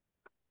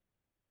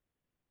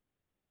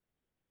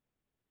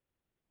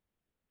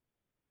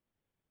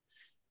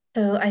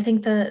 So I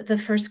think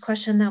the first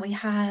question that we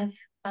have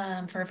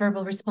for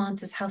verbal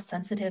response is, how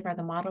sensitive are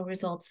the model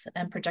results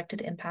and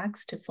projected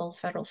impacts to full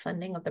federal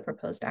funding of the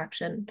proposed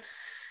action?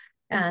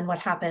 And what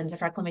happens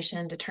if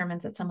Reclamation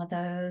determines that some of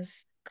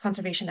those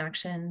conservation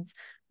actions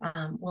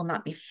will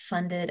not be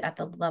funded at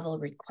the level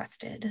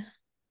requested?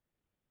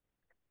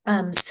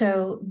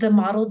 So the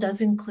model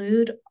does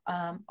include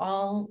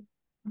all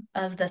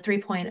of the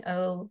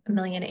 3.0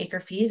 million acre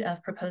feet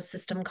of proposed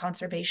system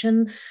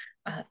conservation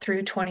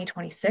through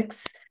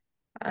 2026.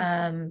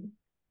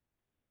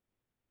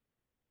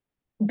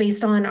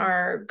 Based on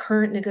our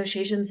current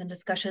negotiations and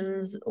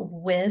discussions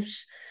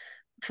with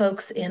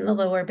folks in the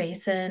lower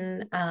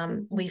basin,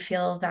 we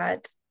feel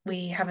that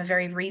we have a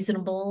very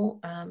reasonable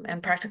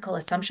and practical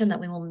assumption that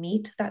we will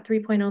meet that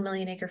 3.0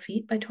 million acre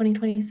feet by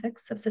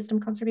 2026 of system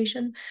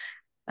conservation.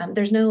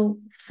 There's no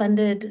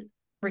funded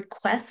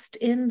request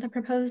in the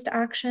proposed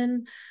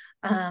action,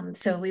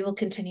 so we will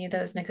continue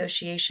those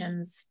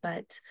negotiations,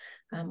 but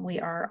we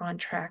are on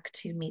track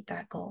to meet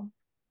that goal.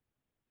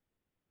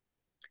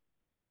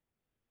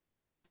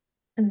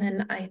 And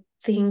then I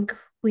think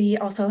we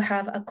also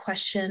have a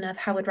question of,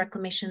 how would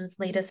Reclamation's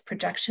latest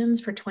projections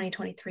for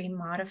 2023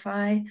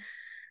 modify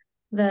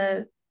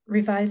the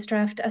revised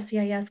draft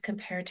SEIS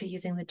compared to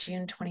using the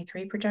June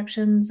 23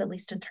 projections, at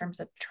least in terms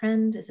of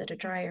trend? Is it a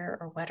drier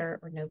or wetter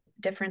or no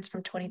difference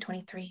from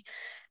 2023?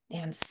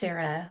 And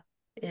Sarah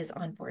is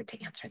on board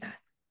to answer that.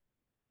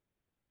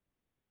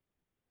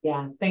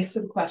 Yeah, thanks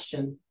for the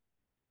question.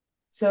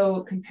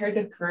 So compared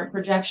to current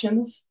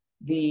projections,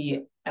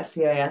 the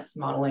SEIS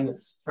modeling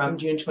is from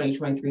June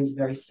 2023 is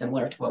very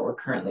similar to what we're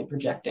currently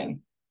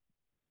projecting.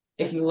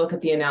 If you look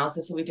at the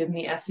analysis that we did in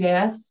the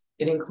SEIS,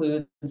 it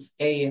includes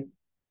a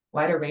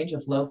wider range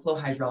of low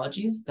flow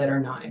hydrologies that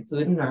are not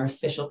included in our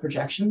official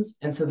projections.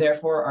 And so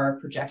therefore our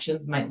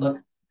projections might look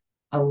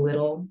a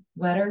little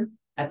wetter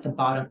at the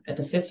bottom, at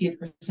the 50th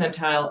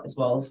percentile, as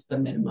well as the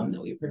minimum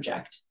that we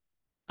project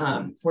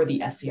for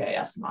the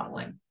SEIS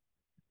modeling.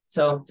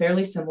 So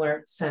fairly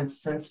similar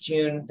since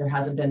June. There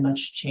hasn't been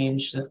much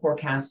change. The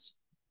forecast,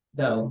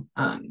 though,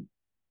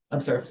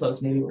 observed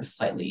flows maybe were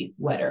slightly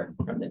wetter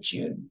from the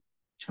June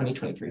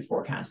 2023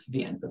 forecast to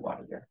the end of the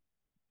water year.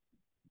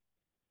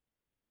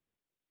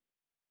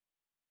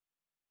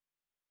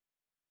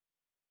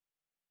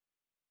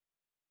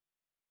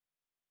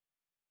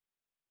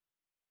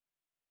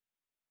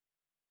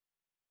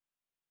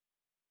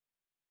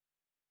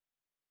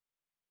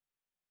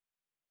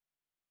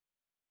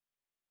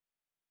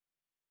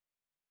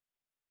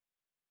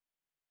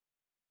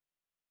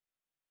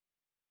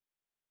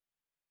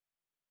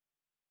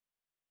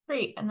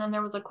 Great. And then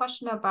there was a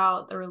question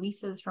about the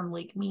releases from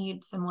Lake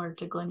Mead, similar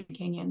to Glen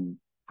Canyon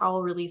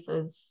Powell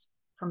releases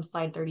from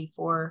slide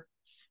 34.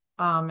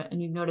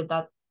 And you've noted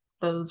that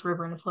those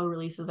river and flow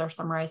releases are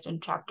summarized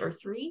in chapter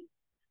 3.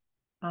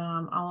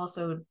 I'll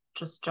also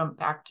just jump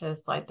back to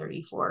slide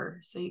 34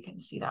 so you can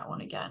see that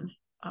one again.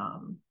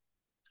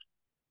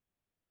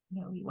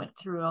 We went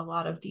through a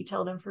lot of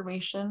detailed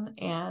information,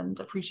 and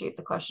appreciate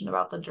the question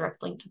about the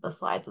direct link to the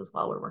slides as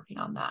well. We're working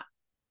on that.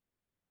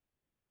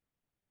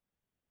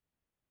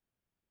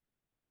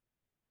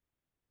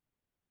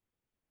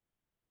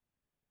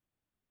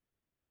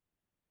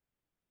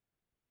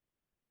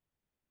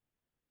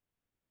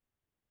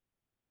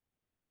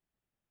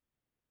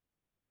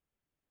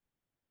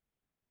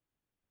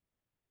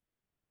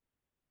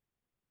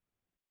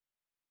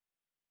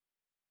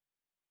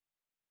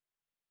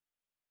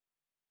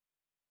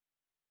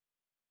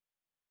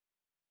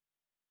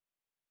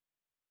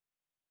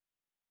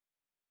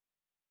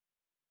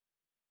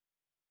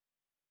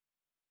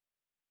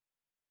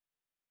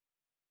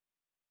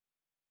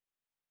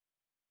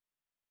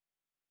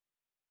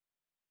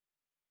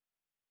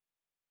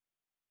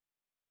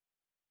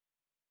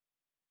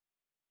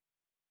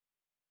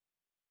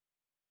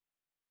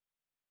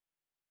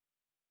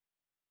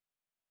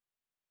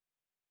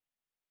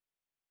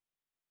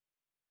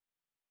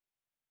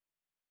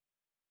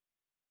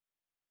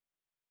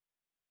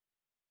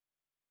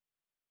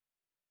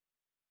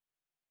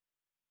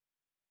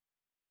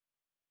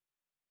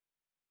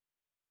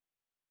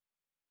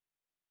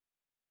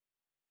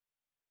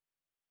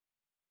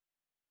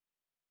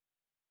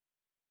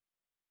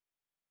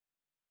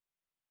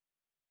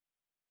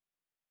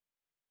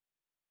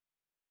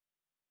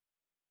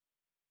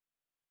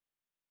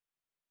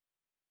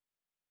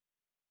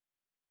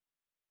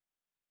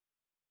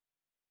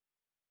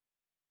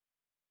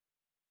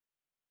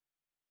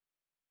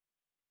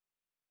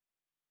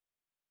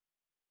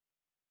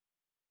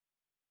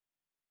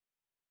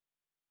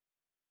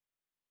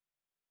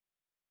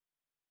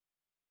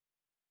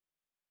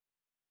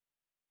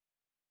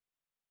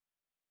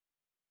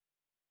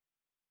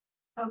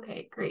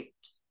 Okay, great.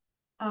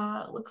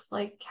 Looks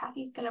like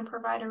Kathy's going to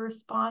provide a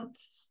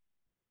response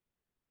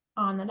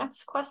on the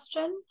next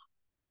question.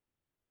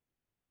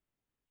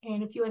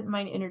 And if you wouldn't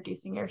mind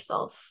introducing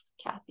yourself,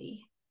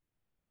 Kathy.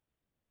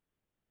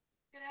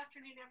 Good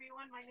afternoon,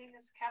 everyone. My name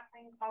is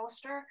Kathleen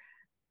Hollister.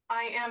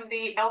 I am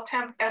the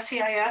LTEMP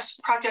SEIS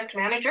project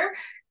manager,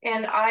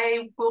 and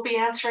I will be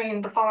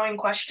answering the following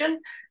question.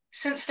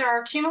 Since there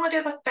are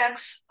cumulative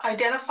effects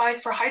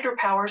identified for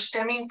hydropower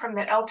stemming from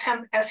the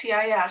LTEMP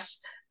SEIS,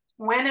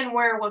 when and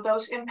where will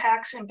those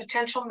impacts and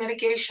potential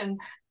mitigation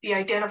be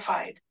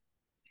identified?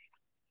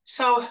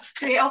 So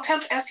the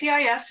LTEMP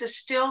SEIS is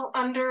still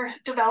under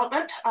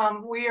development.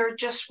 We are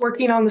just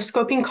working on the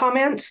scoping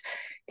comments,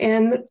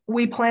 and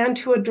we plan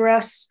to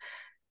address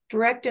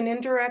direct and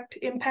indirect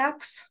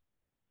impacts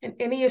and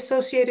any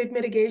associated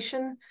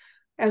mitigation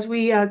as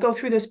we go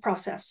through this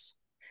process.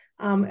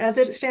 As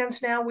it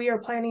stands now, we are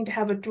planning to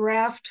have a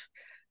draft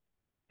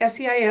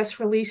SEIS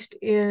released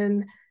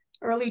in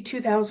early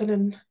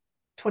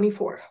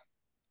 2024.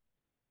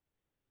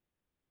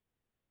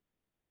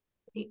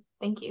 Great.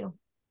 Thank you.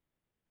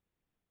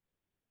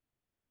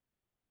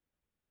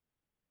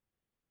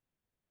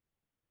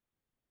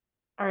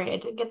 All right, I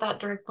did get that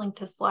direct link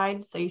to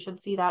slides, so you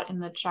should see that in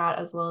the chat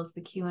as well as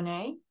the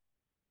Q&A.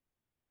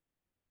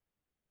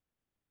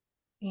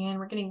 And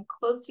we're getting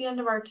close to the end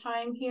of our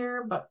time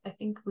here, but I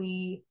think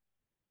we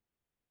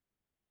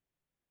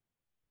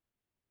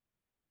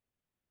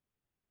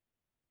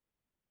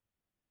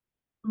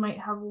might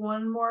have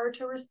one more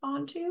to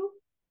respond to.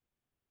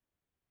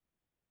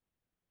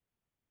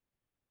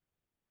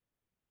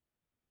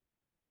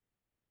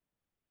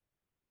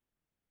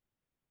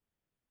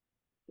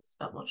 Just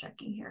double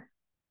checking here.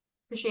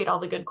 Appreciate all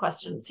the good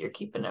questions. You're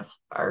keeping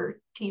our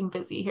team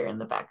busy here in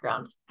the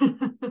background.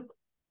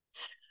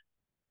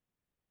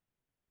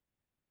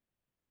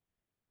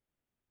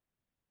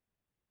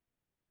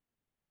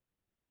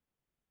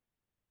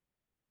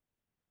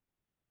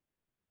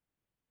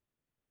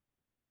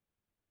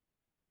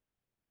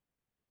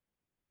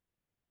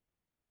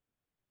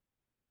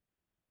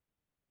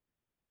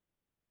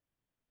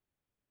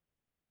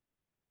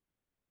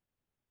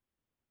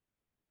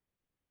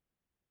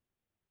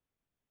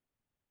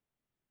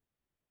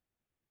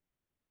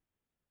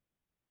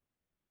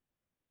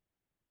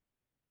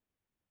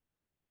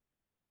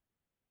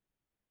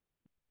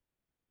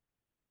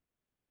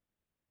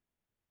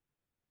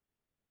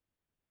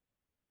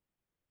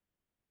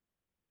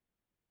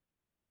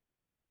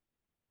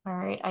 All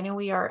right, I know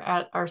we are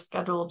at our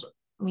scheduled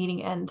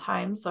meeting end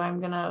time, so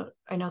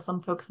I know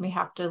some folks may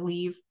have to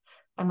leave.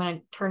 I'm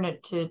gonna turn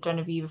it to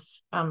Genevieve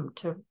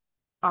to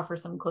offer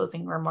some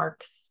closing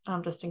remarks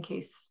just in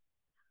case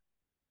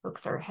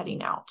folks are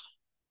heading out.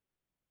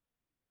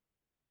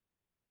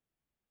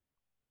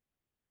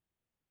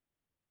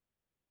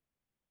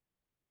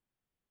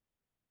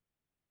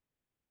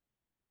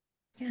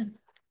 Yeah.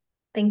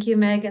 Thank you,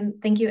 Meg,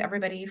 and thank you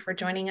everybody for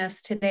joining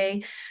us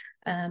today.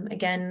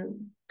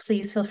 Again,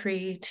 please feel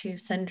free to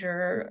send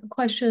your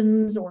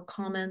questions or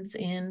comments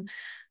in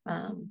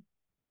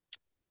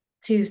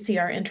to see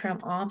our interim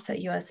ops at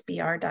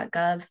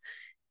usbr.gov.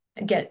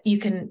 Again, you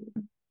can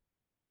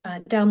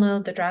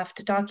download the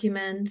draft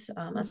document,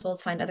 as well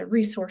as find other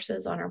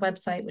resources on our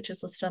website, which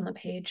is listed on the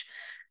page.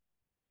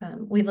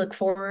 We look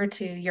forward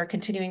to your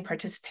continuing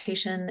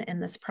participation in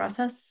this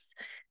process,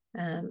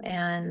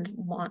 and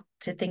want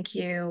to thank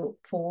you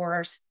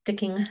for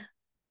sticking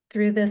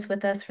through this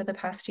with us for the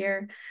past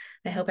year.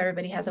 I hope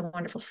everybody has a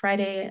wonderful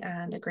Friday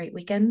and a great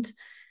weekend.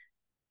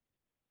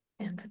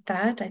 And with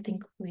that, I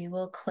think we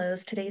will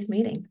close today's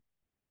meeting.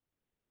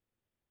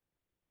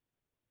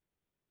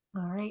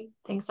 All right.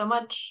 Thanks so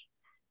much.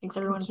 Thanks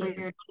everyone for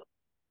your.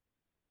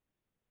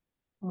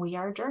 We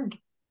are adjourned.